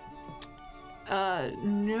Tsushima?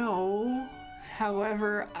 No.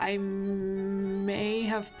 However, I may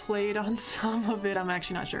have played on some of it. I'm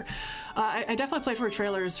actually not sure. I definitely played for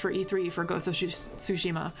trailers for E3 for Ghost of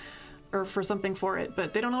Tsushima, or for something for it,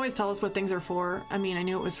 but they don't always tell us what things are for. I mean, I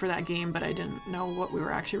knew it was for that game, but I didn't know what we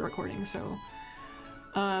were actually recording, so...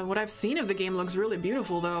 what I've seen of the game looks really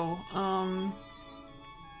beautiful, though.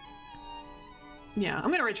 Yeah,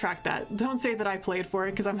 I'm gonna retract that. Don't say that I played for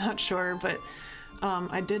it, because I'm not sure, but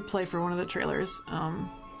I did play for one of the trailers,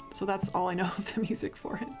 so that's all I know of the music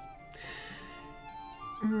for it.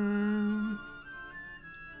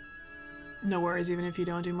 No worries, even if you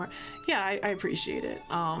don't do more. Yeah, I appreciate it,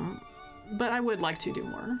 but I would like to do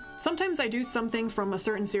more. Sometimes I do something from a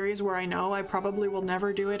certain series where I know I probably will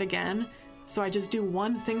never do it again, so I just do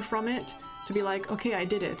one thing from it to be like, okay, I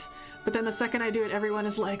did it. But then the second I do it, everyone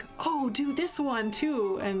is like, oh, do this one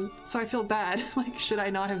too. And so I feel bad. Like, should I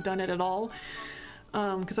not have done it at all?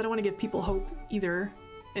 Because I don't want to give people hope either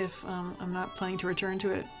if I'm not planning to return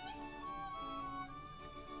to it.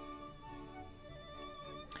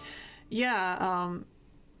 Yeah,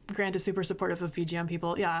 Grant is super supportive of VGM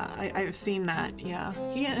people. Yeah, I've seen that, yeah.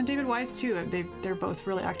 He and David Wise too, they're both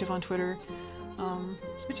really active on Twitter.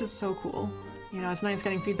 Which is so cool. You know, it's nice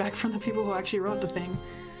getting feedback from the people who actually wrote the thing.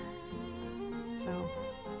 So.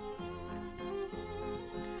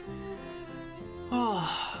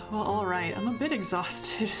 Oh, well, alright. I'm a bit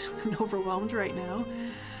exhausted and overwhelmed right now.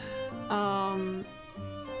 Oh,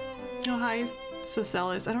 hi,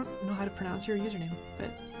 Cecelis. I don't know how to pronounce your username, but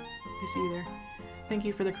I see you there. Thank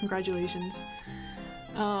you for the congratulations.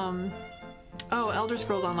 Oh, Elder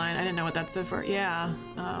Scrolls Online. I didn't know what that stood for. Yeah.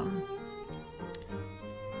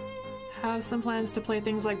 Have some plans to play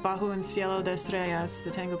things like Bajo and Cielo de Estrellas,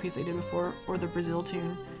 the tango piece they did before, or the Brazil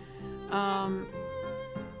tune.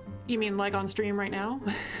 You mean like on stream right now?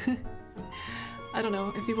 I don't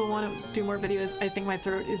know. If people want to do more videos, I think my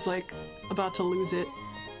throat is like about to lose it.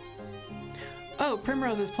 Oh,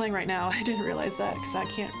 Primrose is playing right now. I didn't realize that because I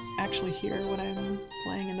can't actually hear what I'm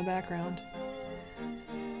playing in the background.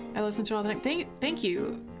 I listen to it all the time. Thank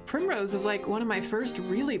you. Primrose is like one of my first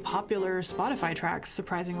really popular Spotify tracks,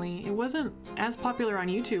 surprisingly. It wasn't as popular on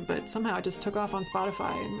YouTube, but somehow it just took off on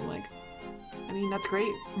Spotify, and like, I mean, that's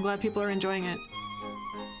great. I'm glad people are enjoying it.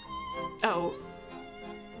 Oh.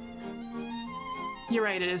 You're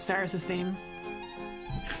right, it is Cyrus's theme.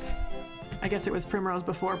 I guess it was Primrose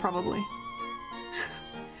before, probably.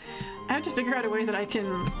 I have to figure out a way that I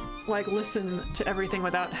can, like, listen to everything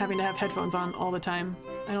without having to have headphones on all the time.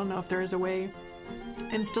 I don't know if there is a way.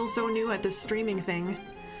 I'm still so new at this streaming thing.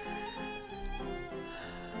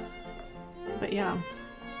 But yeah.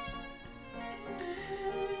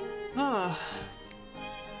 Oh.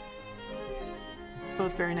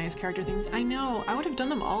 Both very nice character themes. I know, I would have done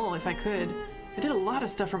them all if I could. I did a lot of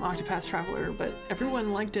stuff from Octopath Traveler, but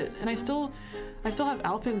everyone liked it. And I still have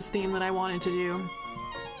Alphin's theme that I wanted to do.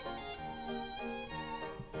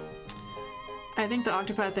 I think the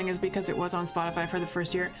Octopath thing is because it was on Spotify for the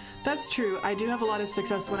first year. That's true. I do have a lot of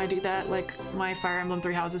success when I do that. Like, my Fire Emblem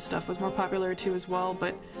Three Houses stuff was more popular too as well,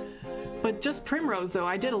 but just Primrose, though,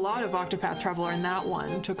 I did a lot of Octopath Traveler, and that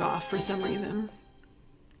one took off for some reason.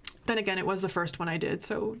 Then again, it was the first one I did,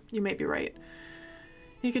 so you may be right.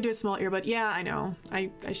 You could do a small earbud. Yeah, I know. I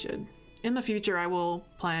should. In the future, I will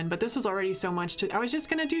plan, but this was already so much to... I was just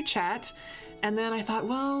gonna do chat, and then I thought,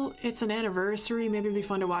 well, it's an anniversary, maybe it'd be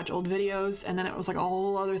fun to watch old videos, and then it was like a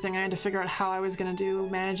whole other thing I had to figure out how I was gonna do,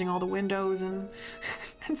 managing all the windows and,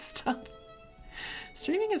 and stuff.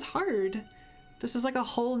 Streaming is hard. This is like a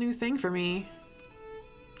whole new thing for me.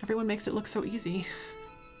 Everyone makes it look so easy.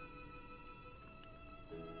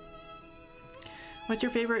 What's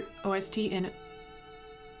your favorite OST in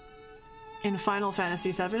Final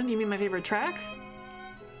Fantasy VII? You mean my favorite track?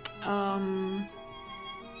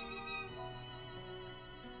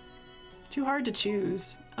 Too hard to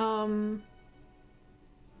choose. The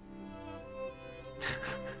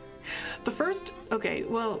first, okay,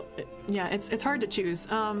 well, yeah, it's hard to choose.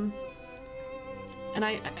 And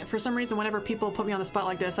I, for some reason, whenever people put me on the spot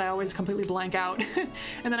like this, I always completely blank out.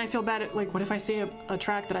 And then I feel bad at, like, what if I say a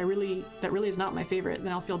track that really is not my favorite?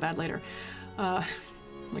 Then I'll feel bad later.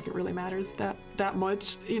 Like it really matters that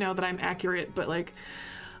much, you know, that I'm accurate. But like,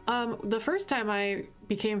 the first time I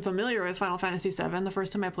became familiar with Final Fantasy VII, the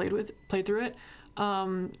first time I played through it,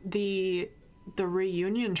 the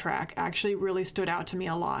reunion track actually really stood out to me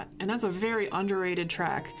a lot, and that's a very underrated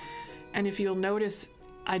track. And if you'll notice,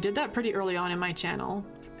 I did that pretty early on in my channel,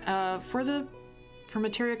 for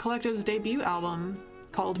Materia Collective's debut album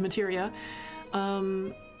called Materia.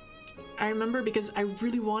 I remember because I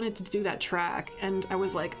really wanted to do that track, and I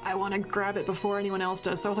was like, I want to grab it before anyone else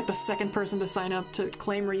does. So I was like the second person to sign up to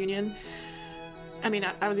claim Reunion. I mean,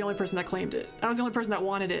 I was the only person that claimed it. I was the only person that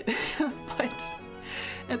wanted it. But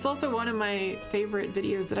it's also one of my favorite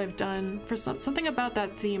videos that I've done for something about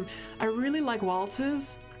that theme. I really like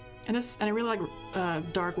waltzes, and I really like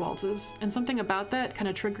dark waltzes, and something about that kind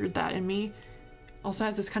of triggered that in me. Also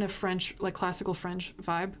has this kind of French, like classical French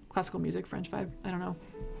vibe, classical music French vibe. I don't know.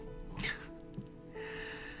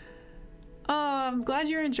 I'm glad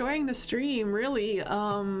you're enjoying the stream, really.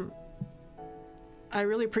 I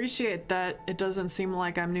really appreciate that it doesn't seem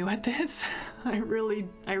like I'm new at this. I really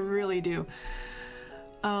do.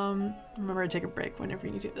 Remember to take a break whenever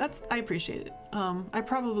you need to. I appreciate it. I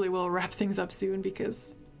probably will wrap things up soon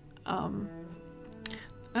because, I don't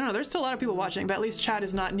know, there's still a lot of people watching, but at least chat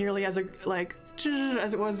is not nearly as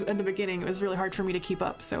as it was in the beginning. It was really hard for me to keep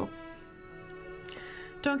up, so.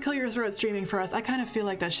 Don't kill your throat streaming for us. I kind of feel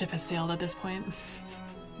like that ship has sailed at this point.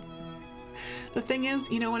 The thing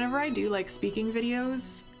is, you know, whenever I do like speaking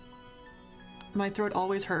videos, my throat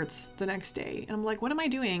always hurts the next day. And I'm like, what am I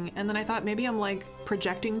doing? And then I thought maybe I'm like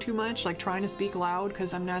projecting too much, like trying to speak loud,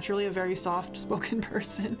 because I'm naturally a very soft-spoken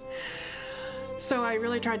person. So I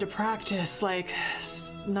really tried to practice, like,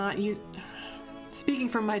 speaking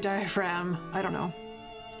from my diaphragm, I don't know,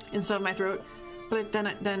 instead of my throat. But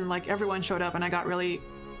then like everyone showed up and I got really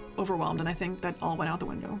overwhelmed, and I think that all went out the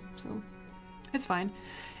window, so it's fine.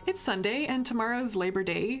 It's Sunday and tomorrow's Labor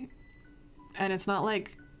Day, and it's not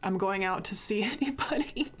like I'm going out to see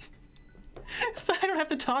anybody. So I don't have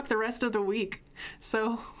to talk the rest of the week,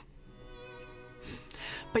 so.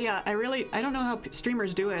 But yeah, I don't know how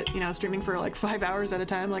streamers do it, you know, streaming for like 5 hours at a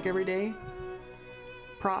time, like every day.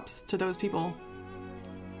 Props to those people.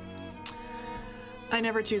 I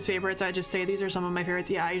never choose favorites, I just say these are some of my favorites.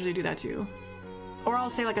 Yeah, I usually do that too. Or I'll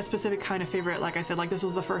say like a specific kind of favorite, like I said, like this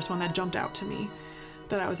was the first one that jumped out to me,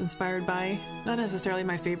 that I was inspired by. Not necessarily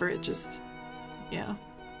my favorite, just, yeah.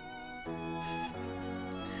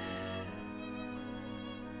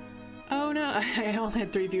 Oh no, I only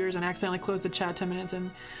had 3 viewers and accidentally closed the chat 10 minutes in.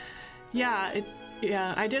 Yeah,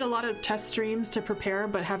 Yeah, I did a lot of test streams to prepare,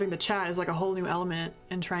 but having the chat is like a whole new element,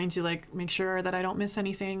 and trying to like make sure that I don't miss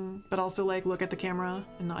anything, but also like look at the camera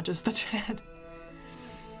and not just the chat.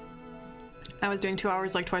 I was doing 2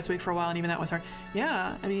 hours like twice a week for a while, and even that was hard.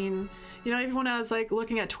 Yeah, I mean, you know, even when I was like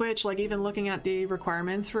looking at Twitch, like even looking at the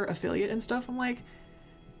requirements for affiliate and stuff, I'm like,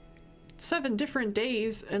 7 different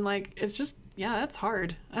days, and like, it's just, yeah, that's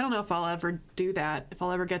hard. I don't know if I'll ever do that, if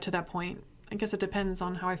I'll ever get to that point. I guess it depends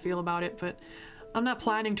on how I feel about it, but I'm not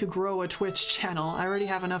planning to grow a Twitch channel. I already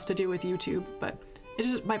have enough to do with YouTube, but it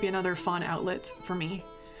just might be another fun outlet for me.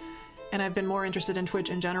 And I've been more interested in Twitch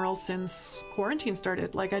in general since quarantine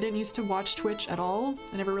started. Like, I didn't used to watch Twitch at all.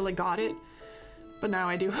 I never really got it, but now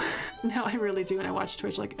I do. Now I really do, and I watch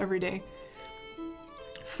Twitch like every day.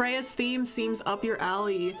 Freya's theme seems up your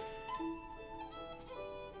alley.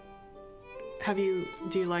 Do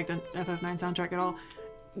you like the FF9 soundtrack at all?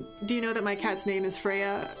 Do you know that my cat's name is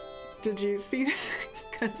Freya? Did you see that?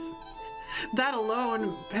 Because that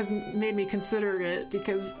alone has made me consider it,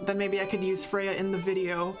 because then maybe I could use Freya in the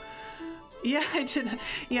video. Yeah, I did.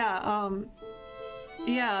 Yeah,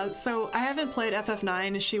 yeah, so I haven't played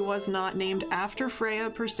FF9. She was not named after Freya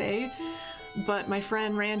per se, but my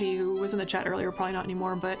friend Randy, who was in the chat earlier, probably not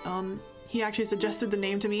anymore, but he actually suggested the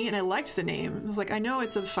name to me, and I liked the name. I was like, I know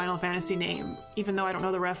it's a Final Fantasy name, even though I don't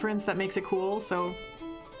know the reference. That makes it cool, so...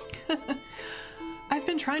 I've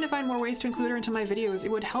been trying to find more ways to include her into my videos. It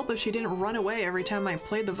would help if she didn't run away every time I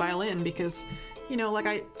played the violin, because, you know,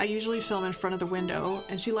 like I usually film in front of the window,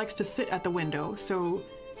 and she likes to sit at the window, so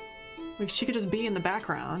like, she could just be in the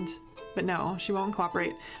background. But no, she won't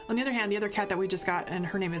cooperate. On the other hand, the other cat that we just got, and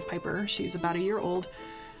her name is Piper, she's about 1 year old.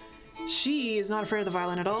 She is not afraid of the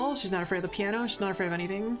violin at all. She's not afraid of the piano. She's not afraid of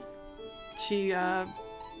anything. She's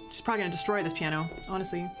probably gonna destroy this piano,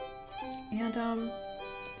 honestly. And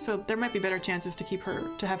so there might be better chances to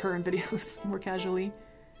have her in videos more casually.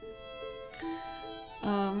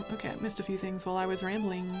 Okay, I missed a few things while I was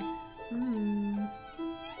rambling.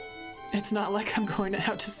 It's not like I'm going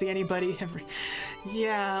out to see anybody every...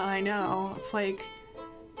 Yeah, I know. It's like,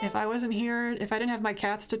 if I wasn't here, if I didn't have my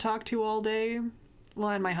cats to talk to all day, well,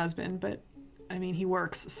 and my husband, but I mean, he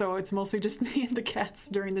works, so it's mostly just me and the cats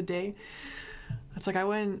during the day. It's like I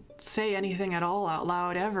wouldn't say anything at all out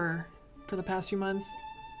loud ever for the past few months.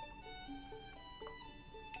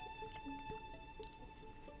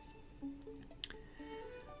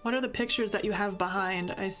 What are the pictures that you have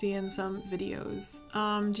behind? I see in some videos.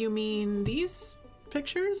 Do you mean these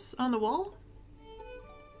pictures on the wall?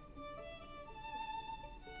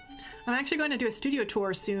 I'm actually going to do a studio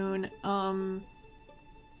tour soon.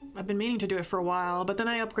 I've been meaning to do it for a while, but then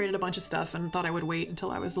I upgraded a bunch of stuff and thought I would wait until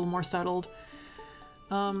I was a little more settled.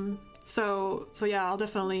 So yeah, I'll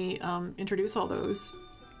definitely introduce all those,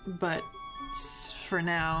 but for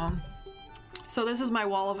now. So this is my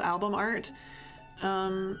wall of album art.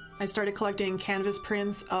 I started collecting canvas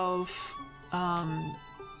prints of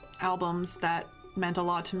albums that meant a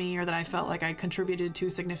lot to me, or that I felt like I contributed to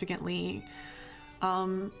significantly.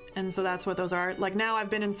 And so that's what those are. Like, now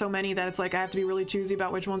I've been in so many that it's like I have to be really choosy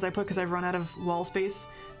about which ones I put because I've run out of wall space.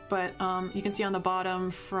 But you can see on the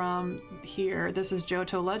bottom from here, this is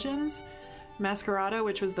Johto Legends Masquerada,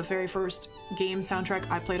 which was the very first game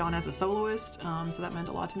soundtrack I played on as a soloist, so that meant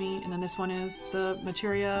a lot to me. And then this one is the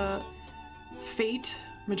Materia Fate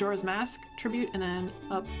Majora's Mask tribute, and then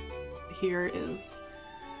up here is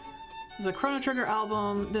a Chrono Trigger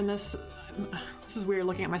album. Then this is weird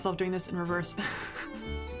looking at myself doing this in reverse.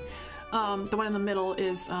 The one in the middle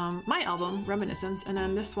is my album, Reminiscence, and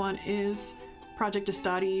then this one is Project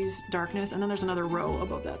Estadi's Darkness, and then there's another row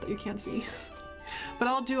above that you can't see. But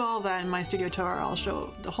I'll do all of that in my studio tour. I'll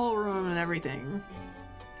show the whole room and everything.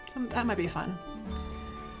 So that might be fun.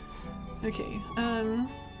 Okay,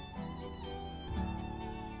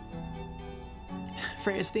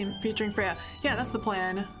 Freya's theme featuring Freya. Yeah, that's the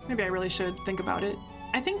plan. Maybe I really should think about it.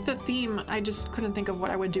 I think the theme, I just couldn't think of what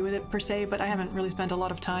I would do with it per se, but I haven't really spent a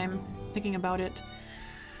lot of time thinking about it.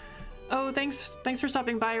 Oh, thanks for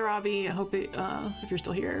stopping by, Robbie. I hope if you're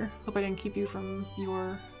still here, hope I didn't keep you from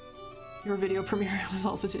your video premiere. It was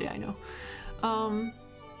also today, I know.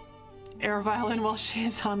 Air violin while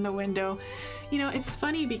she's on the window. You know, it's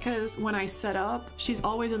funny because when I set up, she's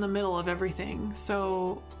always in the middle of everything.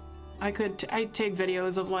 So I take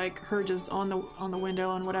videos of like her just on the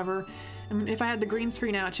window and whatever. And if I had the green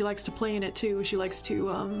screen out, she likes to play in it too. She likes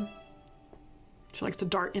to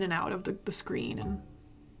dart in and out of the screen, and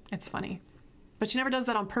it's funny. But she never does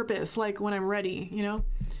that on purpose, like when I'm ready, you know?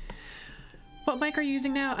 What mic are you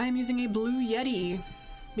using now? I'm using a Blue Yeti,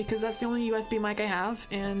 because that's the only USB mic I have,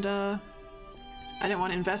 and I didn't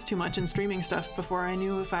want to invest too much in streaming stuff before I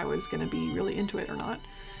knew if I was going to be really into it or not.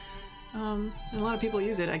 And a lot of people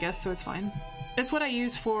use it, I guess, so it's fine. It's what I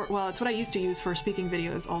use for, well, it's what I used to use for speaking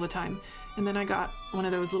videos all the time. And then I got one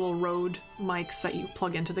of those little Rode mics that you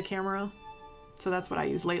plug into the camera. So that's what I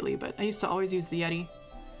use lately, but I used to always use the Yeti.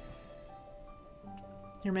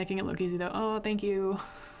 You're making it look easy though. Oh, thank you.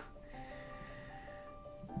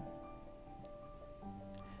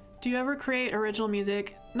 Do you ever create original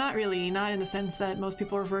music? Not really, not in the sense that most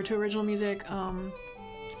people refer to original music.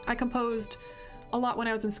 I composed a lot when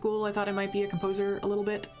I was in school. I thought I might be a composer a little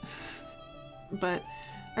bit. But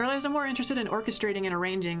I realized I'm more interested in orchestrating and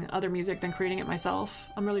arranging other music than creating it myself.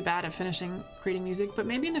 I'm really bad at creating music, but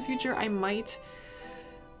maybe in the future I might.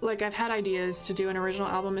 Like, I've had ideas to do an original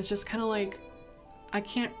album. It's just kind of like, I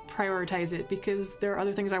can't prioritize it because there are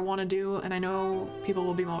other things I want to do, and I know people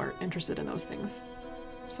will be more interested in those things.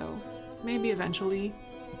 So maybe eventually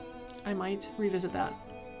I might revisit that.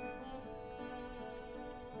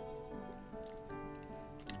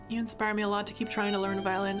 You inspire me a lot to keep trying to learn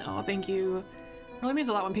violin. Oh, thank you. It really means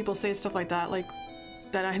a lot when people say stuff like that, like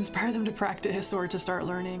that I inspire them to practice or to start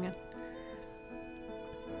learning.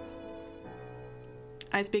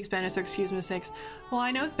 I speak Spanish, so excuse mistakes. Well,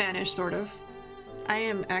 I know Spanish, sort of. I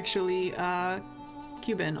am actually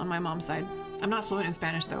Cuban on my mom's side. I'm not fluent in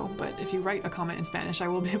Spanish though, but if you write a comment in Spanish, I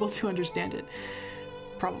will be able to understand it.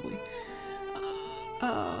 Probably.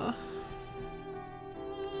 Oh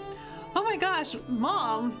my gosh,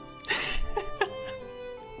 Mom!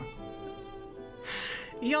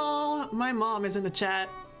 Y'all, my mom is in the chat,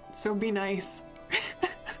 so be nice.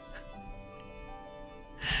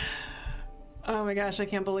 Oh my gosh, I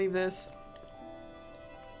can't believe this.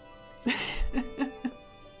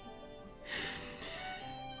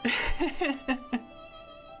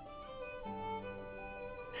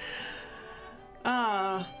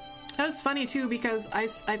 That was funny too because I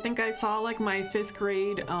think I saw like my 5th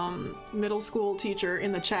grade middle school teacher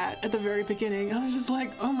in the chat at the very beginning. I was just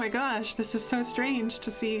like, oh my gosh, this is so strange to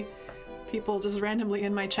see people just randomly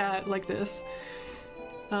in my chat like this.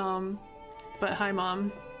 But hi,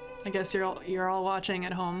 Mom. I guess you're all watching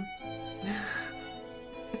at home.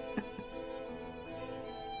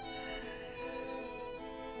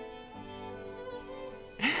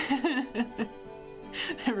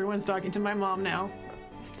 Everyone's talking to my mom now.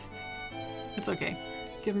 It's okay.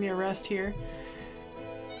 Give me a rest here.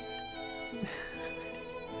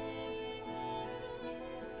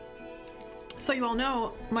 So you all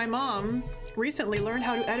know, my mom recently learned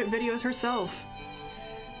how to edit videos herself.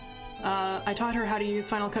 I taught her how to use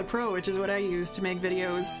Final Cut Pro, which is what I use to make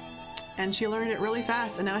videos. And she learned it really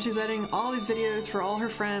fast, and now she's editing all these videos for all her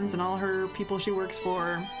friends and all her people she works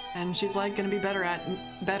for. And she's like gonna be better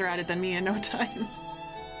at it than me in no time.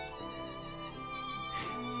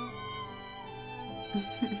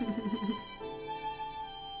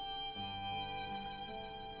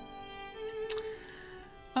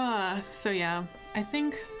 So yeah, I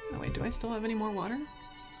think, oh wait, do I still have any more water?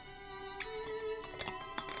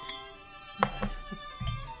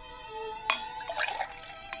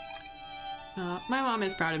 My mom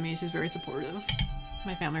is proud of me. She's very supportive.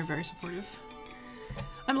 My family are very supportive.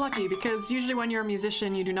 I'm lucky because usually when you're a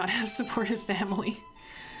musician, you do not have supportive family.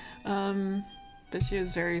 But she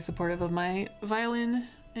is very supportive of my violin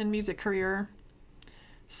and music career.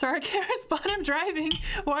 Sorry, I can't respond. I'm driving.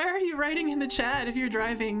 Why are you writing in the chat if you're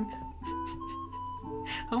driving?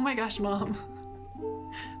 Oh my gosh, Mom.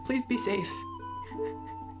 Please be safe.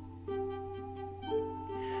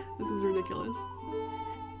 This is ridiculous.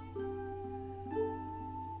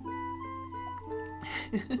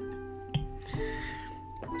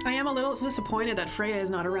 I am a little disappointed that Freya is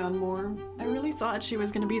not around more. I really thought she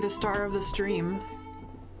was going to be the star of the stream,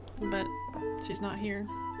 but she's not here.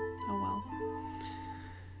 Oh well.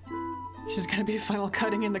 She's going to be final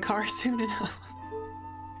cutting in the car soon enough.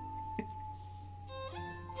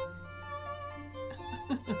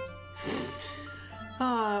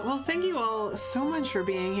 Well, thank you all so much for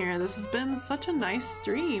being here. This has been such a nice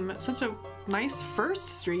stream. Such a nice first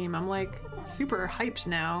stream. I'm like super hyped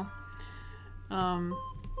now.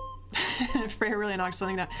 Freya really knocked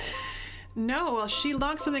something down. No, well, she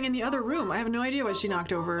knocked something in the other room. I have no idea what she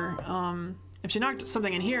knocked over. If she knocked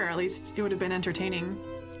something in here, at least it would have been entertaining.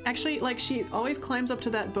 Actually, like, she always climbs up to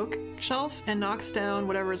that bookshelf and knocks down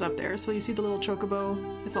whatever is up there. So you see the little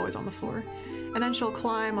chocobo, it's always on the floor. And then she'll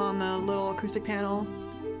climb on the little acoustic panel.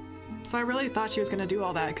 So I really thought she was gonna do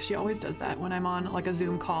all that, because she always does that when I'm on like a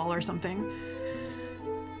Zoom call or something.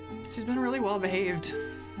 She's been really well behaved,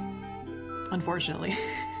 unfortunately.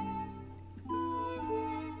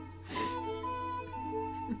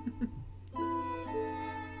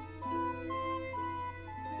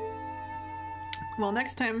 Well,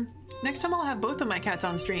 next time I'll have both of my cats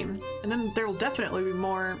on stream, and then there will definitely be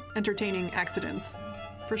more entertaining accidents,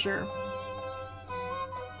 for sure.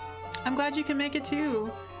 I'm glad you can make it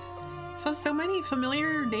too. Saw so many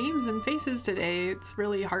familiar names and faces today. It's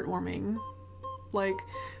really heartwarming. Like,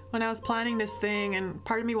 when I was planning this thing, and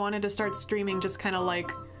part of me wanted to start streaming just kind of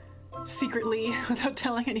like secretly without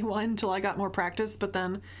telling anyone until I got more practice, but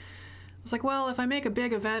then I was like, well, if I make a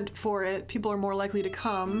big event for it, people are more likely to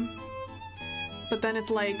come. But then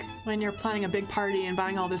it's like when you're planning a big party and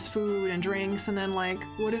buying all this food and drinks, and then like,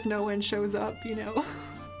 what if no one shows up, you know?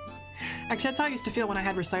 Actually, that's how I used to feel when I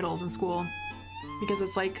had recitals in school, because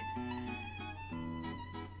it's like,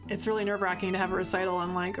 it's really nerve-wracking to have a recital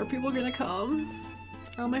and like, are people gonna come?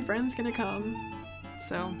 Are all my friends gonna come?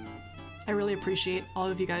 So I really appreciate all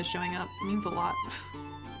of you guys showing up. It means a lot.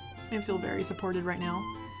 I feel very supported right now.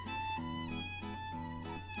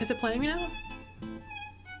 Is it playing me now?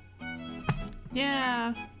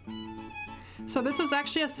 Yeah. So this was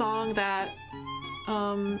actually a song that,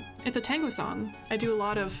 it's a tango song. I do a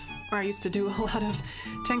lot of, or I used to do a lot of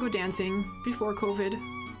tango dancing before COVID.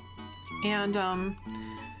 And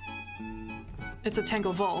it's a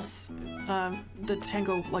tango valse. The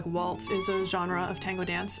tango like waltz is a genre of tango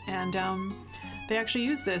dance, and they actually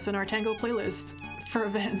use this in our tango playlist for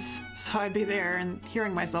events. So I'd be there and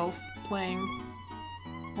hearing myself playing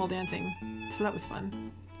while dancing. So that was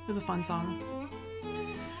fun. It was a fun song.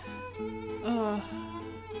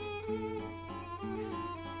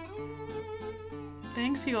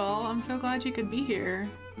 Thanks you all. I'm so glad you could be here.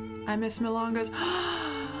 I miss milongas.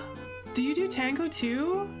 Do you do tango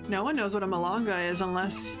too? No one knows what a milonga is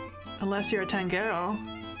unless you're a tanguero.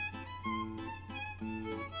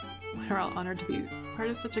 We're all honored to be part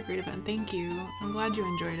of such a great event. Thank you. I'm glad you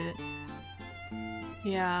enjoyed it.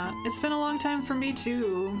 Yeah, it's been a long time for me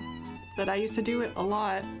too, but I used to do it a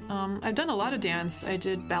lot. I've done a lot of dance. I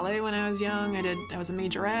did ballet when I was young. I was a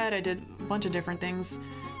majorette. I did a bunch of different things.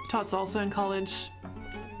 Taught salsa in college.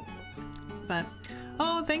 But,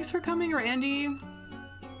 oh, thanks for coming, Randy.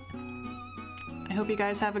 I hope you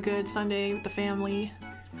guys have a good Sunday with the family.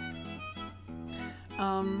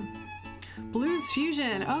 Blues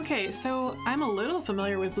fusion. Okay, so I'm a little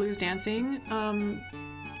familiar with blues dancing.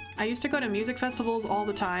 I used to go to music festivals all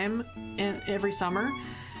the time, every summer.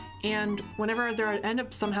 And whenever I was there, I'd end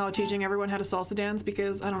up somehow teaching everyone how to salsa dance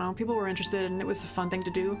because, I don't know, people were interested and it was a fun thing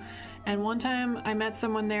to do. And one time I met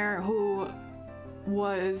someone there who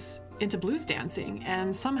was into blues dancing,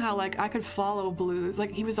 and somehow like I could follow blues.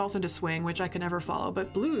 Like he was also into swing, which I could never follow,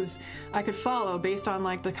 but blues I could follow based on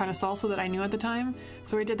like the kind of salsa that I knew at the time.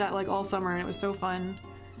 So we did that like all summer and it was so fun.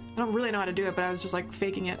 I don't really know how to do it, but I was just like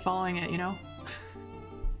faking it, following it, you know?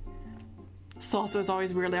 Salsa is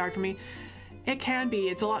always weirdly hard for me. It can be,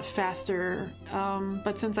 it's a lot faster,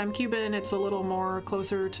 but since I'm Cuban, it's a little more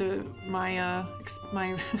closer to my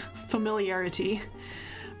my familiarity.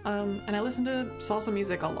 And I listen to salsa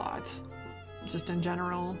music a lot, just in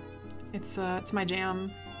general. It's my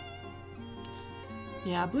jam.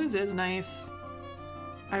 Yeah, blues is nice.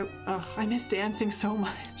 I miss dancing so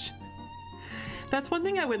much. That's one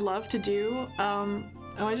thing I would love to do.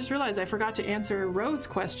 Oh, I just realized I forgot to answer Rose's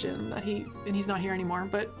question and he's not here anymore,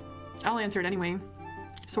 but I'll answer it anyway,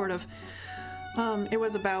 sort of. It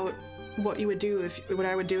was about what I would do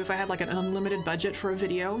if I had like an unlimited budget for a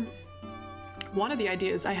video. One of the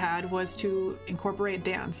ideas I had was to incorporate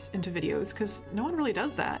dance into videos, because no one really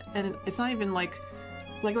does that, and it's not even like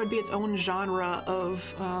it would be its own genre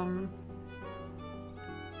of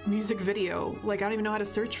music video. Like I don't even know how to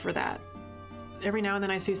search for that. Every now and then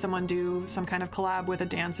I see someone do some kind of collab with a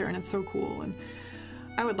dancer and it's so cool, and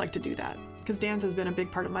I would like to do that because dance has been a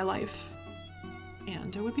big part of my life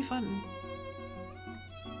and it would be fun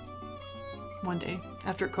one day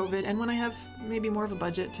after COVID and when I have maybe more of a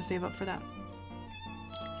budget to save up for that.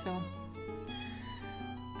 So,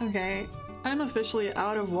 okay, I'm officially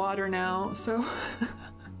out of water now, so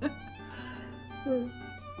I'm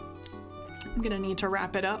gonna need to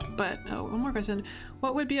wrap it up, but oh, one more question.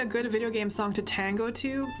 What would be a good video game song to tango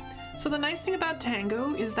to? So the nice thing about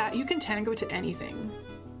tango is that you can tango to anything,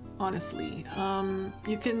 honestly.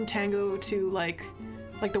 You can tango to like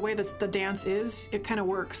the way that the dance is, it kind of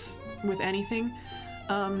works with anything.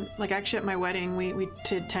 Like actually at my wedding, we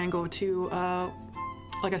did tango to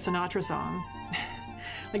like a Sinatra song.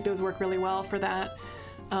 Like those work really well for that.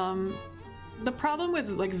 The problem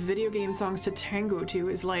with like video game songs to tango to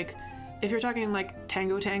is like, if you're talking like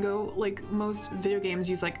tango, like most video games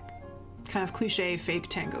use like kind of cliche fake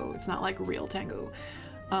tango. It's not like real tango.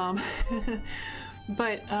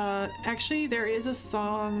 But actually there is a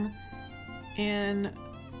song in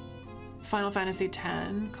Final Fantasy X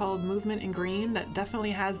called Movement in Green that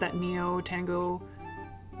definitely has that Neo Tango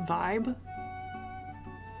vibe.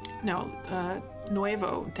 No,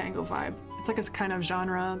 Nuevo Tango vibe. It's like a kind of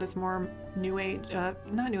genre that's more new age,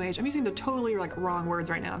 not new age. I'm using the totally like wrong words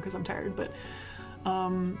right now because I'm tired, but I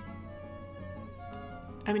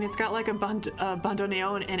mean, it's got like a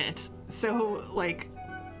bandoneon in it, so like,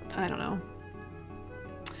 I don't know.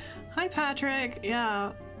 Hi Patrick,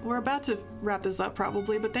 yeah, we're about to wrap this up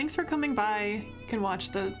probably, but thanks for coming by. You can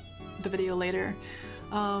watch the video later.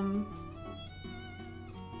 I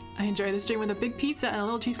enjoy the stream with a big pizza and a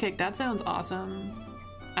little cheesecake. That sounds awesome.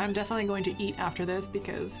 I'm definitely going to eat after this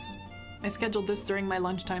because I scheduled this during my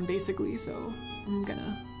lunchtime basically, so I'm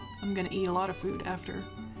gonna eat a lot of food after.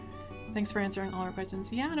 Thanks for answering all our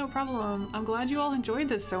questions. Yeah, no problem. I'm glad you all enjoyed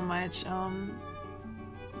this so much.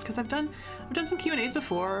 Because I've done some Q&As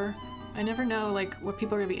before. I never know like what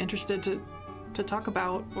people are gonna be interested to talk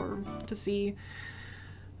about or to see.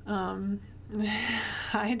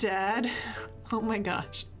 Hi Dad. Oh my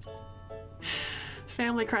gosh.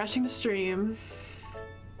 Family crashing the stream.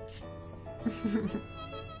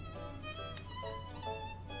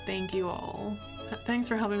 Thank you all. Thanks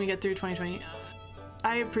for helping me get through 2020.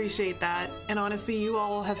 I appreciate that, and honestly you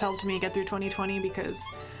all have helped me get through 2020 because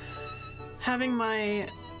having my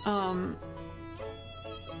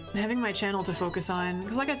channel to focus on,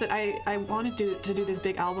 because like I said, I wanted to do this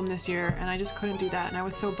big album this year and I just couldn't do that, and I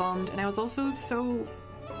was so bummed, and I was also so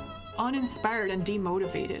uninspired and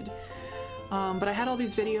demotivated. But I had all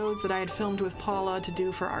these videos that I had filmed with Paula to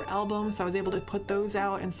do for our album, so I was able to put those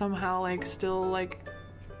out and somehow like still like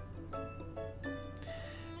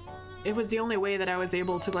it was the only way that I was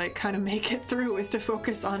able to like kind of make it through, is to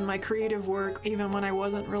focus on my creative work even when I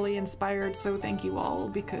wasn't really inspired. So thank you all,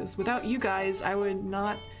 because without you guys I would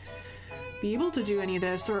not be able to do any of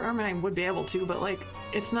this, or I mean I would be able to, but like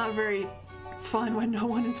it's not very fun when no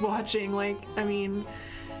one is watching. Like, I mean,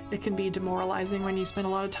 it can be demoralizing when you spend a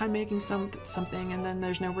lot of time making something and then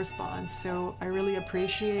there's no response. So I really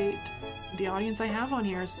appreciate the audience I have on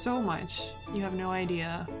here so much. You have no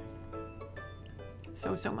idea.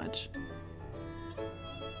 So much.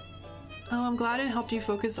 Oh, I'm glad it helped you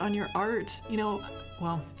focus on your art. You know,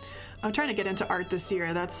 well, I'm trying to get into art this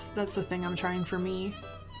year. That's the thing I'm trying for me.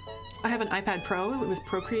 I have an iPad Pro with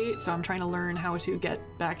Procreate, so I'm trying to learn how to get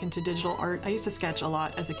back into digital art. I used to sketch a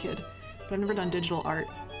lot as a kid, but I've never done digital art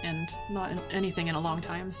and not anything in a long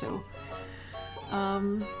time, so I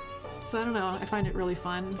don't know, I find it really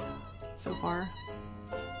fun so far.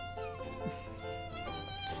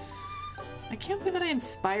 I can't believe that I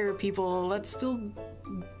inspire people. That still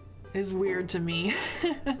is weird to me.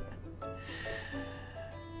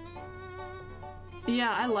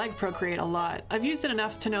 Yeah, I like Procreate a lot. I've used it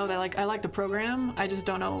enough to know that like I like the program. I just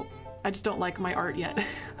don't like my art yet.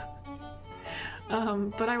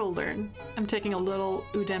 But I will learn. I'm taking a little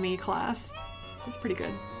Udemy class. It's pretty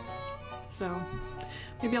good. So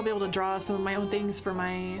maybe I'll be able to draw some of my own things for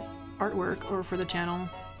my artwork or for the channel.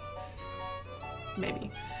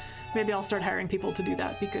 Maybe. Maybe I'll start hiring people to do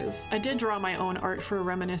that, because I did draw my own art for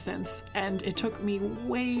Reminiscence and it took me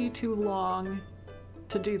way too long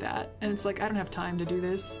to do that. And it's like, I don't have time to do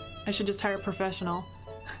this. I should just hire a professional.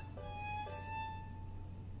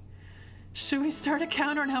 Should we start a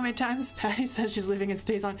counter on how many times Patti says she's leaving and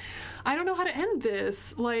stays on? I don't know how to end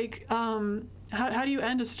this. Like, how do you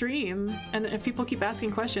end a stream? And if people keep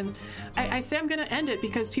asking questions, I say I'm gonna end it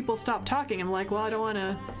because people stop talking. I'm like, well, I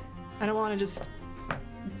don't wanna just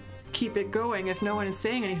keep it going if no one is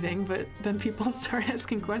saying anything, but then people start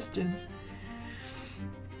asking questions.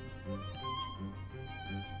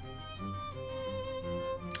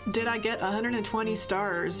 Did I get 120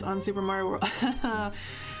 stars on Super Mario World?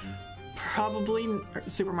 Probably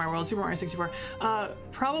Super Mario World, Super Mario 64.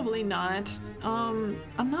 Probably not. I'm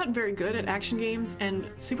not very good at action games, and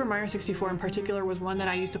Super Mario 64 in particular was one that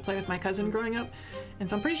I used to play with my cousin growing up, and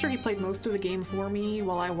so I'm pretty sure he played most of the game for me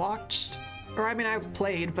while I watched. Or I mean, I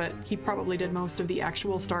played, but he probably did most of the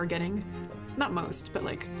actual star getting. Not most, but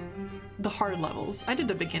like the hard levels. I did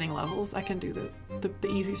the beginning levels. I can do the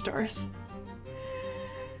easy stars.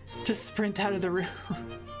 Just sprint out of the room.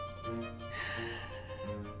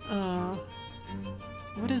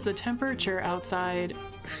 What is the temperature outside?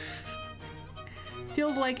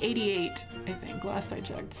 Feels like 88, I think, last I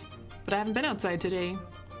checked. But I haven't been outside today.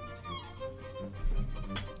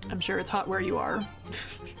 I'm sure it's hot where you are.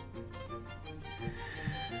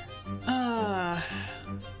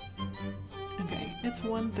 Okay, it's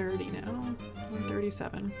 1:30 now.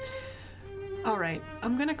 1:37. Alright,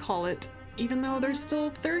 I'm gonna call it even though there's still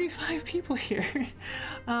 35 people here.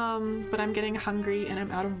 But I'm getting hungry and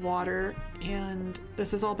I'm out of water, and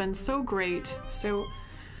this has all been so great. So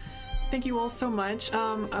thank you all so much.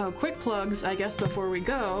 Quick plugs, I guess, before we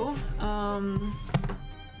go.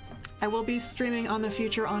 I will be streaming on the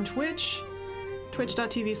future on Twitch,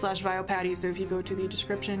 twitch.tv/viopatti, so if you go to the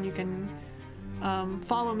description, you can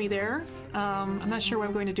follow me there. I'm not sure what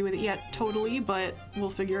I'm going to do with it yet totally, but we'll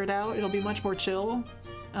figure it out. It'll be much more chill.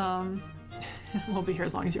 We'll be here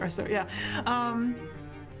as long as you are, so yeah.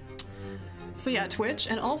 So yeah, Twitch,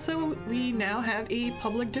 and also we now have a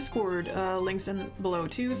public Discord, links in below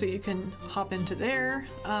too, so you can hop into there.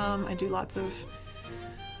 I do lots of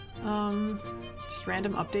just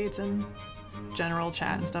random updates and general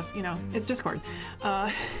chat and stuff, you know, it's Discord.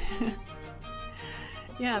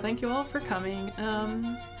 Yeah, thank you all for coming.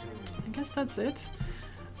 I guess that's it.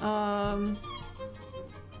 Have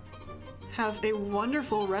a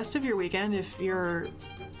wonderful rest of your weekend if you're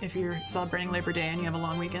celebrating Labor Day and you have a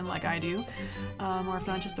long weekend like I do, or if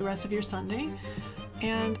not, just the rest of your Sunday.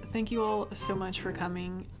 And thank you all so much for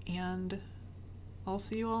coming, and I'll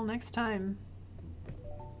see you all next time.